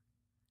 Right.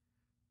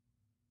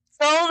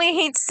 If only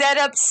he'd set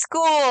up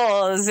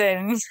schools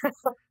and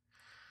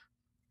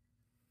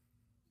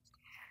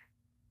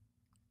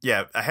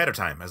Yeah, ahead of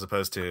time as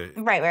opposed to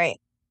right.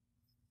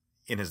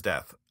 in his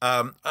death.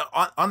 On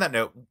that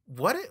note,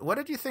 what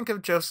did you think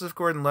of Joseph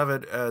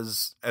Gordon-Levitt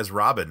as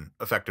Robin,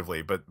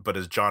 effectively, but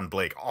as John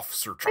Blake,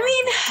 Officer John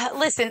Blake?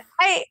 Listen,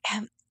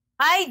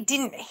 I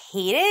didn't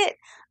hate it.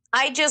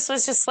 I just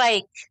was just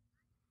like,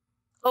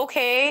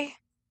 okay,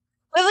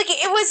 but like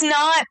it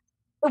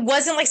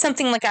wasn't like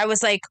something like I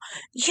was like,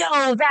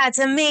 yo, that's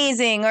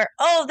amazing, or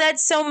oh,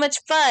 that's so much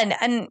fun,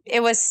 and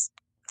it was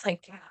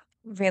like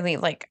really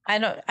like I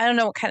don't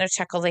know what kind of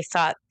chuckle they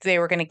thought they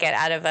were going to get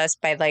out of us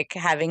by like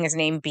having his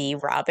name be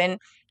Robin,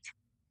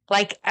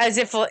 like as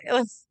if like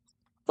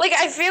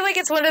I feel like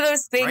it's one of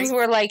those things Right.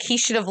 where like he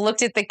should have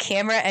looked at the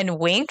camera and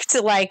winked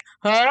like,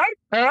 huh,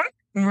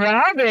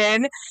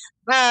 Robin,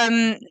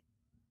 right,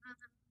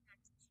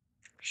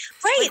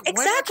 Like, why not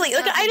exactly.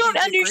 just Like have I him don't be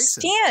Dick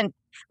Grayson? understand.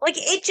 Like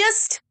it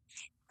just,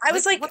 I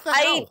was like, what the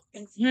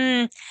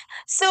hell?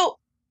 So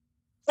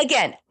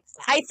again,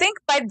 I think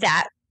by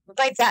that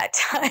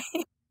time,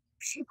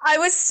 I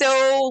was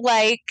so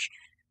like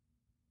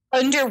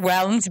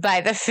underwhelmed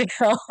by the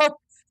film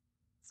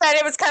that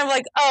it was kind of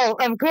like, oh,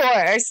 of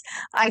course.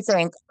 I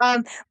think,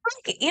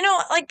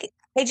 like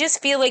I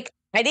just feel like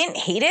I didn't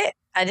hate it.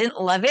 I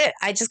didn't love it.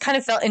 I just kind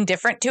of felt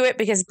indifferent to it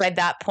because by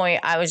that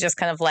point I was just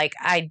kind of like,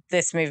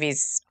 this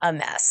movie's a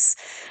mess.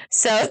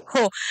 So,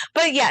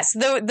 but yes,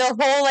 the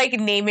whole like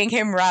naming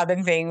him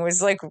Robin thing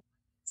was like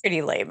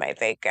pretty lame. I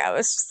think I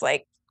was just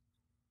like,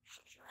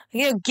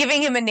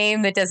 giving him a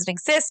name that doesn't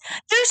exist.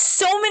 There's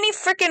so many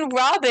freaking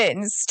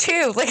Robins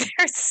too. Like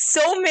there's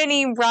so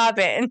many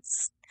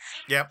Robins.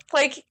 Yep.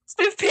 Like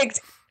could have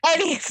picked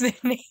any of the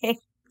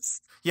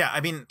names. Yeah,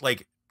 I mean,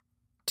 like,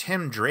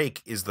 Tim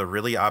Drake is the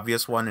really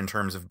obvious one in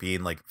terms of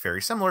being like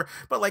very similar,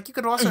 but like you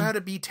could also have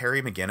it be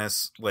Terry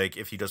McGinnis, like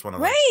if you just want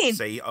to like, Right.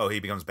 say, oh, he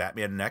becomes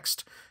Batman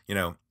next,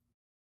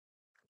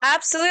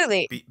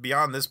 Absolutely.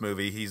 beyond this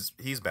movie,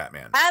 he's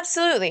Batman.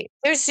 Absolutely.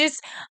 There's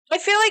just, I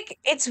feel like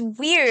it's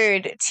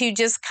weird to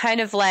just kind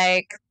of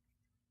like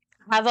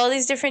have all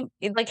these different,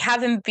 like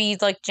have him be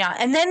like John,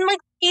 and then like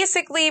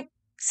basically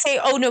say,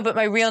 oh no, but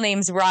my real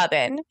name's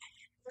Robin.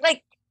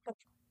 Like,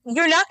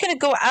 you're not going to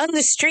go out in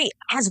the street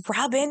as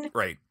Robin.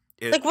 Right.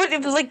 Like, what,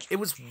 like, It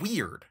was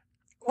weird.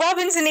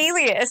 Robin's an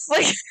alias.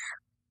 Like,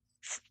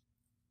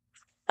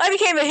 I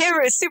became a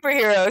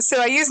superhero,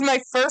 so I used my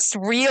first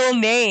real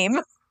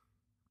name.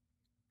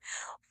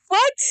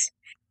 What?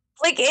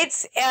 Like it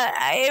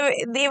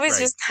was Right.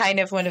 just kind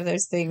of one of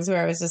those things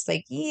where I was just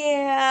like,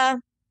 yeah,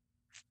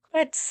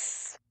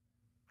 that's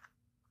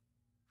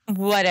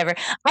whatever.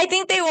 I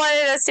think they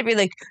wanted us to be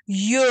like,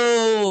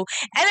 yo, and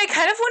I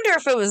kind of wonder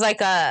if it was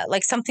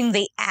like something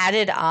they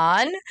added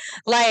on,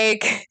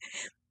 like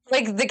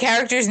the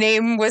character's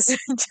name was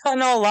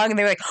done all along, and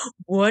they were like,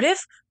 what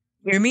if?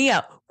 Hear me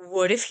out.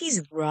 What if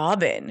he's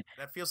Robin?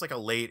 That feels like a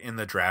late in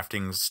the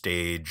drafting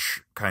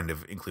stage kind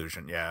of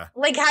inclusion. Yeah.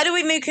 Like, how do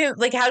we make him,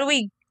 like, how do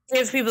we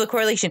give people a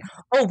correlation?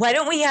 Oh, why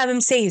don't we have him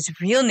say his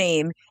real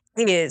name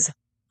is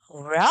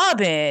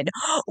Robin?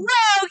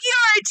 Wow,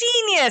 you're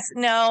a genius.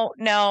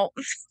 No.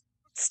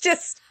 It's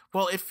just.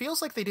 Well, it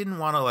feels like they didn't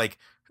want to like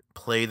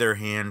play their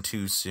hand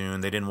too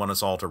soon. They didn't want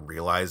us all to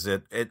realize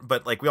it.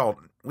 But like we all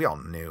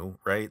knew,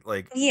 right?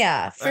 Like,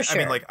 Yeah, for sure. I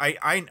mean, like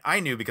I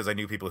knew because I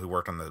knew people who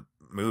worked on the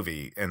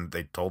movie and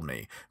they told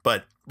me,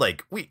 but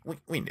like we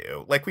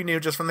knew, like we knew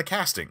just from the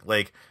casting,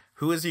 like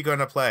who is he going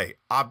to play?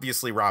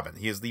 Obviously Robin.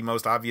 He is the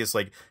most obvious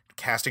like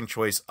casting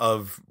choice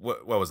of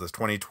what was this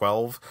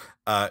 2012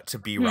 to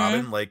be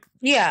Robin. Like,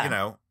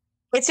 Yeah.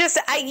 It's just,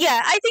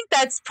 I think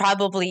that's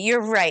probably,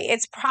 you're right.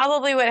 It's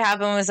probably what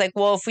happened was like,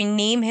 well, if we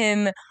name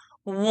him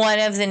one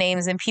of the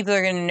names, then people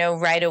are going to know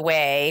right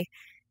away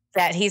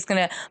that he's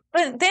going to,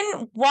 but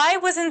then why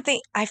wasn't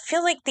I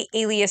feel like the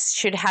alias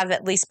should have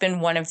at least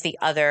been one of the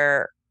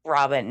other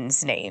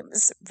Robin's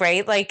names,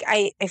 right? Like,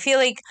 I feel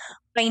like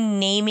by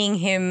naming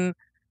him,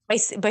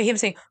 by him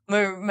saying,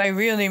 my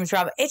real name is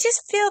Robin, it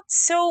just felt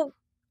so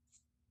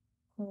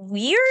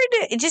weird.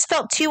 It just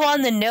felt too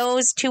on the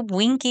nose, too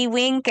winky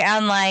wink,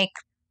 and like,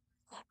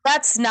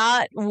 that's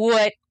not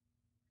what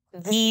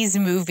these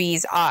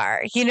movies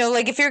are.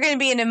 Like if you're going to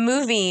be in a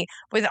movie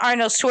with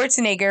Arnold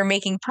Schwarzenegger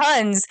making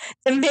puns,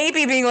 then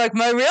maybe being like,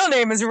 my real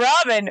name is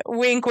Robin,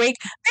 wink, wink,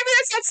 maybe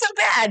that's not so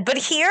bad. But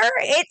here,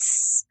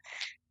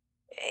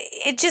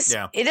 it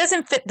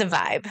doesn't fit the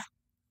vibe.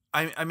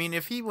 I mean,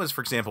 if he was,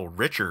 for example,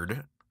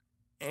 Richard,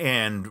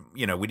 and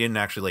you know, we didn't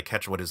actually like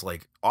catch what his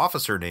like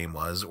officer name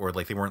was, or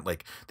like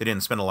they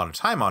didn't spend a lot of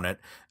time on it,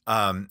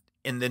 and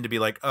then to be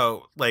like,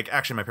 oh, like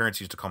actually my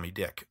parents used to call me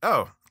Dick.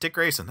 Oh, Dick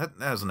Grayson, that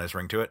has a nice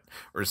ring to it,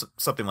 or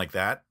something like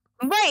that.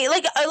 Right.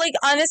 Like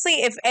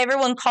honestly, if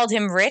everyone called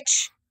him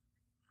Rich,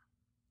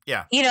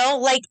 yeah, you know,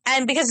 like,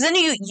 and because then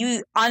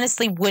you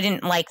honestly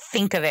wouldn't like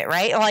think of it,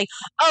 right? Like,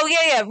 oh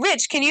yeah,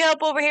 Rich, can you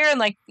help over here?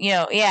 And like, you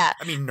know, yeah.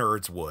 I mean,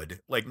 nerds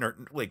would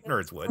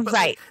nerds would, but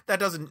right? Like,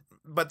 that doesn't.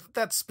 But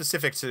that's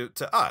specific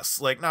to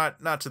us, like not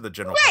to the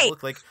general right.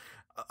 public. Like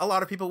a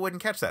lot of people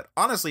wouldn't catch that.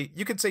 Honestly,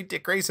 you could say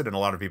Dick Grayson, and a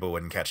lot of people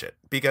wouldn't catch it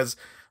because,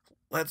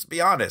 let's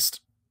be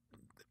honest,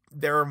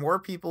 there are more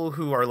people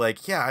who are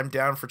like, yeah, I'm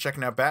down for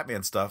checking out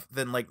Batman stuff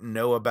than like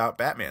know about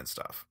Batman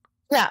stuff.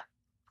 Yeah.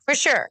 For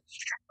sure.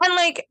 And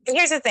like,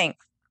 here's the thing.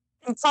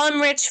 Call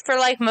him Rich for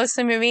like most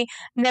of the movie,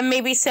 and then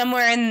maybe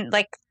somewhere in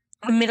like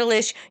the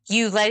middle-ish,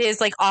 you let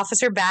his like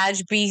officer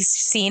badge be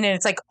seen, and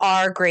it's like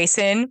R.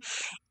 Grayson.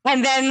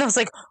 And then I was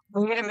like,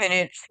 wait a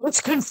minute,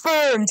 it's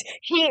confirmed.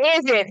 He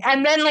is it.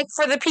 And then like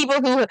for the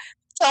people who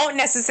don't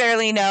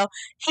necessarily know,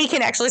 he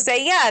can actually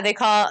say, yeah, they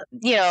call,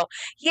 you know,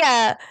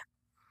 yeah,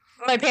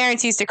 my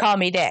parents used to call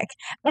me Dick.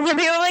 And then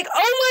people were like, oh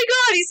my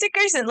God, he's Dick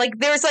Grayson. Like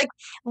there's like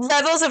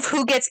levels of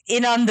who gets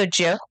in on the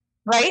joke.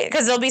 Right?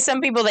 Because there'll be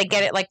some people that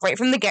get it like right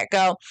from the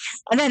get-go.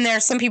 And then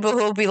there's some people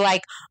who will be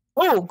like,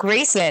 oh,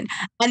 Grayson.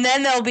 And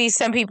then there'll be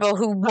some people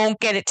who won't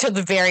get it till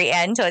the very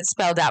end, till it's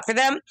spelled out for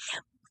them.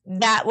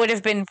 That would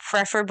have been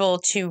preferable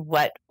to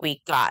what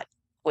we got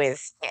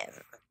with him.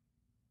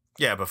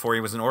 Yeah, before he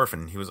was an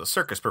orphan, he was a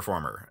circus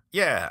performer.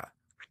 Yeah.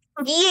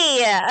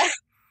 Yeah.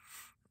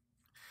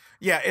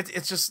 Yeah,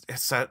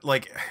 it's that,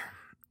 like,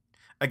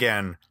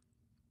 again,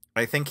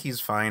 I think he's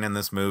fine in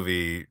this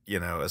movie, you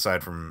know,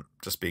 aside from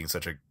just being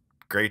such a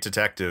great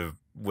detective.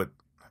 With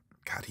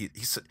God,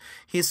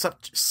 he's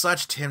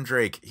such Tim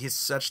Drake. He's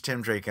such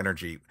Tim Drake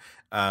energy.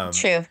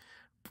 True.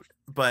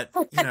 But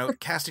you know,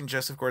 casting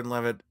Joseph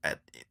Gordon-Levitt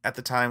at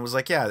the time was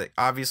like, yeah,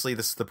 obviously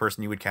this is the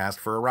person you would cast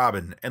for a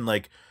Robin, and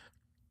like,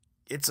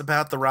 it's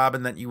about the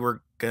Robin that you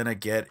were gonna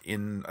get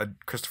in a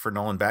Christopher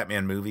Nolan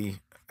Batman movie.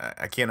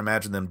 I can't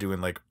imagine them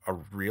doing like a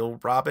real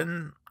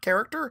Robin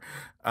character.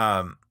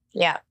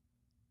 Yeah.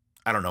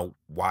 I don't know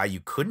why you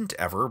couldn't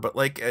ever, but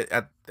like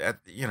at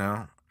you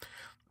know,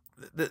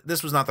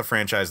 this was not the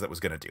franchise that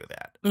was going to do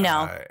that.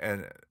 No.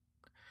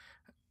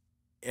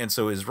 And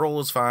so his role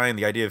is fine.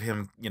 The idea of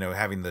him, you know,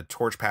 having the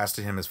torch passed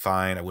to him is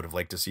fine. I would have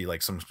liked to see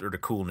like some sort of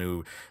cool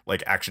new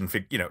like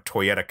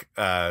toyetic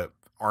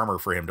armor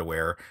for him to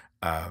wear.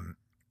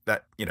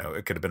 That, you know,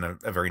 it could have been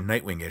a very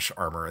Nightwing-ish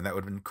armor, and that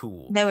would have been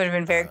cool. That would have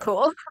been very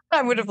cool.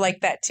 I would have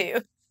liked that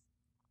too.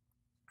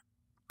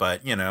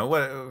 But you know,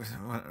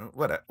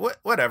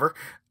 whatever.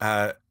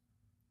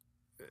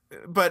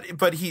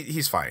 But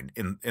he's fine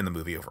in the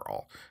movie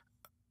overall.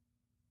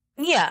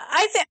 Yeah,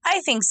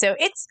 I think so.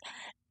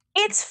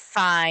 It's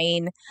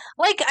fine.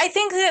 Like, I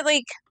think that,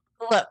 like,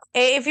 look,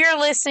 if you're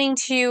listening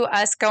to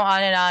us go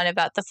on and on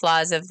about the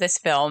flaws of this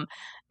film,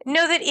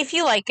 know that if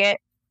you like it,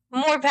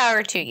 more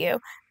power to you,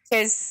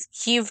 because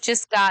you've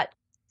just got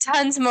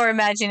tons more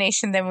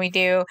imagination than we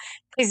do,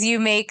 because you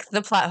make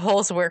the plot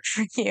holes work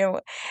for you,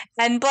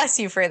 and bless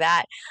you for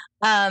that.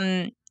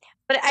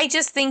 But I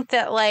just think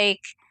that, like,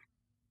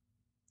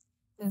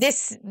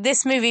 this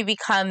movie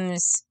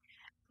becomes,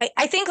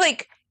 I think,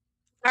 like,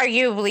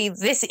 arguably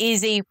this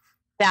is a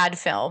bad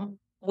film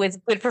with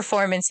good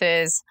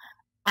performances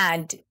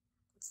and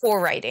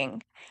poor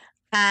writing,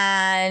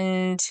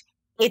 and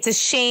it's a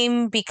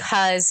shame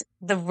because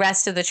the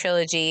rest of the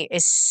trilogy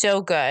is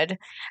so good.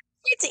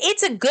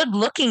 It's a good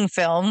looking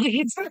film.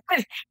 It's,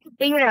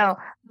 you know,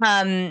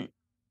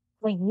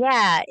 like,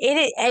 yeah,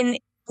 and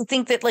I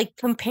think that, like,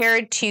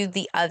 compared to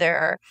the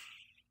other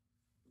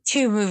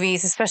two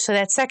movies, especially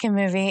that second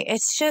movie,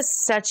 it's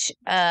just such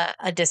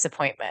a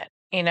disappointment,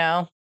 you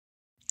know?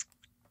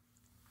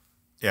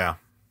 Yeah.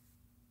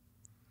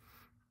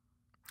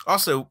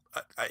 Also,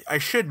 I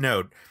should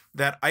note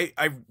that I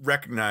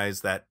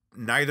recognize that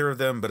neither of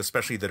them, but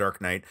especially The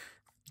Dark Knight,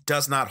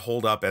 does not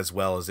hold up as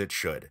well as it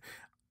should.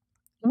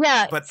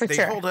 Yeah, but for they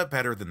sure. hold up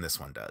better than this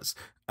one does.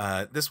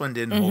 This one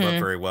didn't hold up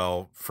very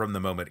well from the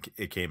moment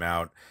it came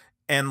out,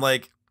 and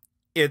like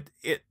it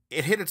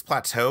hit its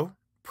plateau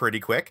pretty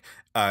quick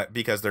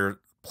because there are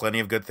plenty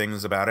of good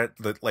things about it.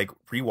 That, like,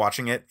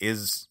 rewatching it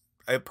is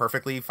a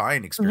perfectly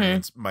fine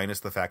experience, minus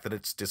the fact that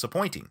it's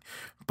disappointing.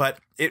 But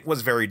it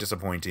was very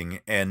disappointing,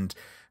 and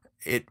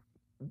it,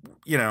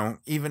 you know,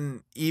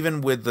 even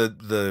with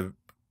the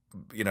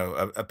you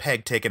know, a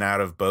peg taken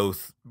out of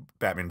both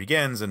Batman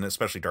Begins and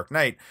especially Dark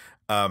Knight,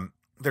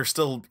 there's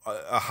still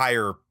a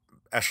higher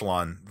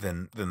echelon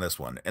than this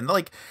one. And,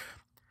 like,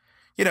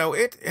 you know,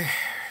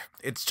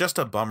 it's just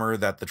a bummer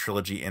that the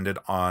trilogy ended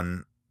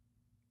on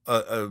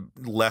a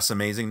less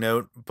amazing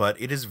note, but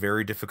it is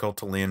very difficult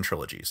to land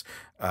trilogies.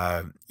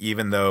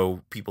 Even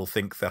though people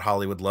think that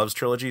Hollywood loves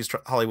trilogies,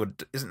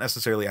 Hollywood isn't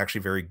necessarily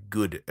actually very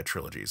good at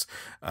trilogies.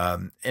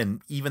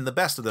 And even the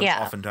best of them,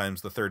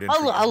 oftentimes the third entry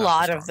a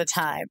lot of the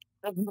time,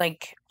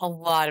 like a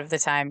lot of the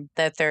time,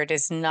 the third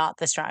is not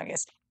the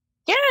strongest.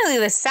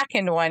 Generally, the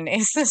second one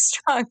is the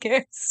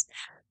strongest.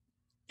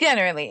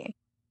 Generally,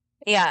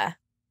 yeah.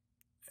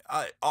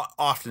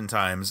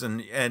 Oftentimes,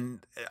 and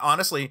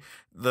honestly,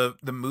 the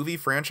movie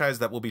franchise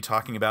that we'll be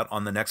talking about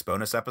on the next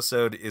bonus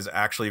episode is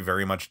actually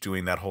very much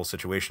doing that whole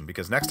situation,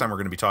 because next time we're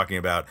going to be talking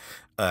about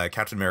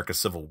Captain America: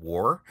 Civil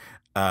War,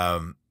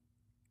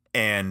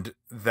 and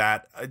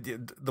that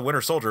the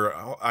Winter Soldier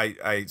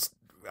I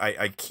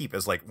keep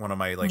as like one of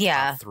my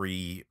top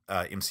 3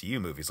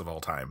 MCU movies of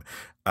all time.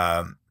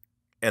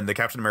 And the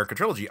Captain America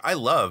trilogy, I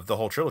love the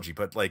whole trilogy,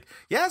 but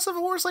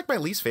Civil War is like my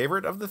least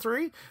favorite of the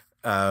 3.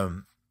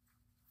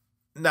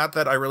 Not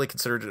that I really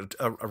considered it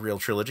a real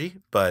trilogy,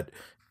 but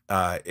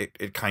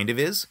it kind of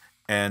is.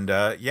 And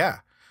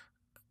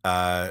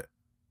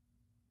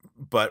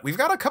but we've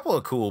got a couple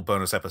of cool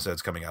bonus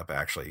episodes coming up,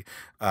 actually.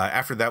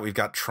 After that, we've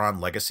got Tron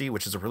Legacy,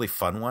 which is a really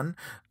fun one.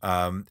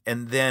 And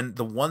then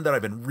the one that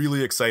I've been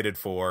really excited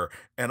for,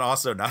 and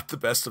also not the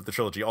best of the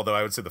trilogy, although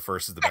I would say the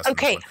first is the best.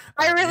 Okay,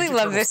 I really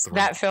love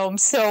that film,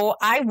 so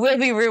I will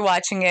be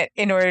rewatching it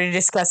in order to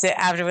discuss it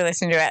after we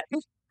listen to it.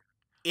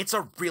 It's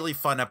a really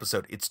fun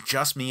episode. It's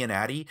just me and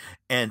Addy,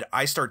 and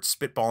I start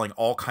spitballing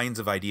all kinds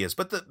of ideas.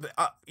 But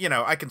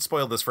I can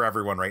spoil this for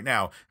everyone right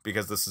now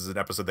because this is an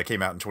episode that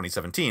came out in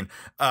 2017.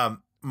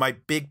 My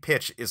big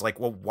pitch is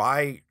like, well,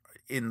 why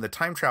in the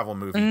time travel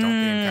movie don't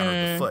they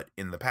encounter the foot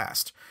in the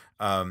past?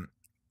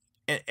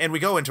 And we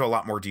go into a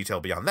lot more detail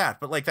beyond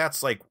that, but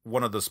that's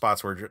one of those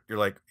spots where you're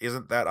like,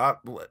 isn't that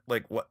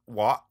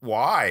what?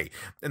 Why?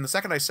 And the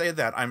second I say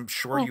that, I'm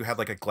sure you had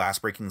a glass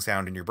breaking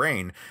sound in your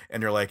brain,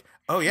 and you're like,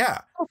 oh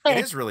yeah, it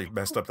is really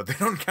messed up that they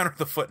don't encounter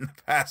the foot in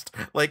the past.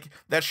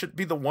 That should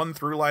be the one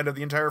through line of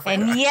the entire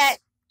franchise. And yet,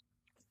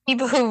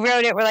 people who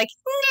wrote it were like,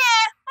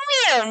 nah,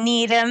 we don't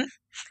need him.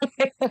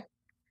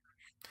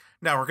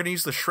 Now we're going to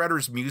use the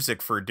Shredder's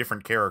music for a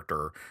different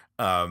character.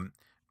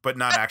 But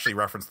not actually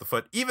reference the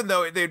foot, even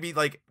though they'd be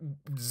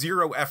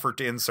zero effort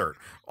to insert.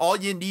 All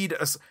you need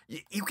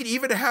you could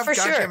even have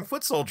goddamn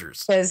foot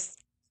soldiers. Because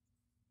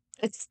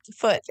it's the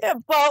foot. Yeah,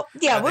 well,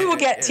 we will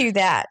get to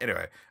that.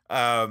 Anyway,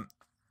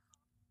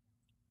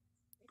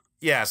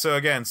 so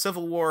again,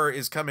 Civil War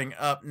is coming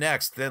up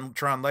next, then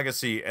Tron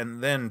Legacy,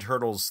 and then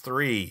Turtles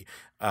 3.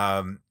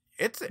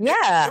 It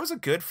was a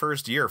good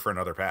first year for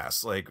Another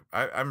Pass.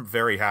 I'm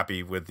very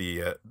happy with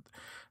the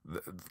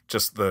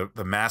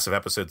massive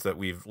episodes that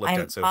we've looked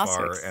at so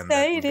far and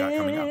that we've got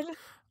coming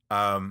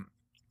up.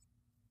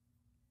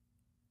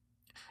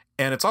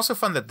 And it's also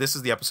fun that this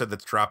is the episode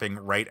that's dropping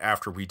right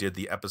after we did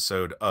the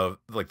episode of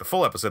the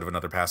full episode of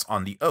Another Pass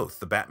on The Oath,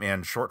 the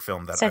Batman short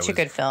film that I was a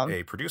good film.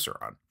 A producer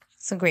on.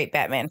 It's a great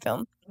Batman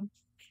film.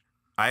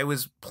 I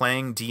was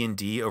playing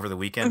D&D over the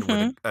weekend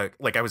with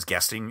I was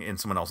guesting in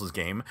someone else's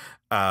game,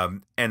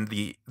 and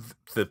the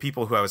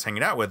people who I was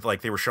hanging out with,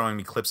 they were showing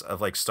me clips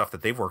of stuff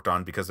that they've worked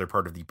on because they're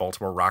part of the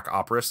Baltimore Rock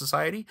Opera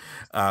Society,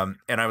 and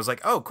I was like,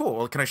 oh cool,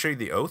 well, can I show you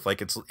The Oath?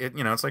 It's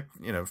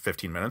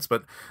 15 minutes,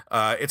 but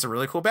it's a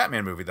really cool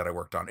Batman movie that I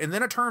worked on. And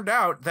then it turned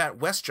out that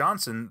Wes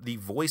Johnson, the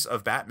voice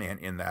of Batman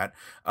in that,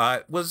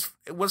 was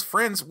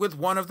friends with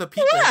one of the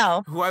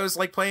people who I was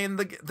playing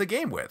the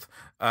game with.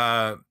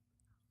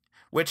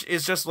 Which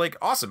is just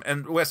awesome.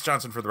 And Wes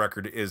Johnson, for the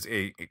record, is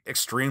a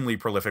extremely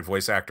prolific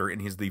voice actor,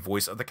 and he's the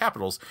voice of the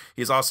Capitals.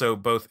 He's also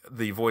both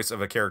the voice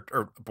of a character,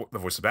 or the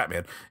voice of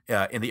Batman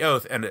in The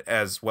Oath, and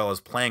as well as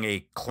playing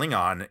a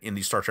Klingon in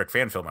the Star Trek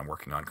fan film I'm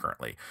working on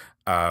currently.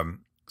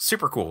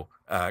 Super cool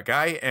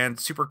guy, and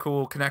super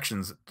cool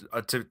connections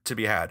to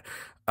be had.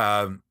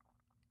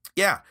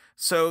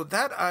 So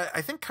that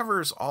I think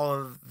covers all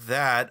of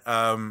that.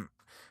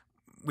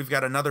 We've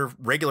got another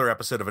regular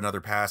episode of Another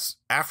Pass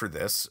after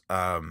this,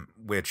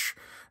 which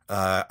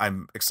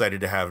I'm excited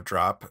to have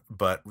drop,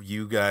 but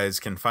you guys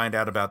can find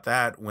out about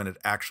that when it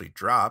actually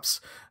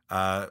drops.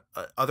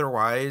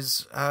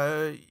 Otherwise,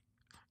 we're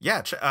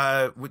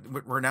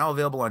now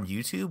available on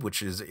YouTube,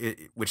 which is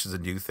a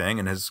new thing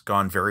and has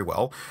gone very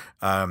well.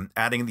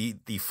 Adding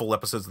the full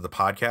episodes of the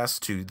podcast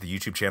to the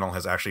YouTube channel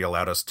has actually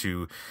allowed us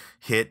to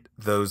hit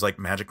those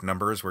magic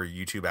numbers where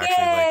YouTube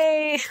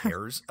actually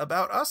cares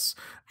about us.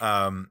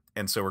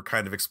 And so we're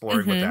kind of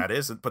exploring what that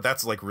is, but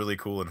that's really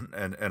cool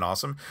and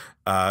awesome.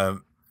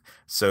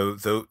 So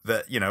though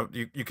that,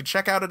 you can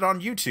check out it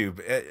on YouTube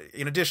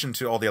in addition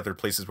to all the other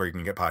places where you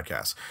can get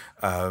podcasts.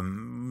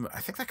 I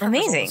think that covers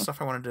all the stuff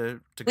I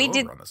wanted to go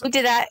over on this episode. We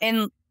did that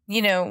in,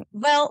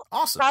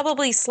 awesome.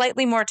 Probably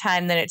slightly more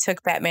time than it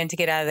took Batman to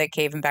get out of that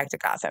cave and back to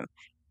Gotham.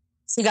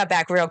 So he got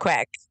back real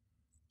quick.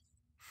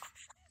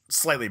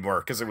 Slightly more,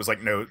 because it was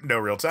no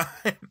real time.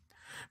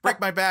 Break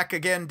my back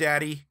again,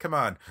 Daddy. Come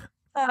on.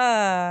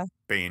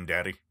 Bane,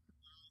 Daddy.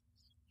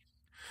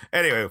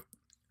 Anyway.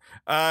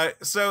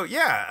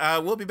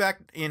 We'll be back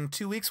in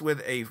 2 weeks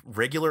with a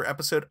regular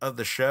episode of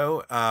the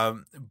show.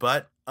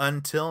 But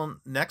until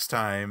next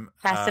time,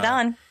 Pass it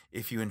on.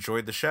 If you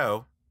enjoyed the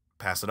show,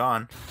 pass it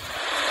on.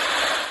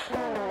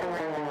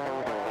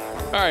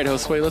 All right,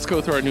 Josue, let's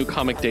go through our new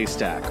Comic Day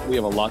stack. We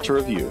have a lot to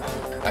review.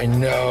 I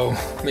know.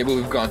 Maybe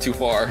we've gone too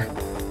far.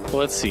 Well,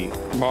 let's see.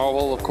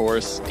 Marvel, of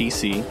course.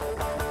 DC.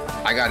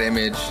 I got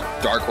Image,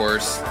 Dark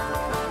Horse,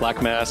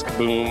 Black Mask,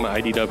 Boom,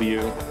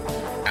 IDW.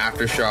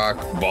 Aftershock,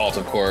 Vault,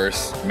 of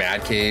course,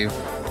 Mad Cave,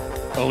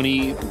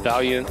 Oni,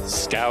 Valiant,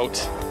 Scout.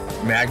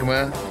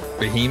 Magma,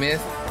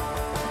 Behemoth.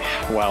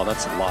 Wow,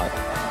 that's a lot.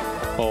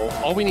 Well,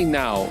 all we need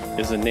now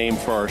is a name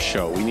for our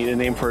show. We need a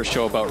name for our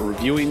show about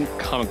reviewing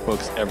comic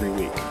books every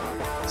week.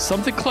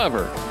 Something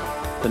clever,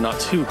 but not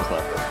too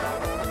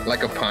clever.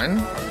 Like a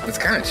pun? It's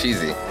kind of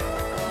cheesy.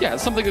 Yeah,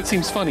 it's something that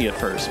seems funny at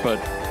first, but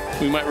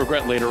we might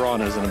regret later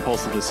on as an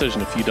impulsive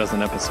decision a few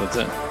dozen episodes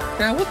in.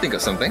 Yeah, we'll think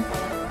of something.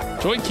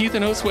 Join Keith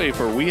and Josue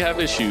for We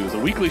Have Issues, a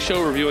weekly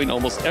show reviewing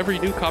almost every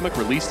new comic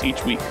released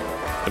each week.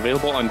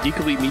 Available on Geek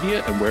Elite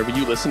Media and wherever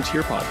you listen to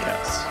your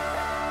podcasts.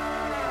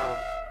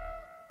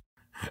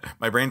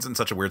 My brain's in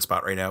such a weird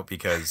spot right now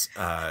because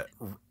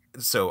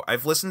so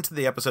I've listened to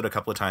the episode a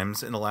couple of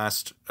times in the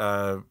last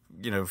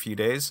few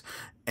days,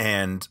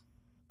 and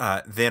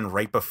then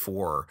right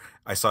before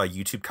I saw a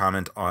YouTube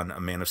comment on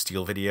a Man of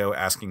Steel video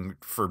asking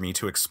for me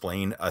to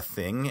explain a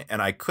thing,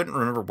 and I couldn't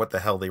remember what the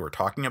hell they were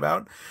talking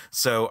about.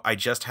 So I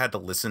just had to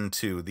listen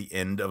to the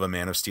end of a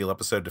Man of Steel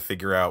episode to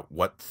figure out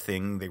what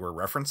thing they were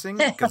referencing,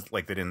 because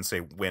they didn't say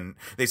when.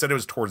 They said it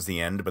was towards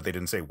the end, but they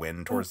didn't say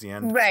when towards the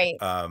end. Right.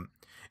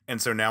 And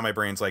so now my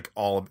brain's like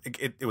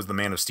it was the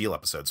Man of Steel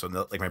episode. So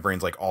my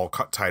brain's like all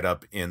tied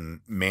up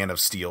in Man of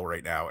Steel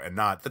right now and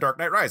not The Dark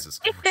Knight Rises.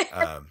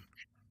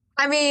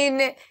 I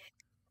mean,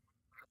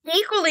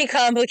 equally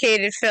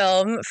complicated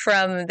film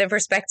from the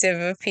perspective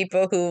of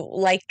people who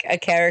like a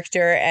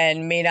character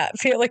and may not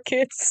feel like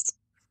it's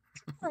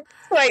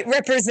quite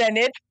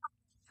represented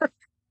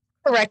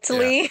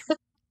correctly. Yeah.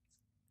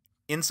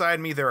 Inside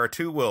me, there are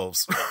two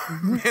wolves,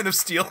 Man of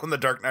Steel and The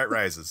Dark Knight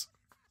Rises.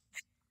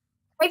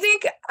 I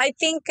think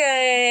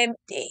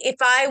if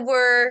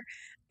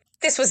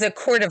this was a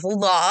court of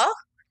law,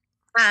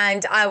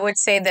 and I would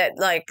say that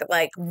like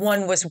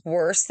one was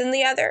worse than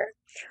the other,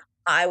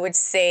 I would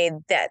say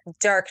that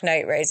Dark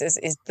Knight Rises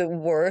is the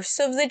worst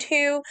of the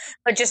two,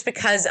 but just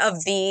because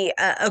of the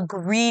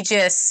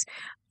egregious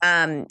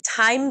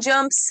time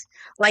jumps,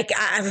 I'm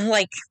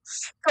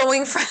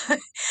going from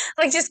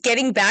just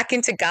getting back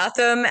into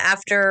Gotham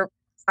after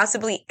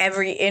possibly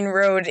every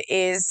inroad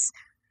is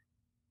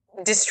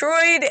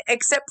destroyed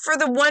except for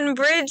the one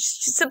bridge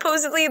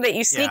supposedly that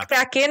you sneak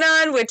back in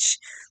on, which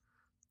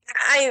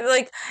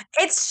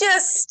it's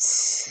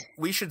just,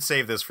 we should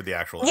save this for the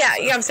actual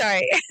episode. I'm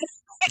sorry.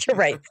 You're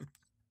right.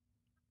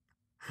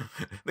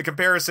 The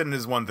comparison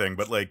is one thing,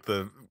 but we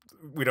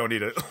don't need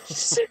to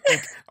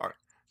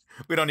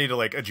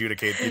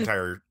adjudicate the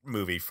entire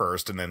movie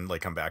first and then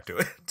come back to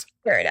it.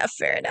 Fair enough.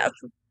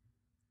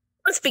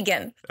 Let's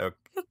begin. Okay.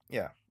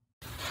 Yeah.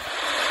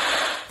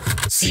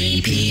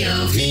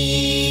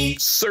 CPOV.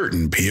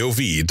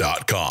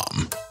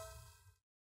 CertainPOV.com.